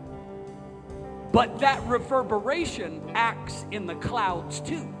 But that reverberation acts in the clouds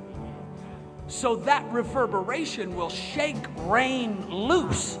too. So that reverberation will shake rain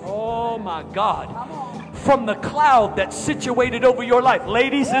loose. Oh my God. From the cloud that's situated over your life.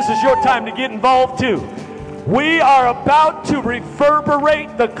 Ladies, this is your time to get involved too. We are about to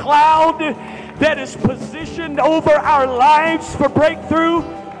reverberate the cloud that is positioned over our lives for breakthrough.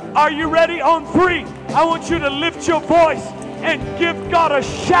 Are you ready? On 3, I want you to lift your voice and give God a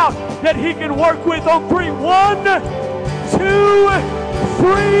shout that He can work with. On 3, 1, 2,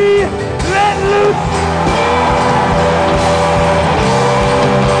 3, let loose.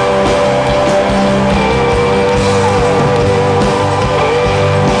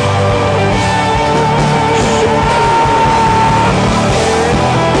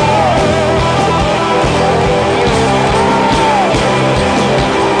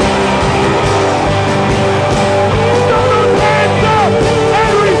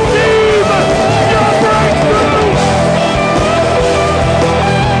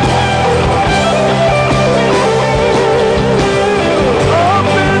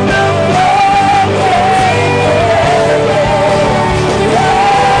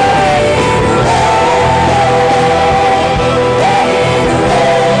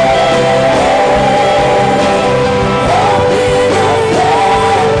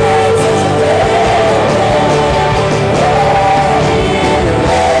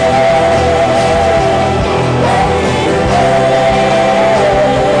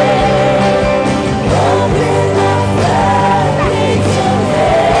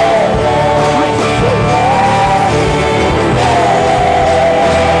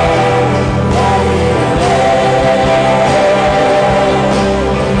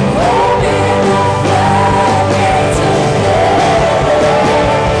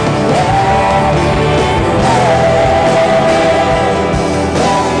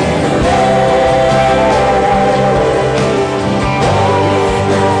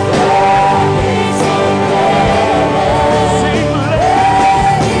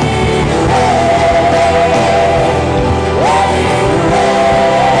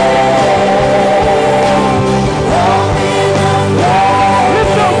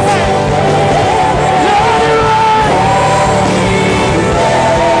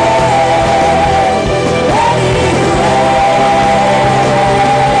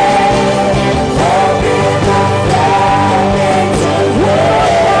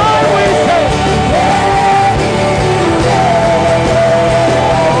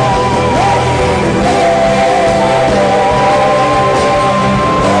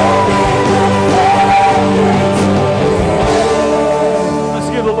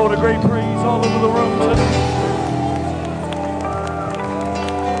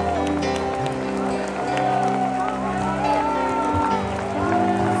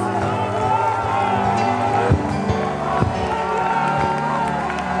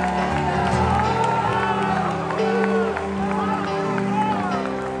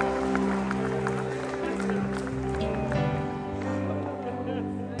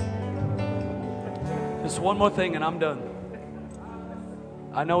 One more thing and I'm done.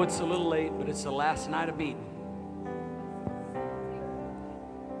 I know it's a little late, but it's the last night of meeting.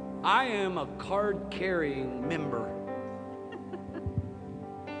 I am a card-carrying member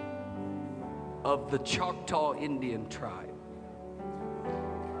of the Choctaw Indian tribe.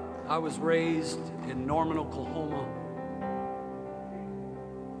 I was raised in Norman, Oklahoma.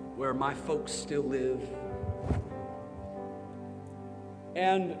 where my folks still live.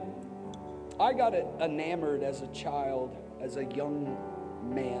 And I got enamored as a child, as a young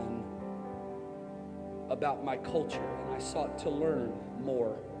man, about my culture, and I sought to learn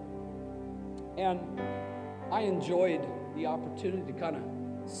more. And I enjoyed the opportunity to kind of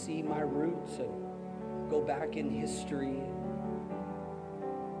see my roots and go back in history.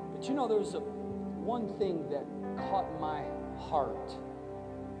 But you know, there was one thing that caught my heart.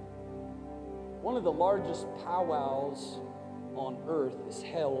 One of the largest powwows on earth is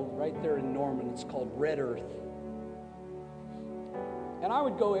held right there in Norman. It's called Red Earth. And I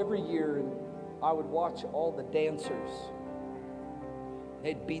would go every year and I would watch all the dancers.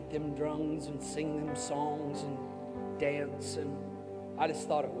 They'd beat them drums and sing them songs and dance, and I just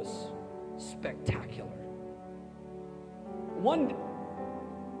thought it was spectacular. One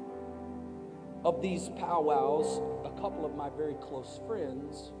of these powwows, a couple of my very close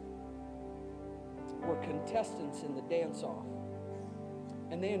friends were contestants in the dance-off.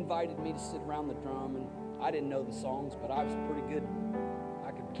 And they invited me to sit around the drum, and I didn't know the songs, but I was pretty good. I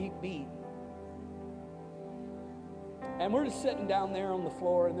could keep beat. And we're just sitting down there on the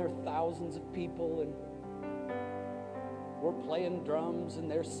floor, and there are thousands of people, and we're playing drums, and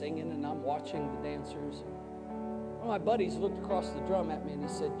they're singing, and I'm watching the dancers. One of my buddies looked across the drum at me, and he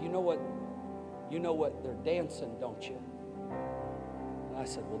said, you know what they're dancing, don't you? And I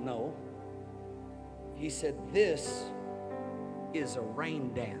said, well, no. He said, this is a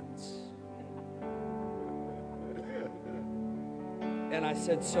rain dance. And I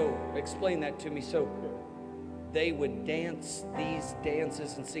said, so explain that to me. So they would dance these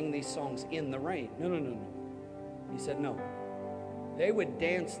dances and sing these songs in the rain. No. He said, no. They would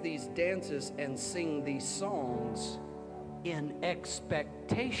dance these dances and sing these songs in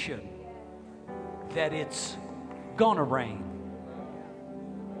expectation that it's gonna rain.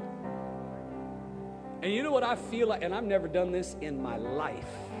 And you know what I feel like? And I've never done this in my life.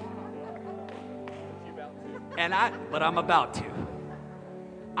 But I'm about to.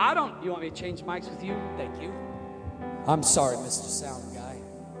 You want me to change mics with you? Thank you. I'm sorry, Mr. Sound Guy.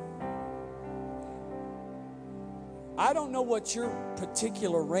 I don't know what your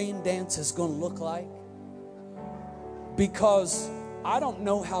particular rain dance is going to look like, because I don't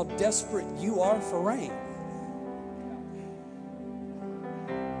know how desperate you are for rain.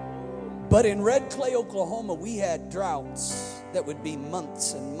 But in Red Clay, Oklahoma, we had droughts that would be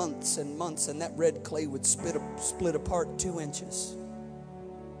months and months and months, and that red clay would split apart 2 inches.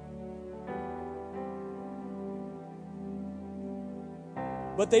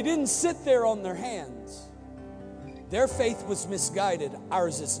 But they didn't sit there on their hands. Their faith was misguided.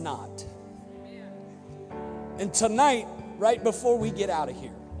 Ours is not. And tonight, right before we get out of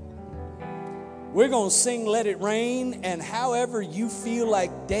here, we're going to sing Let It Rain, and however you feel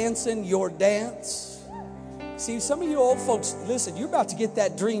like dancing your dance. See, some of you old folks, listen, you're about to get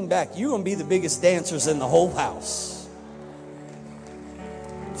that dream back. You're going to be the biggest dancers in the whole house.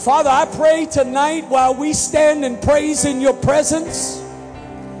 Father, I pray tonight while we stand and praise in your presence,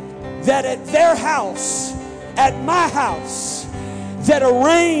 that at their house, at my house, that a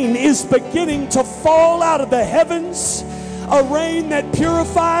rain is beginning to fall out of the heavens, a rain that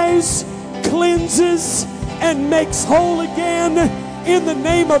purifies, cleanses, and makes whole again in the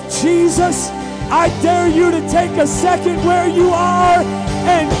name of Jesus. I dare you to take a second where you are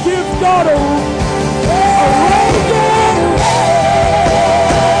and give God a rain dance.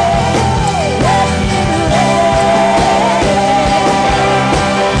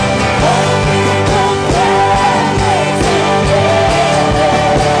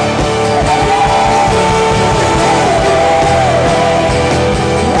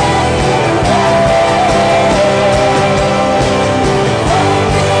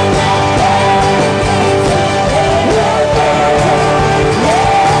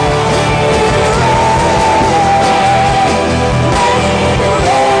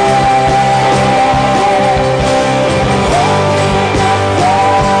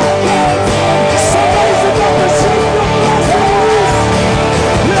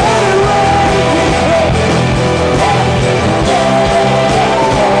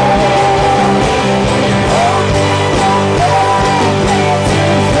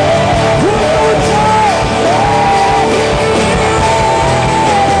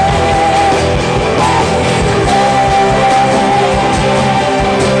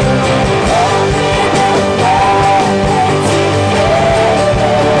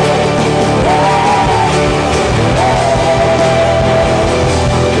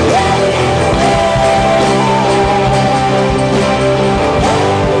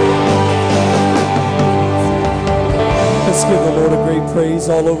 Let's give the Lord a great praise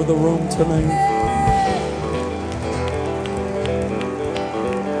all over the room tonight.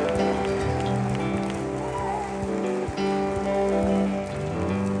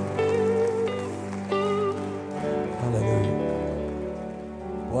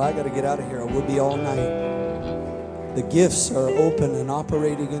 I got to get out of here. I will be all night. The gifts are open and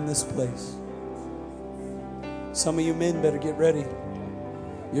operating in this place. Some of you men better get ready.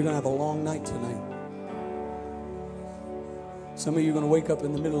 You're going to have a long night tonight. Some of you are going to wake up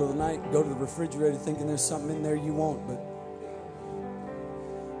in the middle of the night and go to the refrigerator thinking there's something in there you won't, but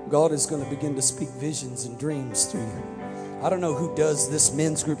God is going to begin to speak visions and dreams through you. I don't know who does this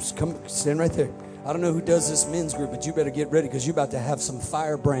men's group. Come, stand right there. I don't know who does this men's group, but you better get ready because you're about to have some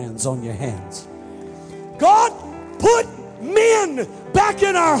firebrands on your hands. God, put men back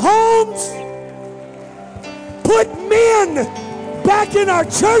in our homes. Put men back in our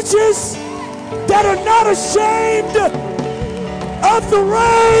churches that are not ashamed of the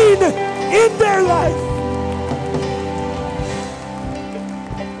rain in their life.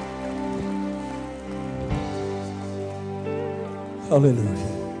 Hallelujah.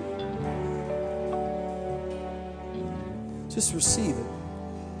 Just receive it.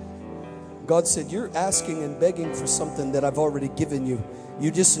 God said, you're asking and begging for something that I've already given you.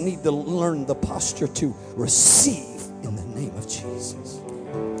 You just need to learn the posture to receive in the name of Jesus.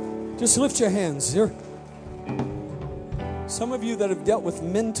 Just lift your hands here. Some of you that have dealt with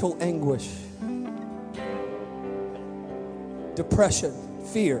mental anguish, depression,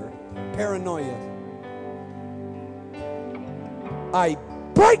 fear, paranoia, I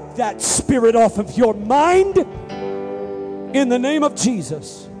break that spirit off of your mind. In the name of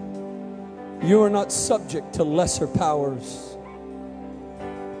Jesus, you are not subject to lesser powers.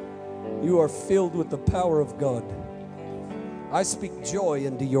 You are filled with the power of God. I speak joy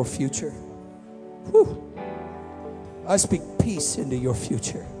into your future. Whew. I speak peace into your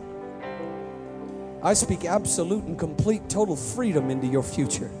future. I speak absolute and complete total freedom into your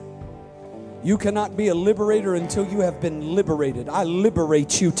future. You cannot be a liberator until you have been liberated. I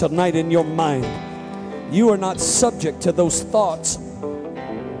liberate you tonight in your mind. You are not subject to those thoughts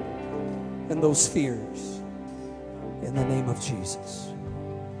and those fears. In the name of Jesus.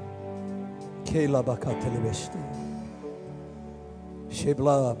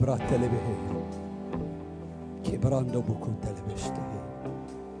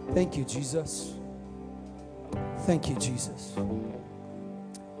 Thank you, Jesus. Thank you, Jesus.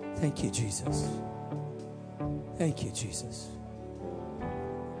 Thank you, Jesus. Thank you, Jesus.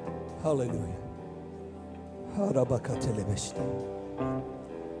 Hallelujah.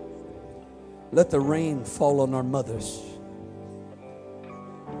 Let the rain fall on our mothers.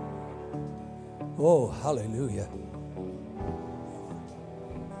 Oh, hallelujah.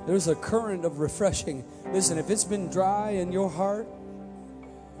 There's a current of refreshing. Listen, if it's been dry in your heart,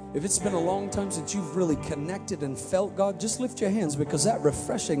 if it's been a long time since you've really connected and felt God, just lift your hands because that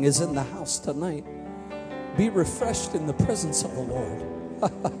refreshing is in the house tonight. Be refreshed in the presence of the Lord.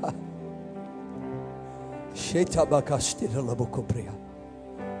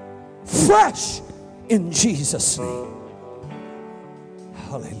 Fresh in Jesus' name.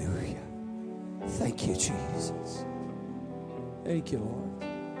 Hallelujah. Thank you, Jesus. Thank you, Lord.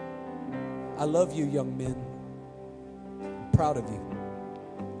 I love you, young men. I'm proud of you.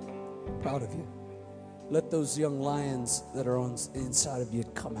 Proud of you. Let those young lions that are on inside of you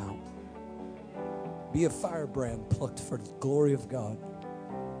come out. Be a firebrand plucked for the glory of God.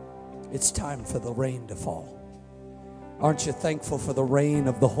 It's time for the rain to fall. Aren't you thankful for the rain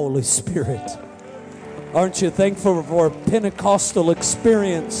of the Holy Spirit? Aren't you thankful for a Pentecostal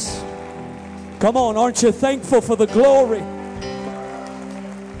experience? Come on, aren't you thankful for the glory?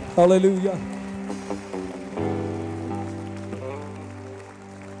 Hallelujah.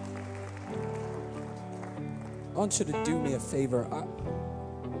 I want you to do me a favor.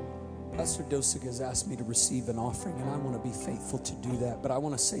 Pastor Dosig has asked me to receive an offering, and I want to be faithful to do that, but I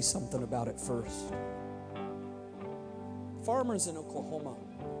want to say something about it first. Farmers in Oklahoma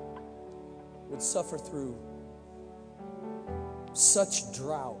would suffer through such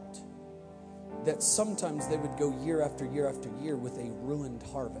drought that sometimes they would go year after year after year with a ruined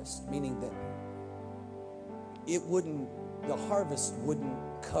harvest, meaning that the harvest wouldn't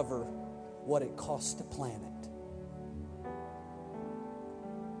cover what it cost to plant it.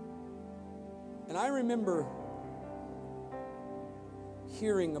 And I remember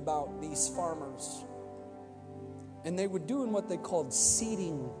hearing about these farmers, and they were doing what they called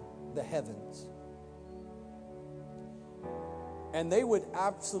seeding the heavens. And they would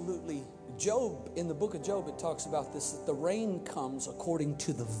absolutely, Job, in the book of Job, it talks about this, that the rain comes according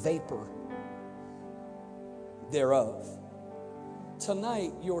to the vapor thereof.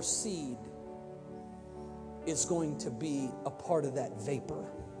 Tonight, your seed is going to be a part of that vapor.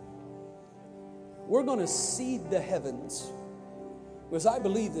 We're going to seed the heavens, because I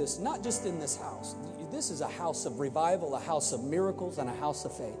believe this, not just in this house. This is a house of revival, a house of miracles, and a house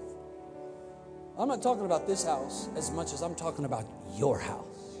of faith. I'm not talking about this house as much as I'm talking about your house.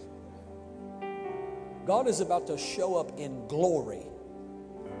 God is about to show up in glory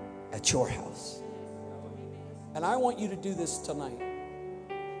at your house. And I want you to do this tonight.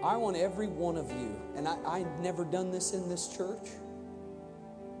 I want every one of you, and I've never done this in this church,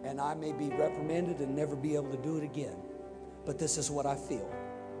 and I may be reprimanded and never be able to do it again, but this is what I feel.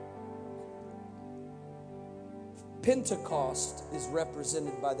 Pentecost is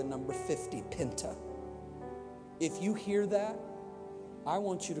represented by the number 50, Penta. If you hear that, I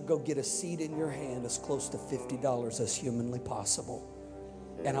want you to go get a seed in your hand as close to $50 as humanly possible.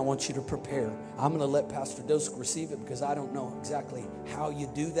 And I want you to prepare. I'm going to let Pastor Dosick receive it because I don't know exactly how you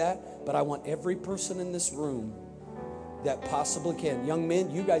do that. But I want every person in this room that possibly can. Young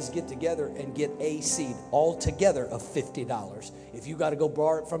men, you guys get together and get a seed all together of $50. If you got to go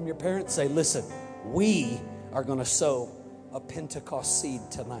borrow it from your parents, say, listen, we are going to sow a Pentecost seed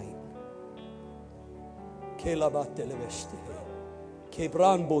tonight.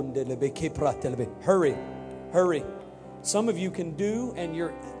 Hurry, hurry. Some of you can do, and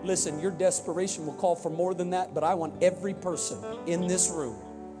your desperation will call for more than that, but I want every person in this room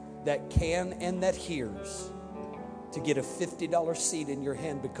that can and that hears to get a $50 seed in your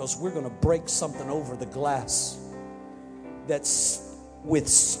hand, because we're going to break something over the glass that's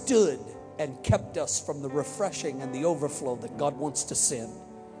withstood and kept us from the refreshing and the overflow that God wants to send.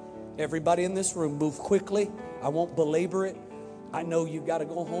 Everybody in this room, move quickly. I won't belabor it. I know you got to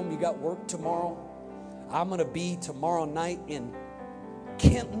go home. You got work tomorrow. I'm going to be tomorrow night in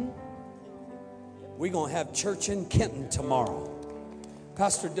Kenton. We're going to have church in Kenton tomorrow.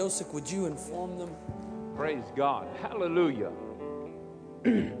 Pastor Dosick, would you inform them? Praise God. Hallelujah.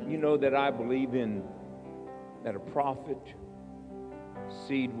 You know that I believe in that a prophet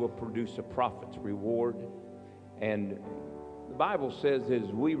seed will produce a prophet's reward. And the Bible says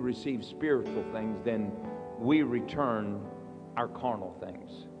as we receive spiritual things, then we return our carnal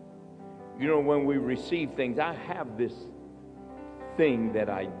things. You know, when we receive things, I have this thing that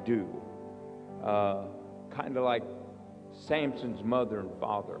I do, kind of like Samson's mother and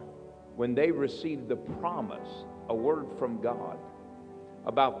father. When they received the promise, a word from God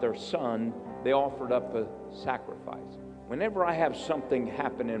about their son, they offered up a sacrifice. Whenever I have something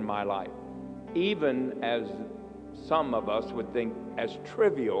happen in my life, even as some of us would think as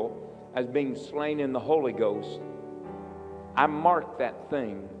trivial as being slain in the Holy Ghost, I mark that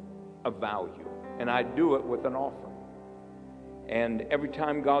thing of value, and I do it with an offering. And every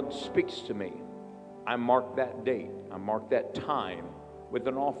time God speaks to me, I mark that date, I mark that time with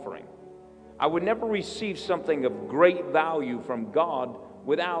an offering. I would never receive something of great value from God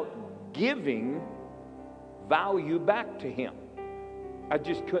without giving value back to Him. I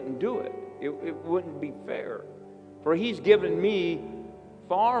just couldn't do it. It wouldn't be fair. For He's given me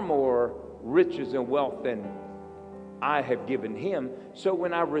far more riches and wealth than I have given Him. So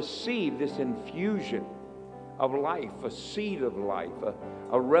when I receive this infusion of life, a seed of life,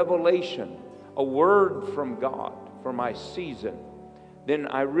 a revelation, a word from God for my season, then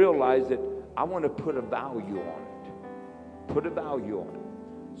I realize that I want to put a value on it. Put a value on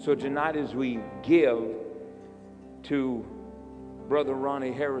it. So tonight as we give to Brother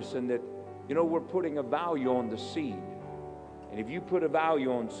Ronnie Harrison, that, you know, we're putting a value on the seed. And if you put a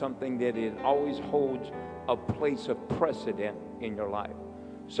value on something, that it always holds a place of precedent in your life.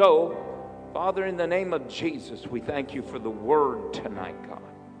 So, Father, in the name of Jesus, we thank you for the word tonight, God.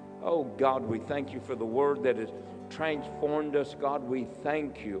 Oh, God, we thank you for the word that has transformed us. God, we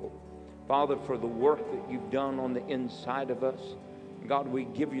thank you, Father, for the work that you've done on the inside of us. God, we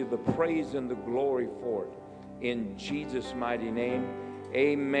give you the praise and the glory for it. In Jesus' mighty name,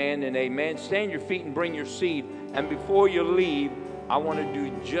 amen and amen. Stand your feet and bring your seed. And before you leave, I want to do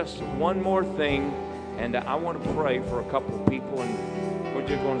just one more thing. And I want to pray for a couple of people, and we're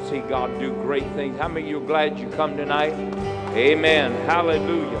just going to see God do great things. How many of you are glad you come tonight? Amen.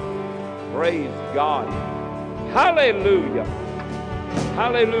 Hallelujah. Praise God. Hallelujah.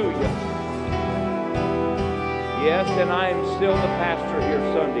 Hallelujah. Yes, and I am still the pastor here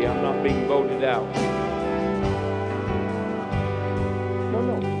Sunday. I'm not being voted out.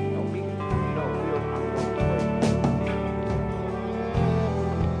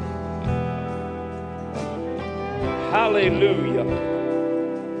 Hallelujah.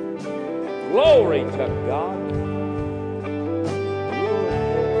 Glory to God.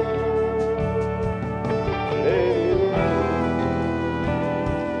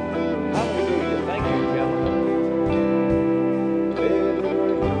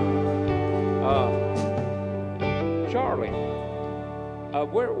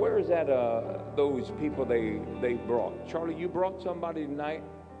 where is that? Those people they brought. Charlie, you brought somebody tonight.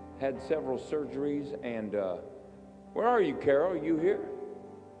 Had several surgeries, and where are you, Carol? Are you here?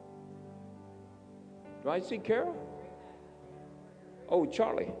 Do I see Carol? Oh,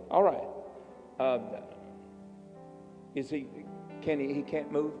 Charlie. All right. Is he? He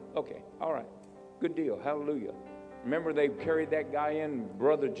can't move? Okay. All right. Good deal. Hallelujah. Remember they carried that guy in.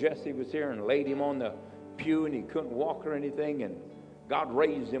 Brother Jesse was here and laid him on the pew, and he couldn't walk or anything, and God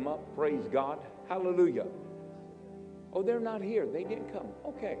raised him up. Praise God. Hallelujah. Oh, they're not here. They didn't come.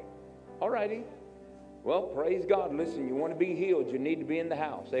 Okay. All righty. Well, praise God. Listen, you want to be healed, you need to be in the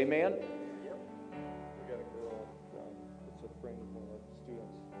house. Amen. Yep. We got a girl that's a friend of one of our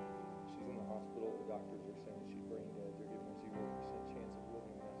students. She's in the hospital. The doctors are saying she's brain dead. They're giving her 0% chance of living,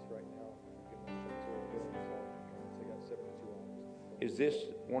 and that's right now. We're giving her some sort of pill, so they got 72 hours. Is this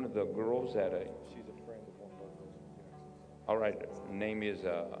one of the girls that She's a friend of one of our girls from Jackson. all right, name is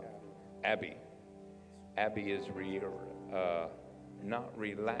Abby. Abby is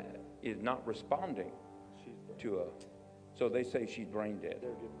not responding to a. So they say she's brain dead.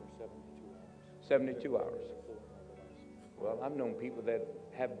 They're giving her 72 hours. 72 hours. Well, I've known people that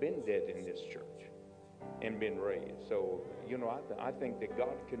have been dead in this church and been raised. So, I think that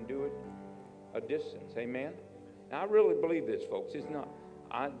God can do it a distance. Amen? Now, I really believe this, folks. It's not.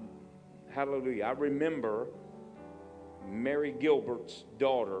 Hallelujah. I remember Mary Gilbert's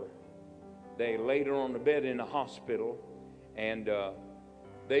daughter. They laid her on the bed in the hospital, and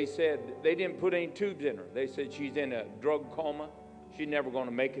they said they didn't put any tubes in her. They said she's in a drug coma. She's never going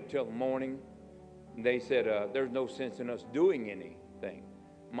to make it till the morning. And they said there's no sense in us doing anything.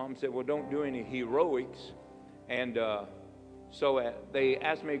 Mom said, well, don't do any heroics. And so they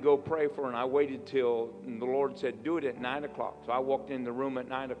asked me to go pray for her, and I waited till the Lord said, do it at 9 o'clock. So I walked in the room at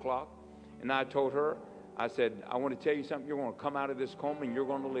 9 o'clock, and I told her, I said, I want to tell you something. You're going to come out of this coma, and you're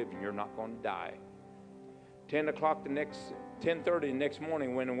going to live, and you're not going to die. 10:30 the next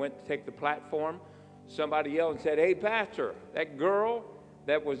morning, when I went to take the platform, somebody yelled and said, hey, Pastor, that girl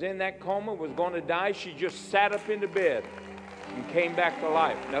that was in that coma was going to die. She just sat up in the bed and came back to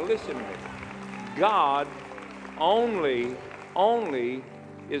life. Now listen to me. God only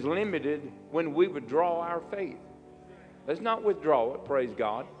is limited when we withdraw our faith. Let's not withdraw it, praise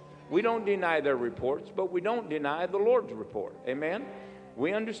God. We don't deny their reports, but we don't deny the Lord's report. Amen?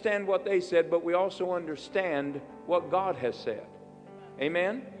 We understand what they said, but we also understand what God has said.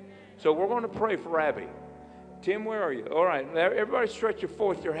 Amen? So we're going to pray for Abby. Tim, where are you? All right, everybody stretch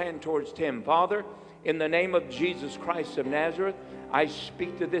your hand towards Tim. Father, in the name of Jesus Christ of Nazareth, I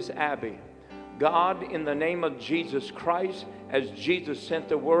speak to this Abby. God, in the name of Jesus Christ, as Jesus sent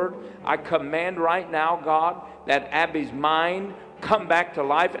the word, I command right now, God, that Abby's mind come back to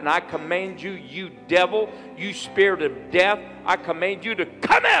life, and I command you, you devil, you spirit of death, I command you to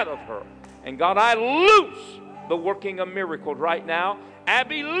come out of her. And God, I loose the working of miracles right now.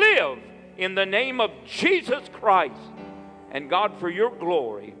 Abby, live in the name of Jesus Christ. And God, for your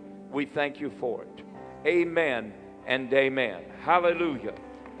glory, we thank you for it. Amen and amen. Hallelujah.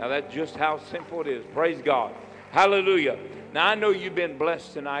 Now that's just how simple it is. Praise God. Hallelujah. Now I know you've been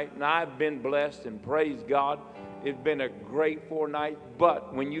blessed tonight, and I've been blessed, and praise God. It's been a great fortnight,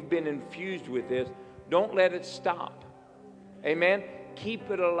 but when you've been infused with this, don't let it stop. Amen.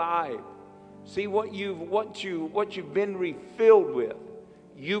 Keep it alive. See what you've been refilled with,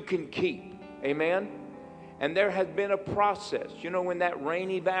 you can keep. Amen. And there has been a process. You know, when that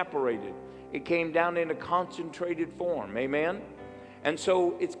rain evaporated, it came down in a concentrated form. Amen. And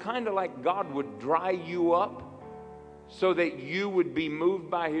so it's kind of like God would dry you up so that you would be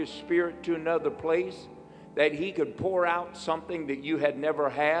moved by His Spirit to another place, that He could pour out something that you had never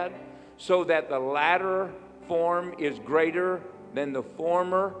had, so that the latter form is greater than the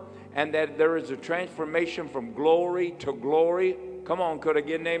former, and that there is a transformation from glory to glory. Come on, could I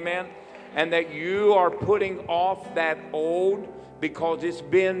get an amen? And that you are putting off that old because it's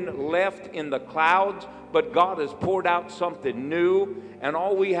been left in the clouds, but God has poured out something new, and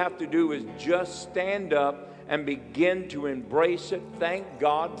all we have to do is just stand up and begin to embrace it. Thank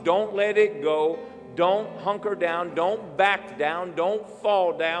God. Don't let it go. Don't hunker down. Don't back down. Don't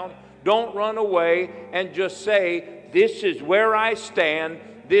fall down. Don't run away, and just say, this is where I stand.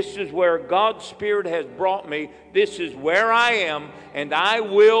 This is where God's Spirit has brought me. This is where I am, and I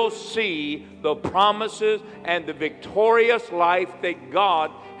will see the promises and the victorious life that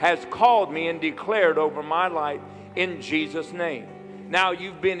God has called me and declared over my life in Jesus' name. Now,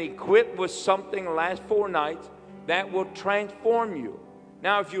 you've been equipped with something the last 4 nights that will transform you.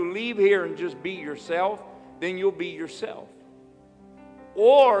 Now, if you leave here and just be yourself, then you'll be yourself.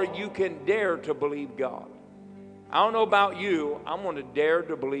 Or you can dare to believe God. I don't know about you. I'm going to dare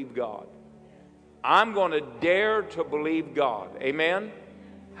to believe God. I'm going to dare to believe God. Amen?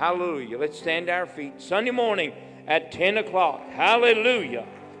 Hallelujah. Let's stand to our feet. Sunday morning at 10 o'clock. Hallelujah.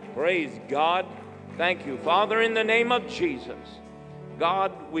 Praise God. Thank you. Father, in the name of Jesus,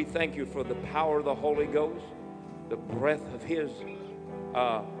 God, we thank you for the power of the Holy Ghost, the breath of His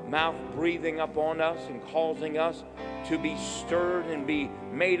mouth breathing upon us and causing us to be stirred and be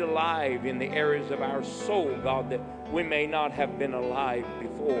made alive in the areas of our soul, God, that we may not have been alive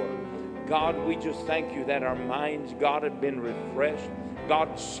before. God, we just thank you that our minds, God, have been refreshed.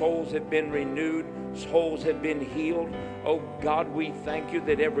 God, souls have been renewed. Souls have been healed. Oh, God, we thank you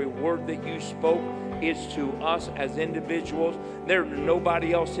that every word that you spoke is to us as individuals. There's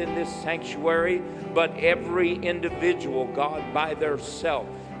nobody else in this sanctuary but every individual, God, by their self.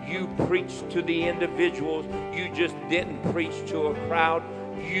 You preached to the individuals. You just didn't preach to a crowd.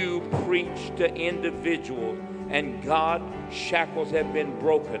 You preached to individuals. And God, shackles have been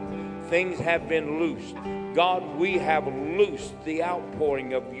broken. Things have been loosed. God, we have loosed the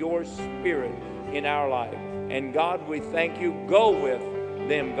outpouring of your Spirit in our life. And God, we thank you. Go with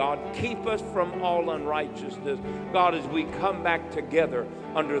them, God. Keep us from all unrighteousness. God, as we come back together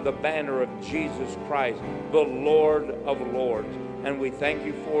under the banner of Jesus Christ, the Lord of Lords. And we thank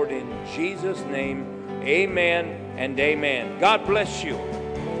you for it in Jesus' name. Amen and amen. God bless you.